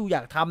ำสิ่งที่ยูอย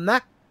ากทำนะ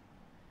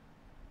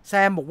แซ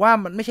มบอกว่า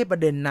มันไม่ใช่ปร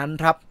ะเด็นนั้น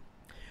ครับ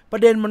ปร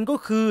ะเด็นมันก็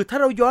คือถ้า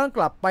เราย้อนก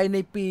ลับไปใน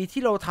ปี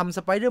ที่เราทำส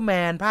ไปเดอร์แม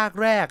นภาค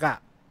แรกอะ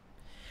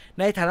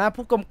ในฐานะ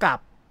ผู้กำกับ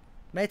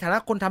ในฐานะ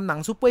คนทำหนัง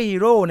ซูเปอร์ฮี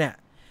โร่เนี่ย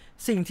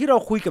สิ่งที่เรา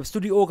คุยกับสตู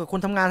ดิโอกับคน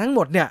ทำงานทั้งห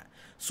มดเนี่ย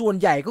ส่วน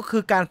ใหญ่ก็คื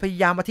อการพย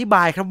ายามอธิบ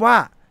ายครับว่า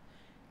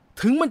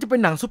ถึงมันจะเป็น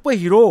หนังซูเปอร์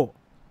ฮีโร่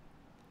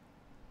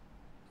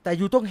แต่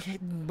youต้อง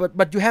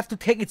but you have to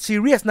take it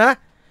serious นะ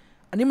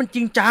อันนี้มันจ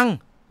ริงจัง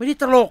ไม่ได้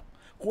ตลก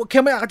โอเค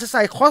มันอาจจะใ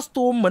ส่คอส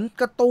ตูมเหมือน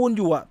การ์ตูนอ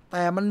ยู่อะแ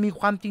ต่มันมี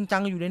ความจริงจั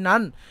งอยู่ในนั้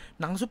น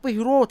หนังซูเปอร์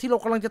ฮีโร่ที่เรา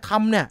กำลังจะท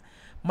ำเนี่ย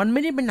มันไ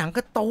ม่ได้เป็นหนังก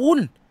าร์ตูน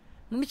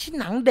มันไม่ใช่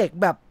หนังเด็ก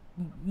แบบ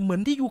เหมือ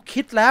นที่ยู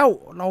คิดแล้ว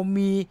เรา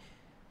มี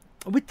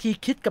วิธี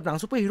คิดกับหนัง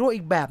ซูเปอร์ฮีโร่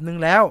อีกแบบหนึ่ง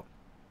แล้ว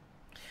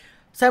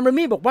แซม เร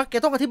มี่บอกว่าแก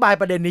ต้องอธิบาย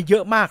ประเด็นนี้เยอ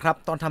ะมากครับ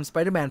ตอนทำสไป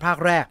เดอร์แมนภาค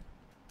แรก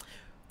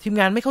ทีม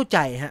งานไม่เข้าใจ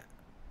ฮะ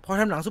พอ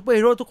ทำหนังซูเปอร์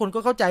ฮีโร่ทุกคนก็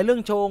เข้าใจเรื่อ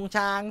งโชงช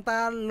างต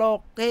ล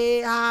กเฮ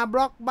ฮาบ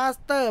ล็อกบัส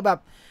เตอร์แบบ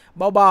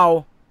เบา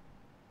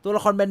ๆตัวล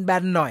ะครแบ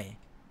นๆหน่อย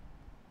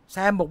แซ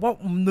มบอกว่า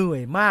เหนื่อ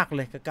ยมากเล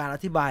ยกับการอ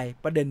ธิบาย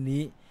ประเด็น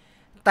นี้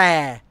แต่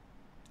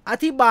อ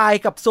ธิบาย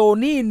กับโซ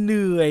นี่เห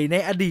นื่อยใน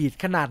อดีต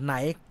ขนาดไหน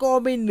ก็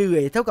ไม่เหนื่อ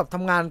ยเท่ากับท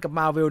ำงานกับ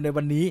Marvel ใน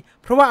วันนี้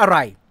เพราะว่าอะไร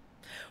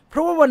เพรา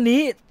ะว่าวัน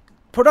นี้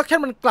โปรดักชั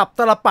นมันกลับต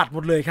ลปัดหม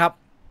ดเลยครับ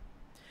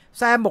แ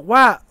ซมบอกว่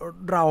า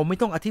เราไม่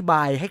ต้องอธิบ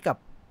ายให้กับ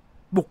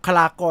บุคล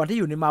ากรที่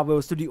อยู่ใน Marvel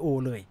Studio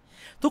เลย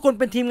ทุกคน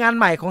เป็นทีมงาน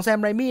ใหม่ของแซม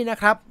ไรมี่นะ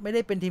ครับไม่ไ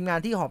ด้เป็นทีมงาน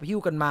ที่หอบหิ้ว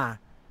กันมา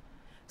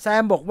แซ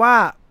มบอกว่า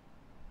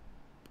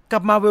กั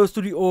บ Marvel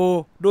Studio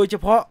โดยเฉ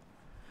พาะ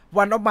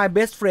one of my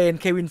best friend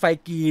เควินไฟ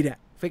กีเนี่ย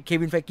เค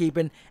วินไฟกีเ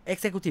ป็น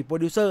Executive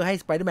Producer ให้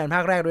Spider-Man ภ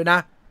าคแรกด้วยนะ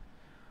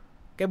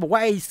แกบอกว่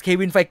าไอ้เค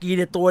วินไฟกีเ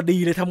นี่ยตัวดี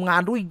เลยทำงา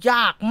นด้วยย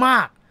ากมา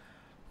ก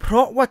เพร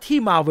าะว่าที่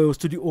Marvel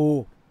Studio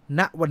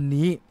ณวัน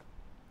นี้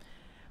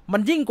มั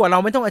นยิ่งกว่าเรา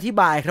ไม่ต้องอธิ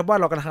บายครับว่า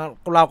เราก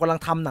ำลัง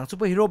ทำหนังซูเ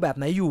ปอร์ฮีโร่แบบ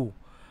ไหนอยู่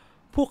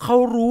พวกเขา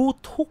รู้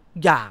ทุก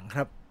อย่างค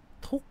รับ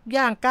ทุก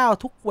ย่างก้าว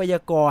ทุกไวย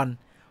ากรณ์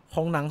ข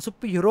องหนังซูเป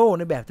อร์ฮีโร่ใ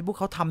นแบบที่พวก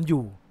เขาทำอ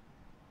ยู่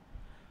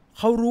เ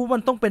ขารู้มั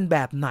นต้องเป็นแบ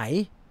บไหน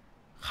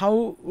เขา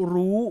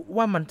รู้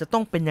ว่ามันจะต้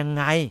องเป็นยัง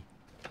ไง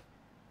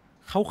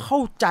เขาเข้า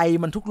ใจ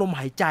มันทุกลม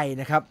หายใจ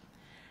นะครับ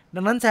ดั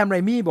งนั้นแซมไร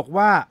มี่บอก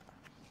ว่า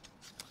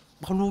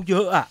เขารู้เย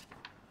อะอะ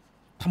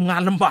ทำงา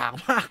นลำบาก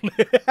มากเล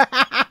ย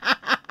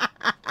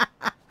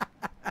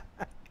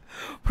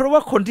เพราะว่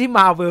าคนที่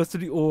Marvel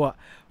Studio อ่ะ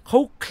เขา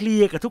เคลี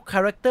ยร์กับทุกคา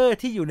แรคเตอร์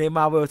ที่อยู่ใน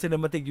Marvel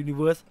Cinematic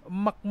Universe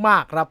มา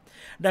กๆครับ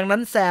ดังนั้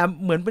นแซม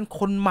เหมือนเป็น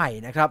คนใหม่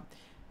นะครับ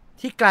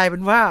ที่กลายเป็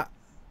นว่า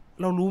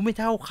เรารู้ไม่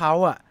เท่าเขา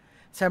อ่ะ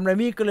แซมไร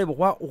มี่ก็เลยบอก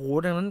ว่าโอ้โห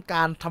ดังนั้นก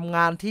ารทำง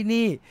านที่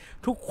นี่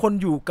ทุกคน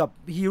อยู่กับ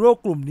ฮีโร่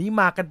กลุ่มนี้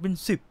มากันเป็น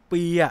10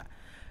 ปีอ่ะ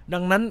ดั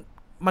งนั้น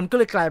มันก็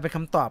เลยกลายเป็นค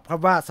ำตอบครับ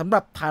ว่าสำหรั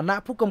บฐานะ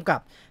ผู้กำกับ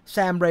แซ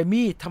มไร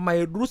มี่ทำไม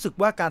รู้สึก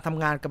ว่าการท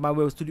ำงานกับ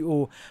Marvel Studio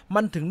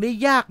มันถึงได้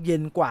ยากเย็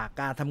นกว่า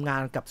การทำงา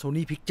นกับ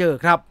Sony Pictures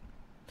ครับ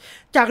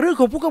จากเรื่อง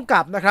ของผู้กำ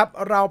กับนะครับ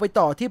เราไป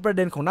ต่อที่ประเ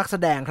ด็นของนักแส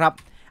ดงครับ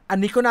อัน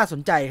นี้ก็น่าส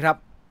นใจครับ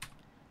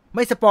ไ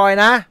ม่สปอย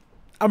นะ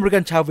อเมริกั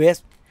นชาเวส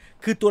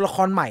คือตัวละค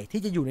รใหม่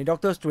ที่จะอยู่ในด็อก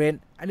เตอร์สเตรน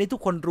จ์อันนี้ทุ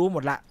กคนรู้หม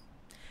ดละ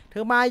เธ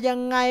อมายัง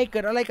ไงเกิ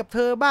ดอะไรกับเธ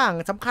อบ้าง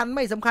สำคัญไ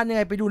ม่สำคัญยังไ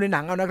งไปดูในหนั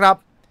งเอานะครับ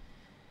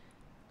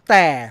แ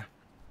ต่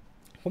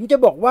ผมจะ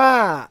บอกว่า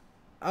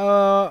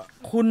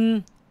คุณ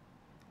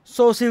โซ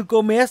ซิลโก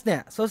เมสเนี่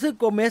ยโซซิล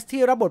โกเมส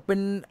ที่รับบทเป็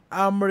น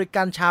อเมริ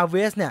กันชาเว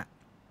สเนี่ย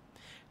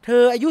เธ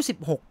ออายุ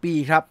16 ปี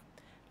ครับ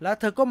แล้ว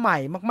เธอก็ใหม่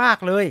มาก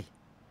ๆเลย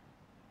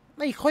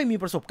ไม่ค่อยมี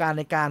ประสบการณ์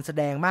ในการแส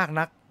ดงมาก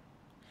นัก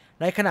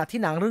ในขณะที่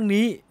หนังเรื่อง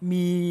นี้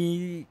มี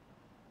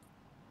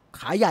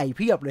ขาใหญ่เ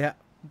พียบเลยฮะ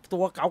ตั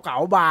วเก๋า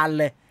ๆบาน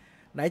เลย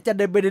ไหนจะ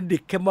เบเนดิ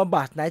กต์เคมเบอร์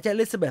บัชไหนจะอ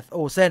ลิซาเบธโอ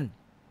เซน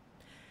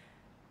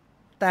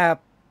แต่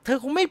เธอ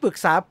คงไม่ปรึก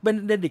ษาเบ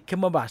เนดิกต์เคม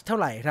เบอร์บัชเท่า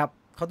ไหร่ครับ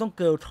เขาต้องเ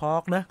กิร์ลทอ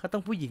ล์กนะเขาต้อ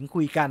งผู้หญิง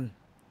คุยกัน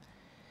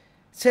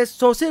โ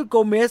ซซิลโก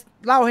เมส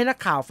เล่าให้นัก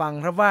ข่าวฟัง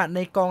ครับว่าใน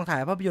กองถ่า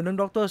ยภาพยนตร์เรื่อง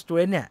ด็อกเตอร์สเตร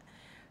นจ์เนี่ย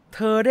เธ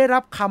อได้รั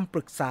บคำป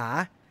รึกษา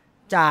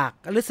จาก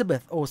อลิซาเบ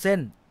ธโอเซน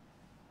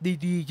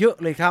ดีๆเยอะ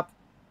เลยครับ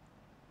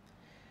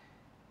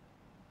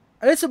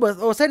อลิซาเบธ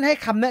โอเซนให้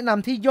คำแนะน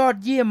ำที่ยอด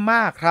เยี่ยมม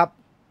ากครับ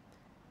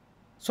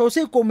โซ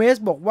ซิลโกเมส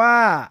บอกว่า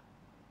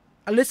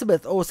อลิซาเบ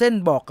ธโอเซน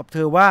บอกกับเธ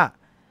อว่า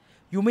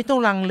อยู่ไม่ต้อง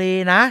ลังเล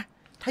นะ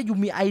ถ้าอยู่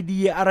มีไอเดี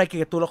ยอะไรเกี่ย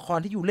วกับตัวละคร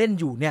ที่อยู่เล่น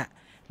อยู่เนี่ย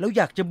แล้วอ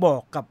ยากจะบอ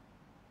กกับ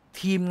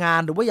ทีมงาน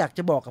หรือว่าอยากจ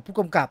ะบอกกับผู้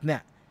กำกับเนี่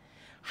ย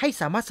ให้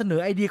สามารถเสน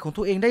อไอเดียของ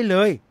ตัวเองได้เล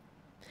ย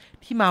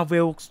ที่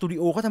Marvel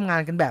Studio เขาทำงา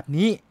นกันแบบ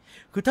นี้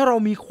คือถ้าเรา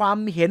มีความ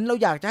เห็นเรา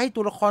อยากจะให้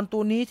ตัวละครตั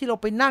วนี้ที่เรา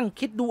ไปนั่ง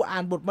คิดดูอ่า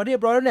นบทมาเรีย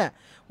บร้อยแล้วเนี่ย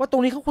ว่าตร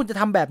งนี้เขาควรจะ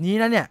ทำแบบนี้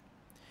นะเนี่ย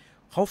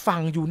เขาฟั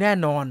งอยู่แน่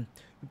นอน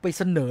ไปเ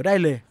สนอได้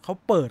เลยเขา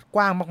เปิดก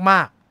ว้างม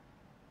าก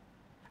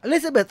ๆอลิ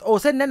ซาเบธโอ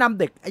เซนแนะนำ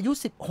เด็กอายุ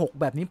16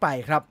แบบนี้ไป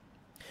ครับ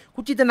คุ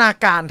ณจินตนา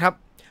การครับ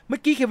เมื่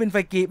อกี้เควินไฟ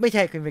กีไม่ใ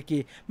ช่เควินไฟกี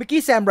เมื่อกี้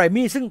แซมไร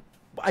มี่ซึ่ง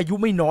อายุ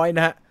ไม่น้อยน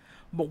ะฮะ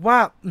บอกว่า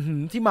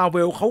ที่มาเว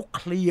ลเขาเค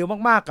ลียร์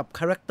มากๆกับค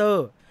าแรคเตอ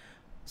ร์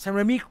แซมไ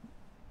รมี่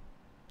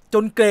จ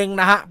นเกรง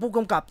นะฮะผู้ก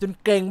ำกับจน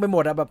เกรงไปหม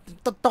ดอะแบบ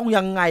ต้อง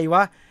ยังไงว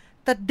ะ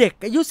แต่เด็ก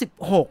อายุ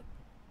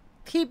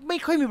16ที่ไม่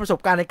ค่อยมีประสบ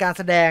การณ์ในการ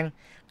แสดง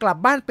กลับ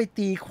บ้านไป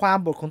ตีความ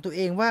บทของตัวเ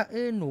องว่า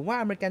หนูว่า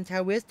อเมริกันชา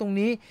เวสตรง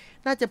นี้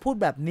น่าจะพูด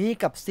แบบนี้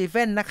กับสตีเฟ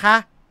นนะคะ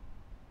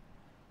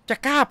จะ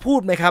กล้าพู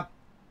ดไหมครับ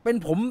เป็น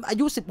ผมอา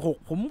ยุ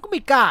16ผมก็ไ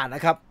ม่กล้าน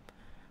ะครับ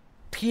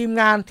ทีม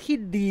งานที่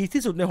ดี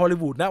ที่สุดในฮอลลี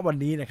วูดณวัน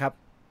นี้นะครับ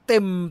เต็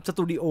มส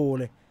ตูดิโอ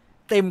เลย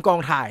เต็มกอง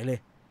ถ่ายเลย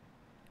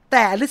แ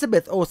ต่อลิซาเบ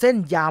ธโอเซน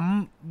ย้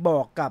ำบ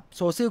อกกับโ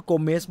ซซิลโก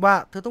เมสว่า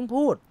เธอต้อง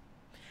พูด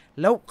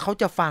แล้วเขา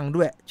จะฟัง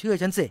ด้วยเชื่อ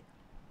ฉันสิ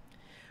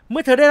เ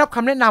มื่อเธอได้รับค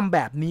ำแนะนำแบ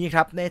บนี้ค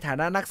รับในฐา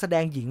นะนักแสด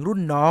งหญิงรุ่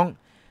นน้อง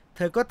เธ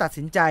อก็ตัด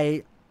สินใจ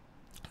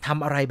ท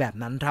ำอะไรแบบ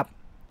นั้นครับ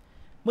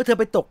เมื่อเธอ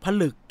ไปตกผ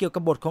ลึกเกี่ยวกั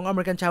บบทของอเม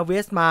ริกันชาเว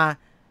สมา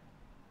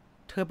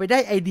เธอไปได้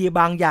ไอเดีย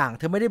บางอย่างเ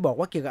ธอไม่ได้บอก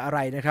ว่าเกี่ยวกับอะไร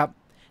นะครับ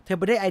เธอไ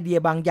ปได้ไอเดีย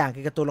บางอย่างเ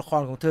กี่ยวกับตัวละค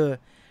รของเธอ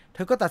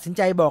ก็ตัดสินใ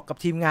จบอกกับ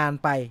ทีมงาน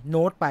ไปโ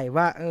น้ตไป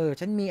ว่า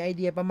ฉันมีไอเ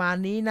ดียประมาณ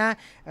นี้นะ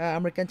อ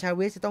เมริกันชาเ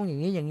วสจะต้องอย่า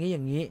งนี้อย่างนี้อย่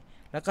างนี้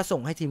แล้วก็ส่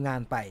งให้ทีมงา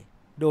นไป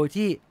โดย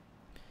ที่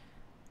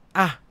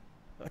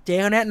เจ๊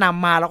เขาแนะน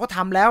ำมาเราก็ท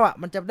ำแล้ว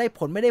มันจะได้ผ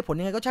ลไม่ได้ผล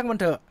ยังไงก็ช่างมัน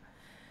เถอะ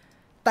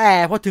แต่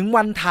พอถึง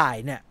วันถ่าย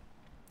เนี่ย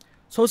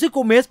โซซิโก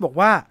เมสบอก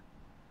ว่า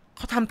เข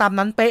าทำตาม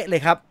นั้นเป๊ะเล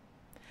ยครับ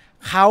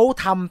เขา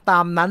ทำตา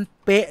มนั้น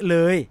เป๊ะเล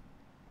ย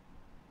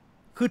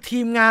คือที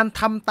มงาน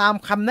ทำตาม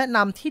คำแนะน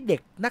ำที่เด็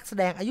กนักแส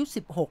ดงอายุ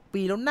16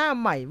ปีแล้วหน้า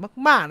ใหม่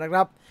มากๆนะค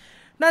รับ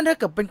นั่นถ้า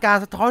เกิดเป็นการ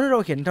สะท้อนให้เร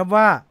าเห็นครับ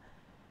ว่า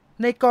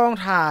ในกอง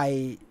ถ่าย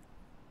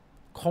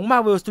ของ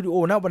Marvel Studio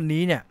นะวัน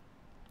นี้เนี่ย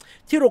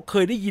ที่เราเค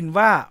ยได้ยิน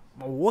ว่า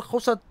โอ้โหเขา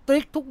สตริ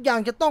กทุกอย่าง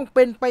จะต้องเ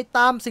ป็นไปต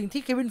ามสิ่ง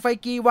ที่เควินไฟ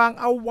กีวาง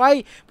เอาไว้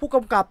ผู้ก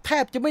ำกับแท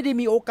บจะไม่ได้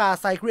มีโอกาส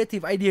ใส่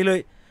Creative Idea เลย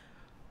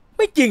ไ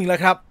ม่จริงละ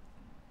ครับ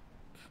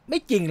ไม่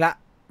จริงละ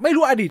ไม่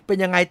รู้อดีตเป็น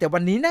ยังไงแต่วั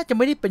นนี้น่าจะไ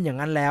ม่ได้เป็นอย่าง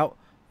นั้นแล้ว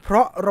เพร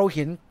าะเราเ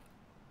ห็น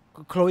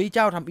โคลอีเ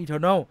จ้าทำ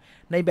Eternal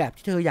ในแบบ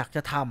ที่เธออยากจ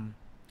ะท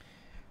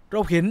ำเร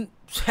าเห็น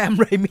แซม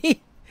ไรมี่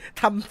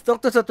ทำด็อก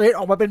เตอร์สเตรนจ์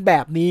ออกมาเป็นแบ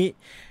บนี้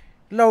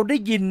เราได้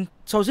ยิน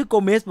โซซิโก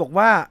เมสบอก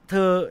ว่าเธ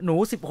อหนู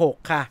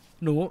16ค่ะ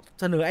หนู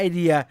เสนอไอเ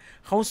ดีย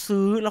เขา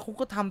ซื้อแล้วเขา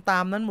ก็ทำตา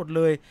มนั้นหมดเ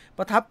ลยป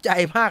ระทับใจ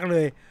มากเล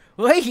ย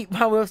เฮ้ย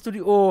Marvel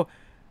Studio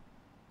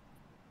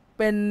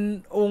เป็น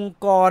องค์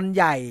กรใ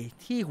หญ่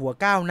ที่หัว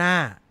ก้าวหน้า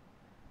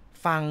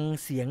ฟัง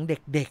เสียงเ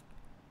ด็ก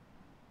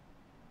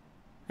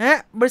ๆฮะ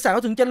บริษัทเข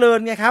าถึงเจริญ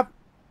ไงครับ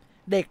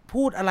เด็ก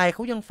พูดอะไรเข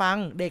ายังฟัง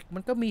เด็กมั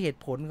นก็มีเหตุ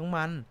ผลของ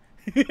มัน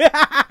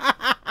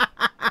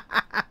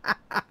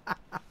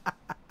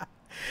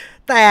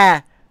แต่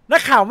นั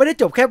กข่าวไม่ได้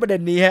จบแค่ประเด็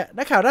นนี้ฮะ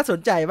นักข่าวน่าสน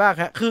ใจมาก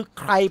ฮะคือ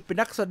ใครเป็น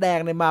นักแสดง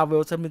ใน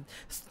Marvel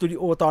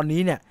Studio ตอน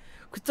นี้เนี่ย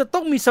จะต้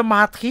องมีสม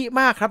าธิ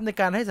มากครับใน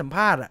การให้สัมภ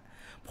าษณ์อ่ะ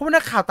เพราะว่า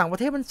นักข่าวต่างประ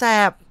เทศมันแส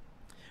บ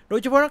โด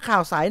ยเฉพาะนักข่า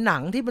วสายหนั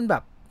งที่มันแบ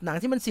บหนัง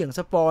ที่มันเสี่ยงส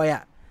ปอยอ่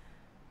ะ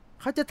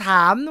เขาจะถ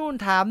ามนู่น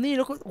ถามนี่แ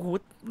ล้วก็โอ้โห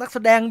นักแส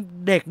ดง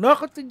เด็กเนาะเ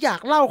ขาจะอยาก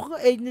เล่าเขา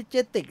เอเนเจ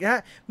ติกนะฮ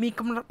ะมี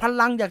พ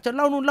ลังอยากจะเ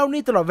ล่านู่นเล่า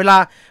นี่ตลอดเวลา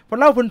พอ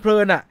เล่าเพลิ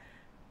นๆอ่ะ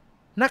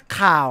นัก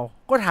ข่าว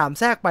ก็ถาม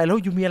แทรกไปแล้ว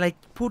อยู่มีอะไร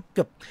พูด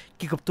เ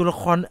กี่ยวกับตัวละ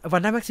ครวั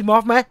นด้าแม็กซิมอ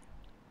ฟไหม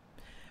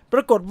ปร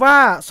ากฏว่า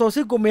โซ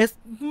ซิโกเมส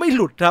ไม่ห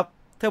ลุดครับ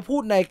เธอพู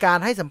ดในการ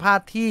ให้สัมภาษ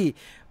ณ์ที่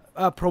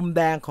พรมแ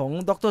ดงของ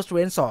ด็อกเตอร์สเตร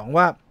นจ์2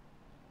ว่า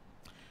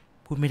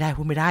พูดไม่ไ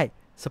ด้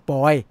สป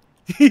อย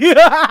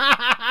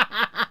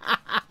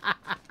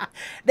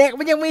เด็ก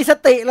มันยังมีส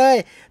ติเลย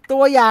ตั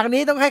วอย่าง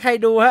นี้ต้องให้ใคร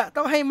ดูฮะ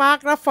ต้องให้มาร์ค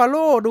รัฟฟาโล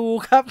ดู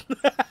ครับ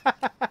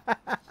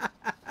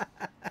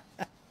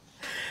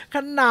ข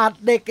นาด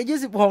เด็กอายุ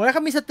16แล้วเข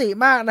ามีสติ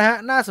มากนะฮะ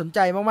น่าสนใจ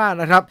มาก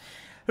ๆนะครับ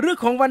เรื่อง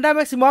ของวันด้าแ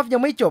ม็กซิมอฟยั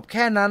งไม่จบแ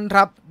ค่นั้นค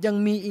รับยัง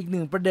มีอีกห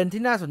นึ่งประเด็น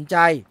ที่น่าสนใจ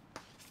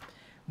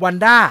วัน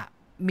ด้า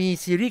มี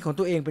ซีรีส์ของ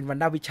ตัวเองเป็นวัน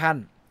ด้าวิชั่น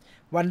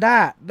วันด้า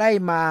ได้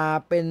มา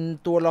เป็น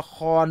ตัวละค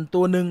ร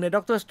ตัวหนึ่งในด็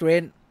อกเตอร์สเตร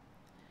นจ์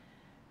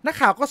นัก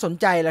ข่าวก็สน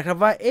ใจแหละครับ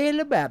ว่าแ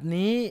ล้วแบบ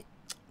นี้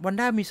วัน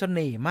ด้ามีเส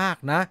น่ห์มาก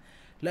นะ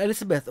และอลิ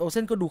ซาเบธ โอเซ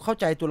นก็ดูเข้า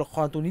ใจตัวละค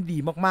รตัวนี้ดี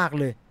มากๆ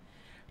เลย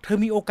เธอ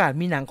มีโอกาส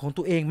มีหนังของ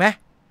ตัวเองไหม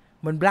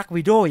เหมือน Black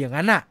Widow อย่าง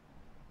นั้นน่ะ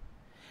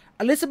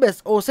อลิซาเบธ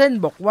โอเซน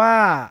บอกว่า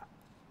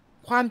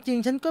ความจริง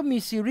ฉันก็มี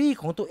ซีรีส์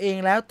ของตัวเอง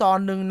แล้วตอน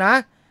หนึ่งนะ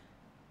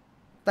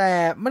แต่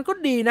มันก็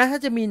ดีนะถ้า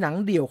จะมีหนัง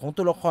เดี่ยวของ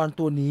ตัวละคร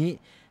ตัวนี้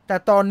แต่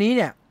ตอนนี้เ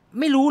นี่ย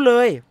ไม่รู้เล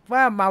ยว่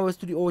า Marvel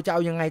Studio จะเอ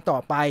ายังไงต่อ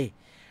ไป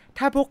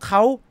ถ้าพวกเข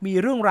ามี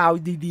เรื่องราว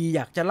ดีๆอ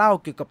ยากจะเล่า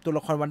เกี่ยวกับตัวล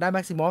ะครวันด้าแ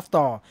ม็กซิมอฟ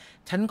ต่อ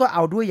ฉันก็เอ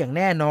าด้วยอย่างแ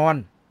น่นอน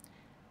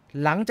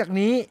หลังจาก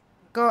นี้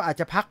ก็อาจ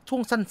จะพักช่ว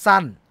ง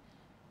สั้น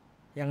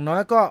ๆอย่างน้อ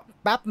ยก็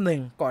แป๊บหนึ่ง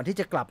ก่อนที่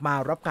จะกลับมา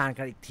รับงาน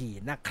กันอีกที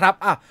นะครับ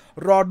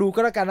รอดูก็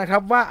แล้วกันนะครั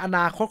บว่าอน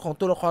าคตของ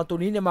ตัวละครตัว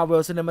นี้ใน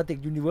Marvel Cinematic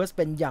Universe เ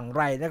ป็นอย่างไ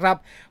รนะครับ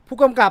ผู้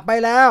กำกับไป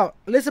แล้ว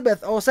อลิซาเบธ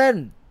โอเซน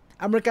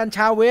อเมริกันช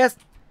าเวส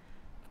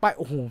ไปโ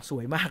อ้โหส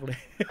วยมากเลย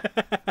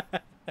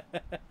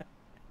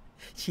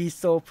She's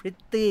so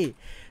pretty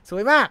ส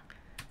วยมาก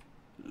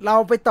เรา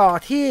ไปต่อ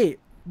ที่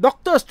ด็อก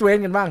เตอร์สเตรน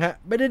จ์กันบ้างฮะ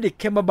เบเนดิก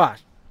ต์ คัมเบอร์แบท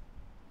ช์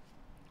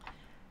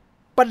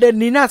ประเด็น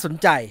นี้น่าสน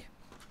ใจ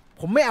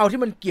ผมไม่เอา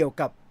ที่มันเกี่ยว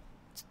กับ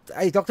ไ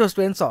อ้ด็อกเตอร์สเต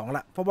รนจ์2ล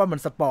ะเพราะว่ามัน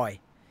สปอย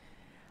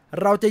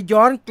เราจะ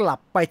ย้อนกลับ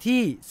ไป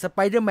ที่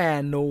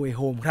Spider-Man No Way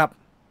Home ครับ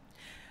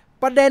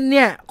ประเด็นเ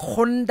นี่ยค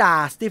นด่า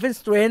สตีเฟน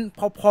สเตรนจ์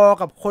พอ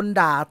ๆกับคน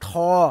ด่าท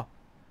อ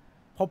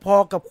พอ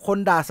ๆกับคน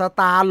ด่าส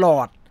ตาร์ลอ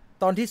ร์ด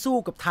ตอนที่สู้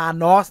กับธา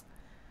นอส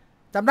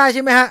จำได้ใ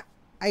ช่ไหมฮะ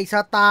ไอ้ส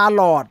ตาร์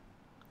ลอร์ด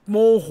โม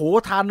โห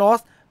ธานอส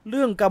เ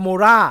รื่องกาโม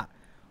รา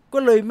ก็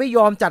เลยไม่ย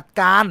อมจัด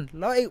การ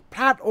แล้วไอ้พ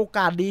ลาดโอก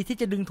าสดีที่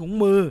จะดึงถุง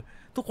มือ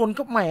ทุกคน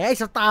ก็แหมไอ้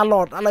สตาร์ล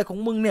อร์ดอะไรของ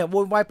มึงเนี่ยโว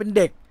ยวายเป็นเ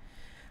ด็ก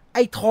ไ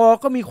อ้ทอ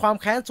ก็มีความ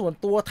แค้นส่วน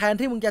ตัวแทน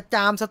ที่มึงจะจ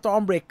ามสตอร์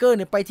มเบรกเกอร์เ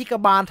นี่ยไปที่กร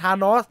ะบาลธา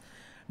นอส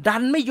ดั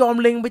นไม่ยอม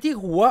เล็งไปที่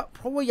หัวเ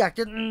พราะว่าอยากจ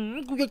ะ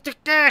กูอยากจะ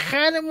แก้แ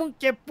ค้นให้มึง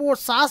เจ็บปวด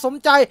สาสม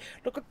ใจ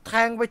แล้วก็แท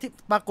งไปที่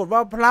ปรากฏว่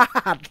าพลา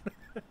ด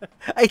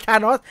ไอ้ธา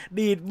นอส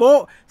ดีดโบ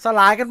สล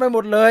ายกันไปหม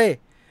ดเลย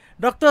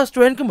ด็อกเตอร์สเต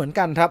รนจ์ก็เหมือน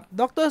กันครับ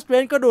ด็อกเตอร์สเตร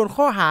นจ์ก็โดน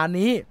ข้อหา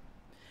นี้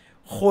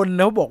คนเ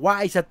ขาบอกว่า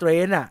ไอ้สเตร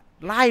นจ์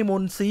ไล่ม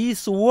นต์ซี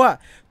ซัว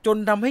จน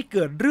ทำให้เ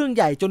กิดเรื่องใ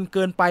หญ่จนเ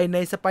กินไปใน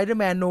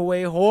Spider-Man No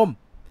Way Home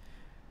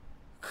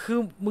คือ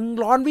มึง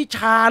ร้อนวิช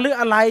าหรือ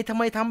อะไรทำ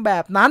ไมทำแบ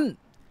บนั้น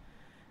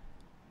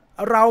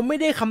เราไม่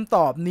ได้คำต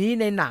อบนี้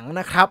ในหนัง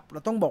นะครับเรา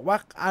ต้องบอกว่า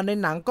ใน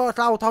หนังก็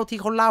เล่าเท่าที่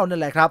เขาเล่านั่น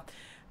แหละครับ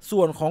ส่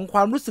วนของคว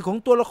ามรู้สึกของ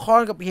ตัวละคร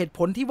กับเหตุผ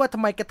ลที่ว่าทำ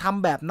ไมกระท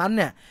ำแบบนั้นเ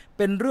นี่ยเ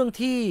ป็นเรื่อง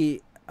ที่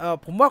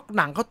ผมว่า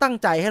หนังเขาตั้ง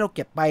ใจให้เราเ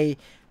ก็บ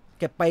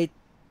ไป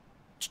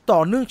ต่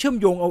อเนื่องเชื่อม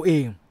โยงเอาเอ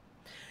ง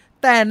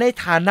แต่ใน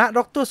ฐานะ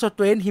ด็อกเตอร์สเต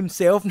รนจ์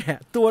himself เนี่ย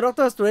ตัวด็อกเ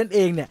ตอร์สเตรนจ์เอ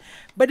งเนี่ย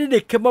ไม่ได้เด็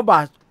กเคมเบอร์แบ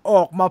ทช์อ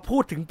อกมาพู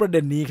ดถึงประเด็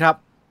นนี้ครับ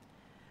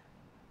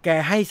แก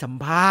ให้สัม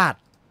ภาษณ์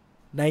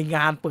ในง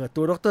านเปิด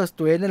ตัวด็อกเตอร์สเ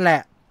ตรนจ์นั่นแหล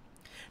ะ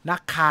นั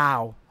กข่าว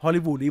ฮอล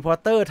ลีวูดรีพอ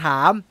ร์เตอร์ถ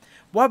าม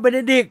ว่าเบเน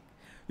ดิกต์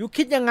อยู่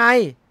คิดยังไง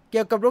เ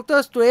กี่ยวกับด็อกเตอ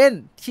ร์สเตรน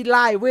จ์ที่ไ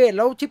ล่เวทแ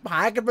ล้วชิบหา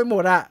ยกันไปหม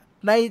ดอะ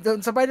ใน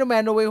สไปเดอร์แม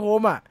นโนเวย์โฮ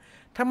มอะ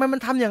ทำไมมัน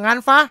ทำอย่างนั้น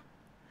ฟะ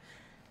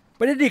เบ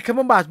เนดิกต์คัมเบ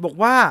อร์แบทบอก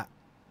ว่า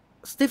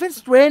สตีเฟน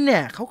สเตรนจ์เนี่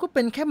ยเขาก็เ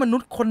ป็นแค่มนุ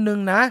ษย์คนหนึ่ง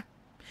นะ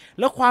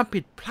แล้วความผิ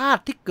ดพลาด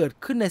ที่เกิด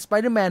ขึ้นใน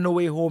Spider-Man No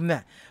Way Home เนี่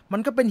ยมัน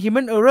ก็เป็น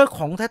Human Error ข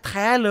องแ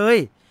ท้ๆเลย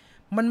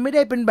มันไม่ไ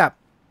ด้เป็นแบบ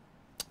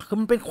คือ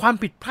มันเป็นความ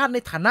ผิดพลาดใน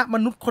ฐานะม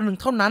นุษย์คนหนึ่ง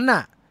เท่านั้นน่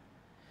ะ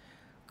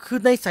คือ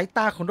ในสายต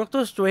าของด็อกเตอ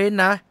ร์สเตรนจ์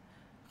นะ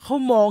เขา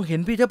มองเห็น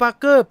ปีเตอร์พาร์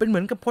เกอร์เป็นเหมื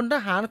อนกับพลท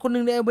หารคนห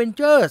นึ่งใน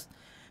Avengers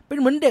เป็น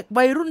เหมือนเด็ก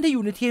วัยรุ่นที่อ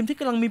ยู่ในทีมที่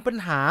กำลังมีปัญ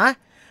หา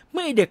เ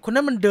มื่อไอเด็กคน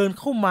นั้นมันเดิน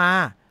เข้ามา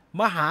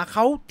หาเข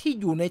าที่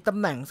อยู่ในตำ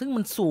แหน่งซึ่ง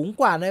มันสูง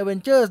กว่าใน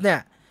Avengers เนี่ย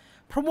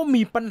เพราะว่า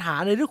มีปัญหา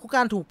ในเรื่องของก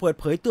ารถูกเปิด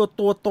เผยตั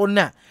วตนเ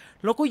นี่ย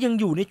แล้วก็ยัง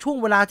อยู่ในช่วง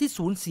เวลาที่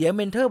สูญเสียเ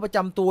มนเทอร์ประจ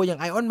ำตัวอย่าง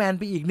ไอออนแมน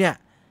ไปอีกเนี่ย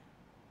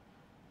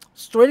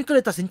สเตรนจ์ก็เล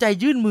ยตัดสินใจ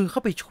ยื่นมือเข้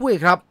าไปช่วย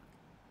ครับ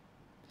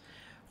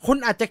คน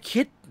อาจจะ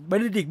คิดเบ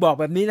เนดิกต์บอก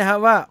แบบนี้นะครับ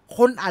ว่าค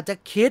นอาจจะ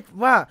คิด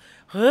ว่า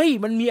เฮ้ย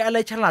มันมีอะไร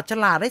ฉลา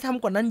ดได้ท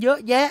ำกว่านั้นเยอะ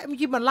แยะไม่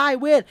คิดมันไล่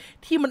เวท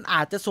ที่มันอ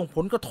าจจะส่งผ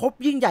ลกระทบ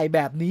ยิ่งใหญ่แบ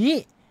บนี้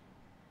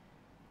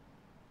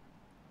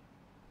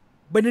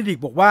เบเนดิก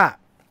ต์บอกว่า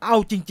เอา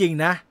จริง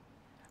ๆนะ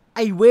ไ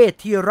อ้เวท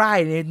ที่ไล่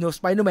ใน No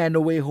Spider-Man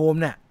No Way Home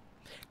เนี่ย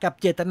กับ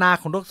เจตนา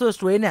ของด็อกเตอร์ส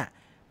เตรนจ์เนี่ย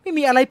ไม่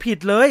มีอะไรผิด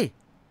เลย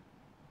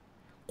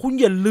คุณ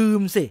อย่าลื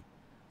มสิ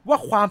ว่า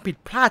ความผิด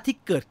พลาดที่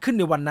เกิดขึ้น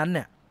ในวันนั้นเ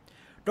นี่ย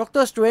ด็อกเตอ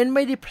ร์สเตรนจ์ไ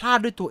ม่ได้พลาด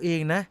ด้วยตัวเอง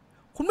นะ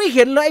คุณไม่เ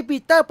ห็นเลยไอ้ปี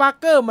เตอร์พาร์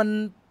เกอร์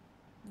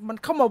มัน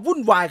เข้ามาวุ่น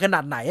วายขน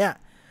าดไหนอ่ะ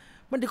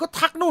มันเดี๋ยวก็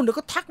ทักนู่นเดี๋ยว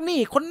ก็ทักนี่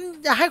คน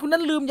อย่าให้คนนั้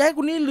นลืมอย่าให้ค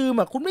นนี้ลืม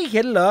อ่ะคุณไม่เ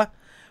ห็นเหรอ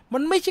มั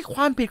นไม่ใช่ค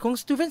วามผิดของ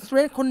สตีเฟนสเตร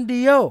นจ์คนเ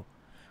ดียว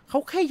เขา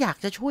แค่อยาก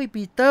จะช่วย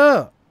ปีเตอ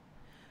ร์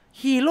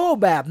ฮีโร่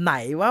แบบไหน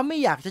วะไม่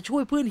อยากจะช่ว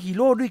ยเพื่อนฮีโ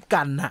ร่ด้วย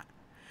กันน่ะ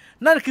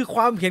นั่นคือค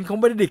วามเห็นของ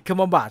เบเนดิกต์คัมเ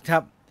บอร์แบทครั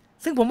บ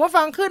ซึ่งผมว่า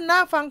ฟังขึ้นน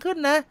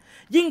ะ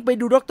ยิ่งไป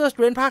ดูด็อกเตอร์สเต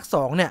รนจ์ภาค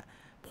2เนี่ย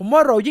ผมว่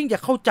าเรายิ่งจะ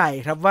เข้าใจ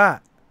ครับว่า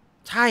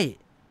ใช่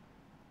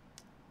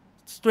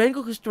สเตรนจ์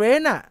ก็คือสเตรน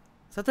จ์อะ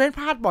สเตรนจ์พ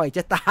ลาดบ่อยจ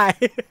ะตาย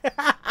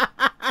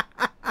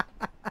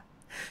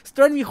สเต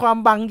รนจ์มีความ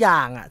บางอย่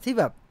างอะที่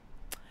แบบ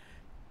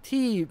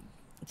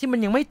ที่มัน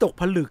ยังไม่ตก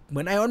ผลึกเหมื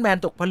อนไอออนแมน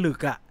ตกผลึก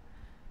อะ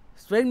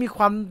สเตรนจ์มีค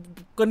วาม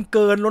เ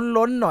กิน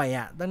ล้นหน่อยอ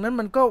ะดังนั้น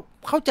มันก็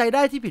เข้าใจไ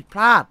ด้ที่ผิดพ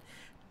ลาด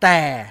แต่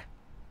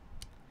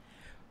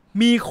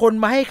มีคน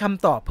มาให้ค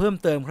ำตอบเพิ่ม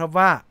เติมครับ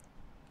ว่า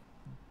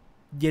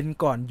เย็น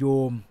ก่อนโย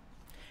ม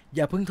อ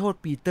ย่าเพิ่งโทษ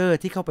ปีเตอร์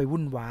ที่เข้าไป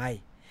วุ่นวาย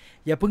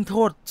อย่าเพิ่งโท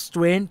ษสเต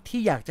รนจ์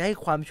ที่อยากจะให้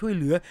ความช่วยเ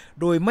หลือ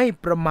โดยไม่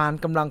ประมาณ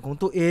กำลังของ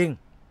ตัวเอง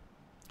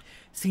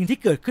สิ่งที่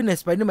เกิดขึ้นใน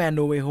Spider-Man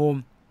No Way Home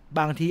บ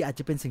างทีอาจ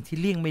จะเป็นสิ่งที่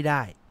เลี่ยงไม่ไ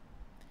ด้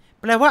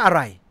แปลว่าอะไ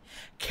ร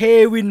เค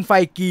วินไฟ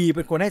กีเ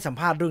ป็นคนให้สัม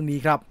ภาษณ์เรื่องนี้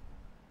ครับ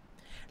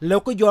แล้ว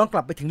ก็ย้อนก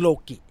ลับไปถึงโล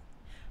กิ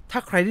ถ้า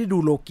ใครได้ดู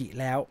โลกิ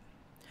แล้ว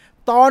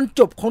ตอน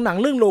จบของหนัง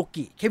เรื่องโล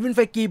กิเควินไฟ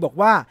กีบอก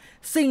ว่า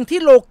สิ่งที่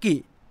โลกิ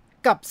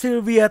กับซิล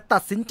เวียตั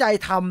ดสินใจ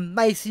ทำใ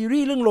นซีรี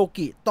ส์เรื่องโล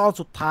กิตอน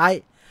สุดท้าย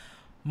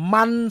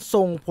มัน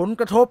ส่งผล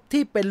กระทบ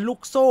ที่เป็นลู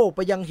กโซ่ไป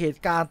ยังเห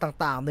ตุการณ์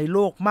ต่างๆในโล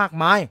กมาก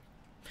มาย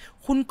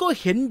คุณก็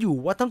เห็นอยู่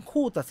ว่าทั้ง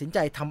คู่ตัดสินใจ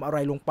ทำอะไร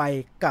ลงไป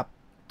กับ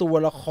ตัว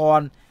ละค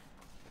ร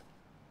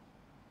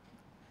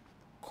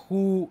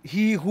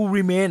He Who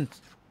Remains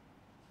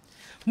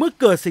เมื่อ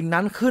เกิดสิ่ง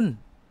นั้นขึ้น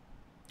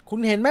คุณ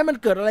เห็นไหมมัน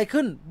เกิดอะไร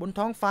ขึ้นบน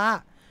ท้องฟ้า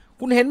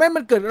คุณเห็นไหม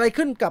มันเกิดอะไร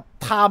ขึ้นกับ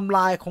ไทม์ไล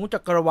น์ของจั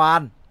กรวา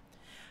ล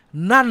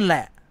นั่นแหล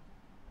ะ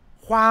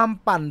ความ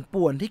ปั่น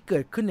ป่วนที่เกิ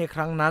ดขึ้นในค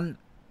รั้งนั้น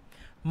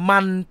มั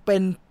นเป็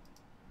น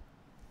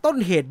ต้น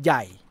เหตุให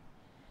ญ่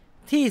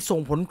ที่ส่ง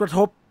ผลกระท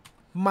บ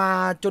มา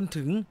จน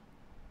ถึง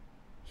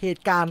เห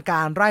ตุการณ์ก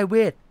ารไร้เว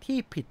ทที่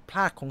ผิดพล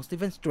าดของสตีเ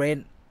ฟนสเตรน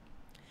จ์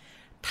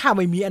ถ้าไ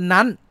ม่มีอัน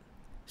นั้น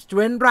สเตร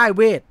นจ์ไร้เ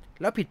วท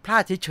แล้วผิดพลา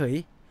ดเฉย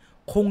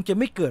ๆคงจะ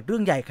ไม่เกิดเรื่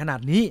องใหญ่ขนา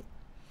ดนี้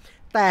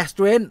แต่สเต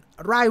รนจ์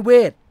ไร้เว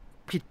ท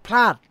ผิดพล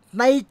าด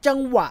ในจัง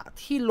หวะ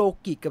ที่โล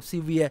กิกับซิ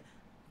ลเวีย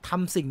ท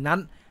ำสิ่งนั้น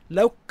แ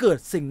ล้วเกิด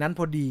สิ่งนั้นพ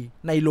อดี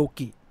ในโล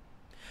กิ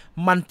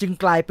มันจึง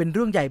กลายเป็นเ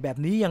รื่องใหญ่แบบ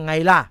นี้ยังไง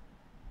ล่ะ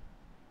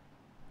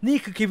นี่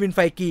คือเควินไฟ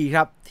กีค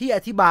รับที่อ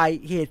ธิบาย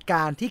เหตุก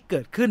ารณ์ที่เกิ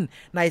ดขึ้น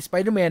ใน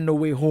Spider-Man No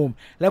Way Home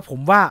แล้วผม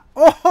ว่าโ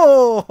อ้โห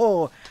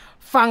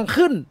ฟัง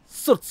ขึ้น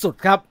สุด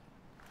ๆครับ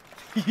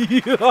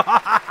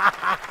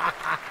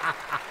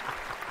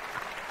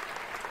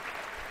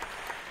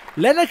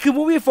และนั่นคือ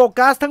Movie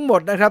Focus ทั้งหม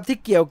ดนะครับที่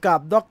เกี่ยวกับ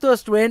Doctor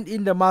Strange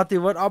in the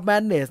Multiverse of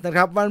Madness นะค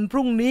รับวันพ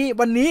รุ่ง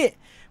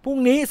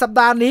นี้สัป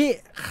ดาห์นี้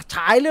ฉ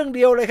ายเรื่องเ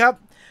ดียวเลยครับ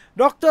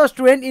Doctor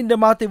Strange in the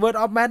Multiverse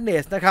of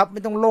Madness นะครับไ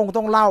ม่ต้อง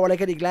ต้องเล่าอะไร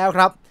กันอีกแล้วค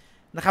รับ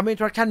นะครับ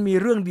Introduction มี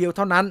เรื่องเดียวเ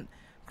ท่านั้น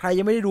ใคร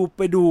ยังไม่ได้ดูไ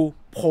ปดู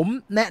ผม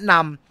แนะน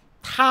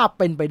ำถ้าเ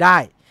ป็นไปได้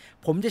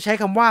ผมจะใช้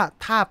คำว่า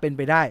ถ้าเป็น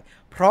ไปได้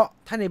เพราะ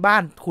ถ้าในบ้า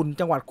นคุณ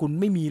จังหวัดคุณ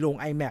ไม่มีโรง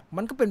IMAX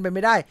มันก็เป็นไปไ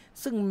ม่ได้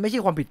ซึ่งไม่ใช่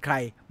ความผิดใคร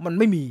มัน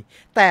ไม่มี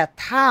แต่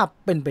ถ้า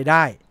เป็นไปไ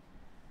ด้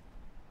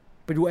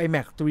ไปดู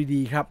IMAX 3D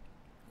ครับ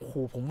โอ้โห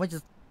ผมว่าจะ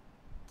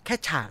แค่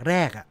ฉากแร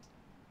ก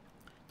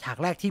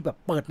ที่แบบ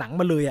เปิดหนัง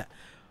มาเลย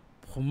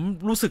ผม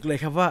รู้สึกเลย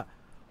ครับว่า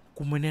กู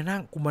กูม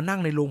านั่ง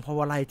ในโรงภาว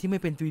ะไรที่ไม่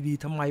เป็น 3D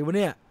ทำไมวะเ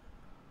นี่ย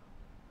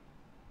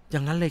อย่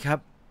างนั้นเลยครับ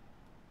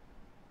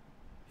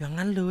อย่าง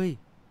นั้นเลย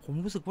ผม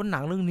รู้สึกว่าหนั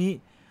งเรื่องนี้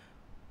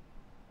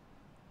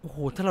โอ้โห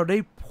ถ้าเราได้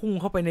พุ่ง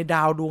เข้าไปในด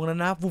าวดวงนั้น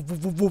นะ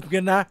วุบกั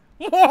นนะ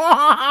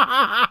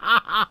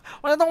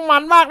มันจะต้องมั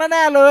นมากแ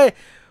น่ๆเลย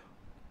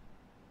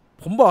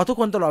ผมบอกทุก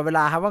คนตลอดเวล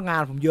าครับว่างา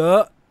นผมเยอะ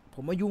ผ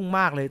มมายุ่งม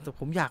ากเลยแต่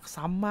ผมอยาก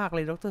ซ้ำมากเล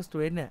ยด็อกเตอร์สเต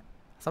รนจ์เนี่ย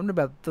ซ้ำใน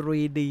แบบ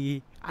 3D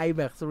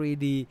IMAX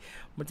 3D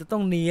มันจะต้อ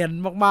งเนียน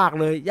มากๆ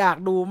เลยอยาก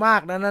ดูมา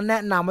กนะแน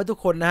ะนำให้ทุก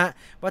คนนะฮะ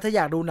ว่าถ้าอ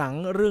ยากดูหนัง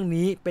เรื่อง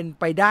นี้เป็น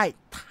ไปได้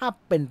ถ้า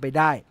เป็นไปไ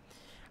ด้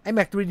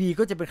IMAX 3D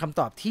ก็จะเป็นคำ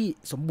ตอบที่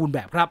สมบูรณ์แบ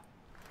บครับ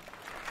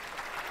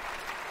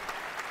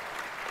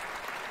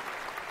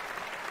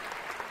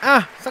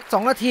สัก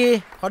2 นาที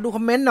ขอดูค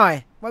อมเมนต์หน่อย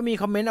ว่ามี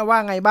คอมเมนต์ว่า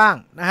ไงบ้าง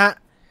นะฮะ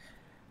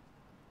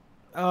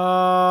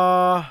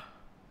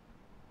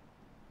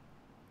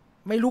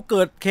ไม่รู้เ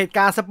กิดเหตุก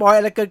ารณ์สปอย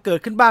อะไรเกิด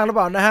ขึ้นบ้างหรือเป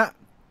ล่านะฮะ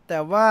แต่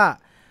ว่า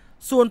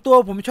ส่วนตัว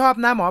ผมชอบ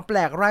นะหมอแปล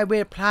กไร้เว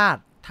ทพลาด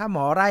ถ้าหม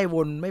อไร้ว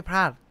นไม่พล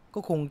าดก็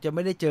คงจะไ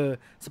ม่ได้เจอ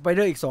สไปเด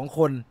อร์อีก2 ค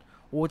น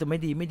โอ้จะไม่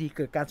ดีเ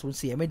กิดการสูญ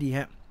เสียไม่ดีฮ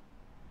ะ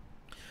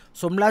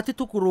สมแล้วที่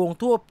ทุกโรง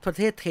ทั่วประเ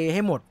ทศเทใ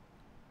ห้หมด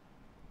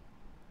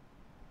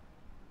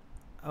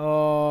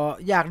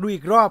อยากดูอี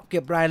กรอบเก็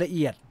บรายละเ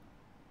อียด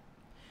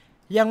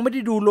ยังไม่ไ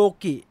ด้ดูโล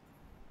กิ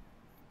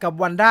กับ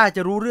วันด้าจ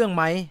ะรู้เรื่องไ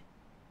หม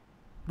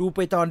ดูไป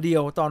ตอนเดีย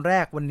วตอนแร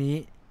กวันนี้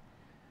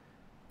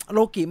โล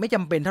กิไม่จ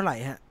ำเป็นเท่าไหร่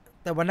ฮะ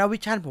แต่วันด้าวิ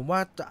ชั่นผมว่า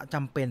จ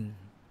ำเ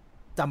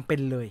ป็น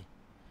เลย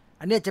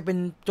อันนี้จะเป็น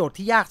โจทย์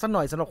ที่ยากสักห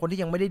น่อยสำหรับคนที่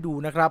ยังไม่ได้ดู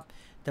นะครับ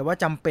แต่ว่า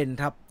จำเป็น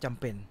ครับจำ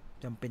เป็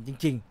นจ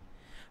ริง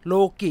ๆโล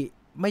กิ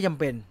ไม่จำ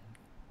เป็น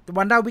แต่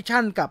วันด้าวิ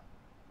ชั่นกับ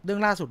เรื่อ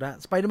งล่าสุดนะ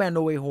Spider-Man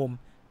No Way Home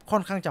ค่อ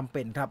นข้างจำเ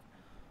ป็นครับ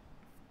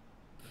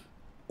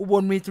อุบ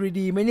ลมี 3D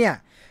ไหมเนี่ย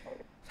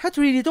ถ้า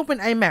 3D ต้องเป็น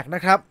IMAX น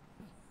ะครับ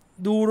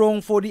ดูโรง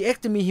 4DX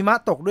จะมีหิมะ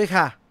ตกด้วย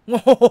ค่ะ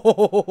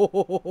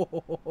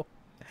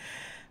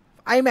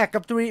IMAX กั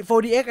บ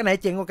 4DX อันไหน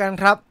เจ๋งกว่ากัน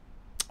ครับ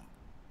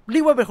เรี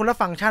ยกว่าเป็นคนละ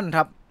ฟังก์ชันค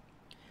รับ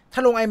ถ้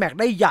าลง IMAX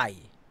ได้ใหญ่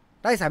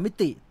ได้3 มิ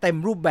ติเต็ม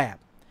รูปแบบ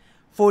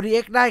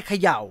 4DX ได้เข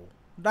ย่า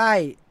ได้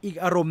อีก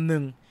อารมณ์ห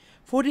นึ่ง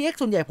 4DX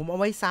ส่วนใหญ่ผมเอา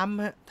ไว้ซ้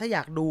ำฮะถ้าอย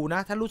ากดูนะ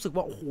ถ้ารู้สึก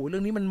ว่าโอ้โหเรื่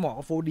องนี้มันเหมาะ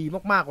กับ 4D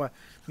มากๆว่ะ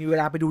มีเว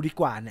ลาไปดูดี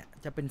กว่าเนี่ย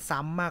จะเป็นซ้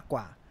ำมากก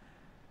ว่า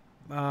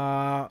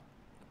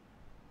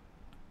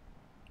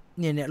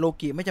เนี่ยโล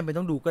กิไม่จำเป็น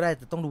ต้องดูก็ได้แ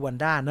ต่ต้องดูวัน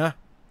ด้าเนอะ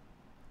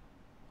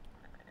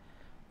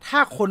ถ้า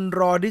คน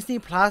รอ Disney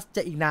Plus จ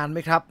ะอีกนานไหม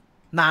ครับ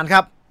นานค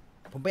รับ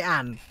ผมไปอ่า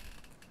น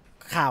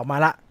ข่าวมา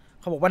ละ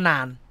เขาบอกว่านา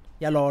น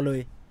อย่ารอเลย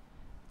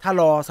ถ้า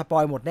รอสปอ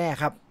ยหมดแน่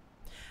ครับ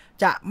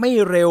จะไม่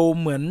เร็ว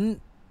เหมือน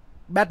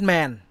แบทแม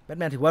น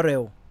ถือว่าเร็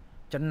ว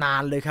จะนา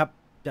นเลยครับ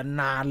จะ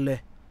นานเลย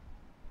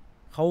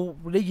เขา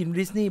ได้ยิน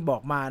ดิสนีย์บอ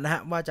กมานะฮ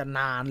ะว่าจะน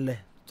านเลย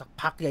สัก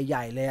พักให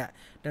ญ่ๆเลยอะ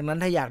ดังนั้น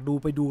ถ้าอยากดู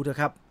ไปดูเถอะ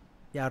ครับ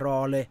อย่ารอ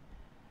เลย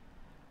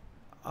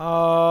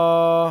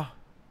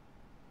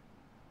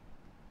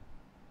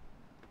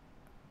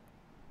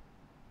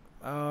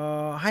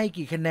ให้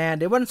กี่คะแนนเ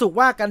ดี๋ยววันศุกร์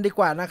ว่ากันดีก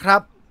ว่านะครั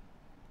บ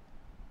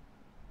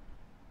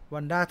วั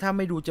นด้าถ้าไ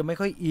ม่ดูจะไม่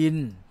ค่อยอิน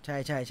ใช่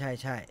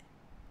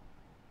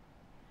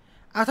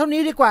เท่า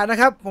นี้ดีกว่านะ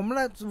ครับผม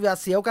อยาก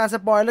เสียวการส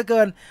ปอยเหลือเ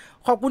กิน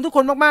ขอบคุณทุกค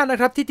นมากๆนะ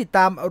ครับที่ติดต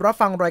ามรับ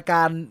ฟังรายก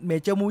าร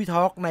Major Movie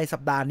Talk ในสั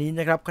ปดาห์นี้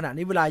นะครับขณะ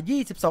นี้เวลา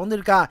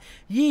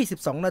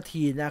 22:22 นา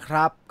ทีนะค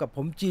รับกับผ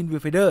มจีนวิ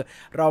วเฟเดอร์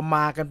เราม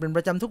ากันเป็นป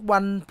ระจำทุกวั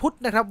นพุธ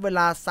นะครับเวล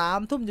า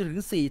 3 ทุ่มจนถึ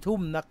ง 4 ทุ่ม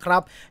นะครั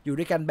บอยู่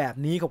ด้วยกันแบบ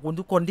นี้ขอบคุณ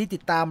ทุกคนที่ติ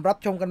ดตามรับ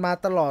ชมกันมา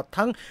ตลอด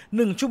ทั้ง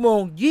1 ชั่วโมง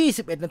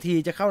 21 นาที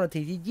จะเข้านา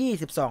ทีที่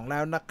 22 แล้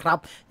วนะครับ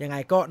ยังไง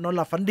ก็นอนห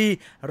ลับฝันดี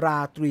รา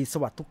ตรีส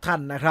วัสดิ์ทุกท่า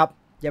นนะครับ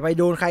อย่าไป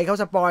โดนใครเขา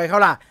สปอยเขา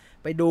ล่ะ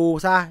ไปดู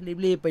ซะ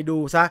รีบไปดู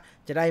ซะ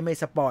จะได้ไม่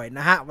สปอยน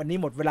ะฮะวันนี้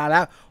หมดเวลาแล้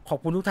วขอบ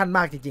คุณทุกท่านม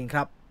ากจริงๆค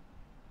รับ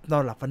นอ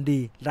นหลับฝันดี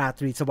ราต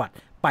รีสวัสดิ์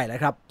ไปแล้ว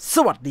ครับส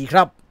วัสดีค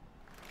รับ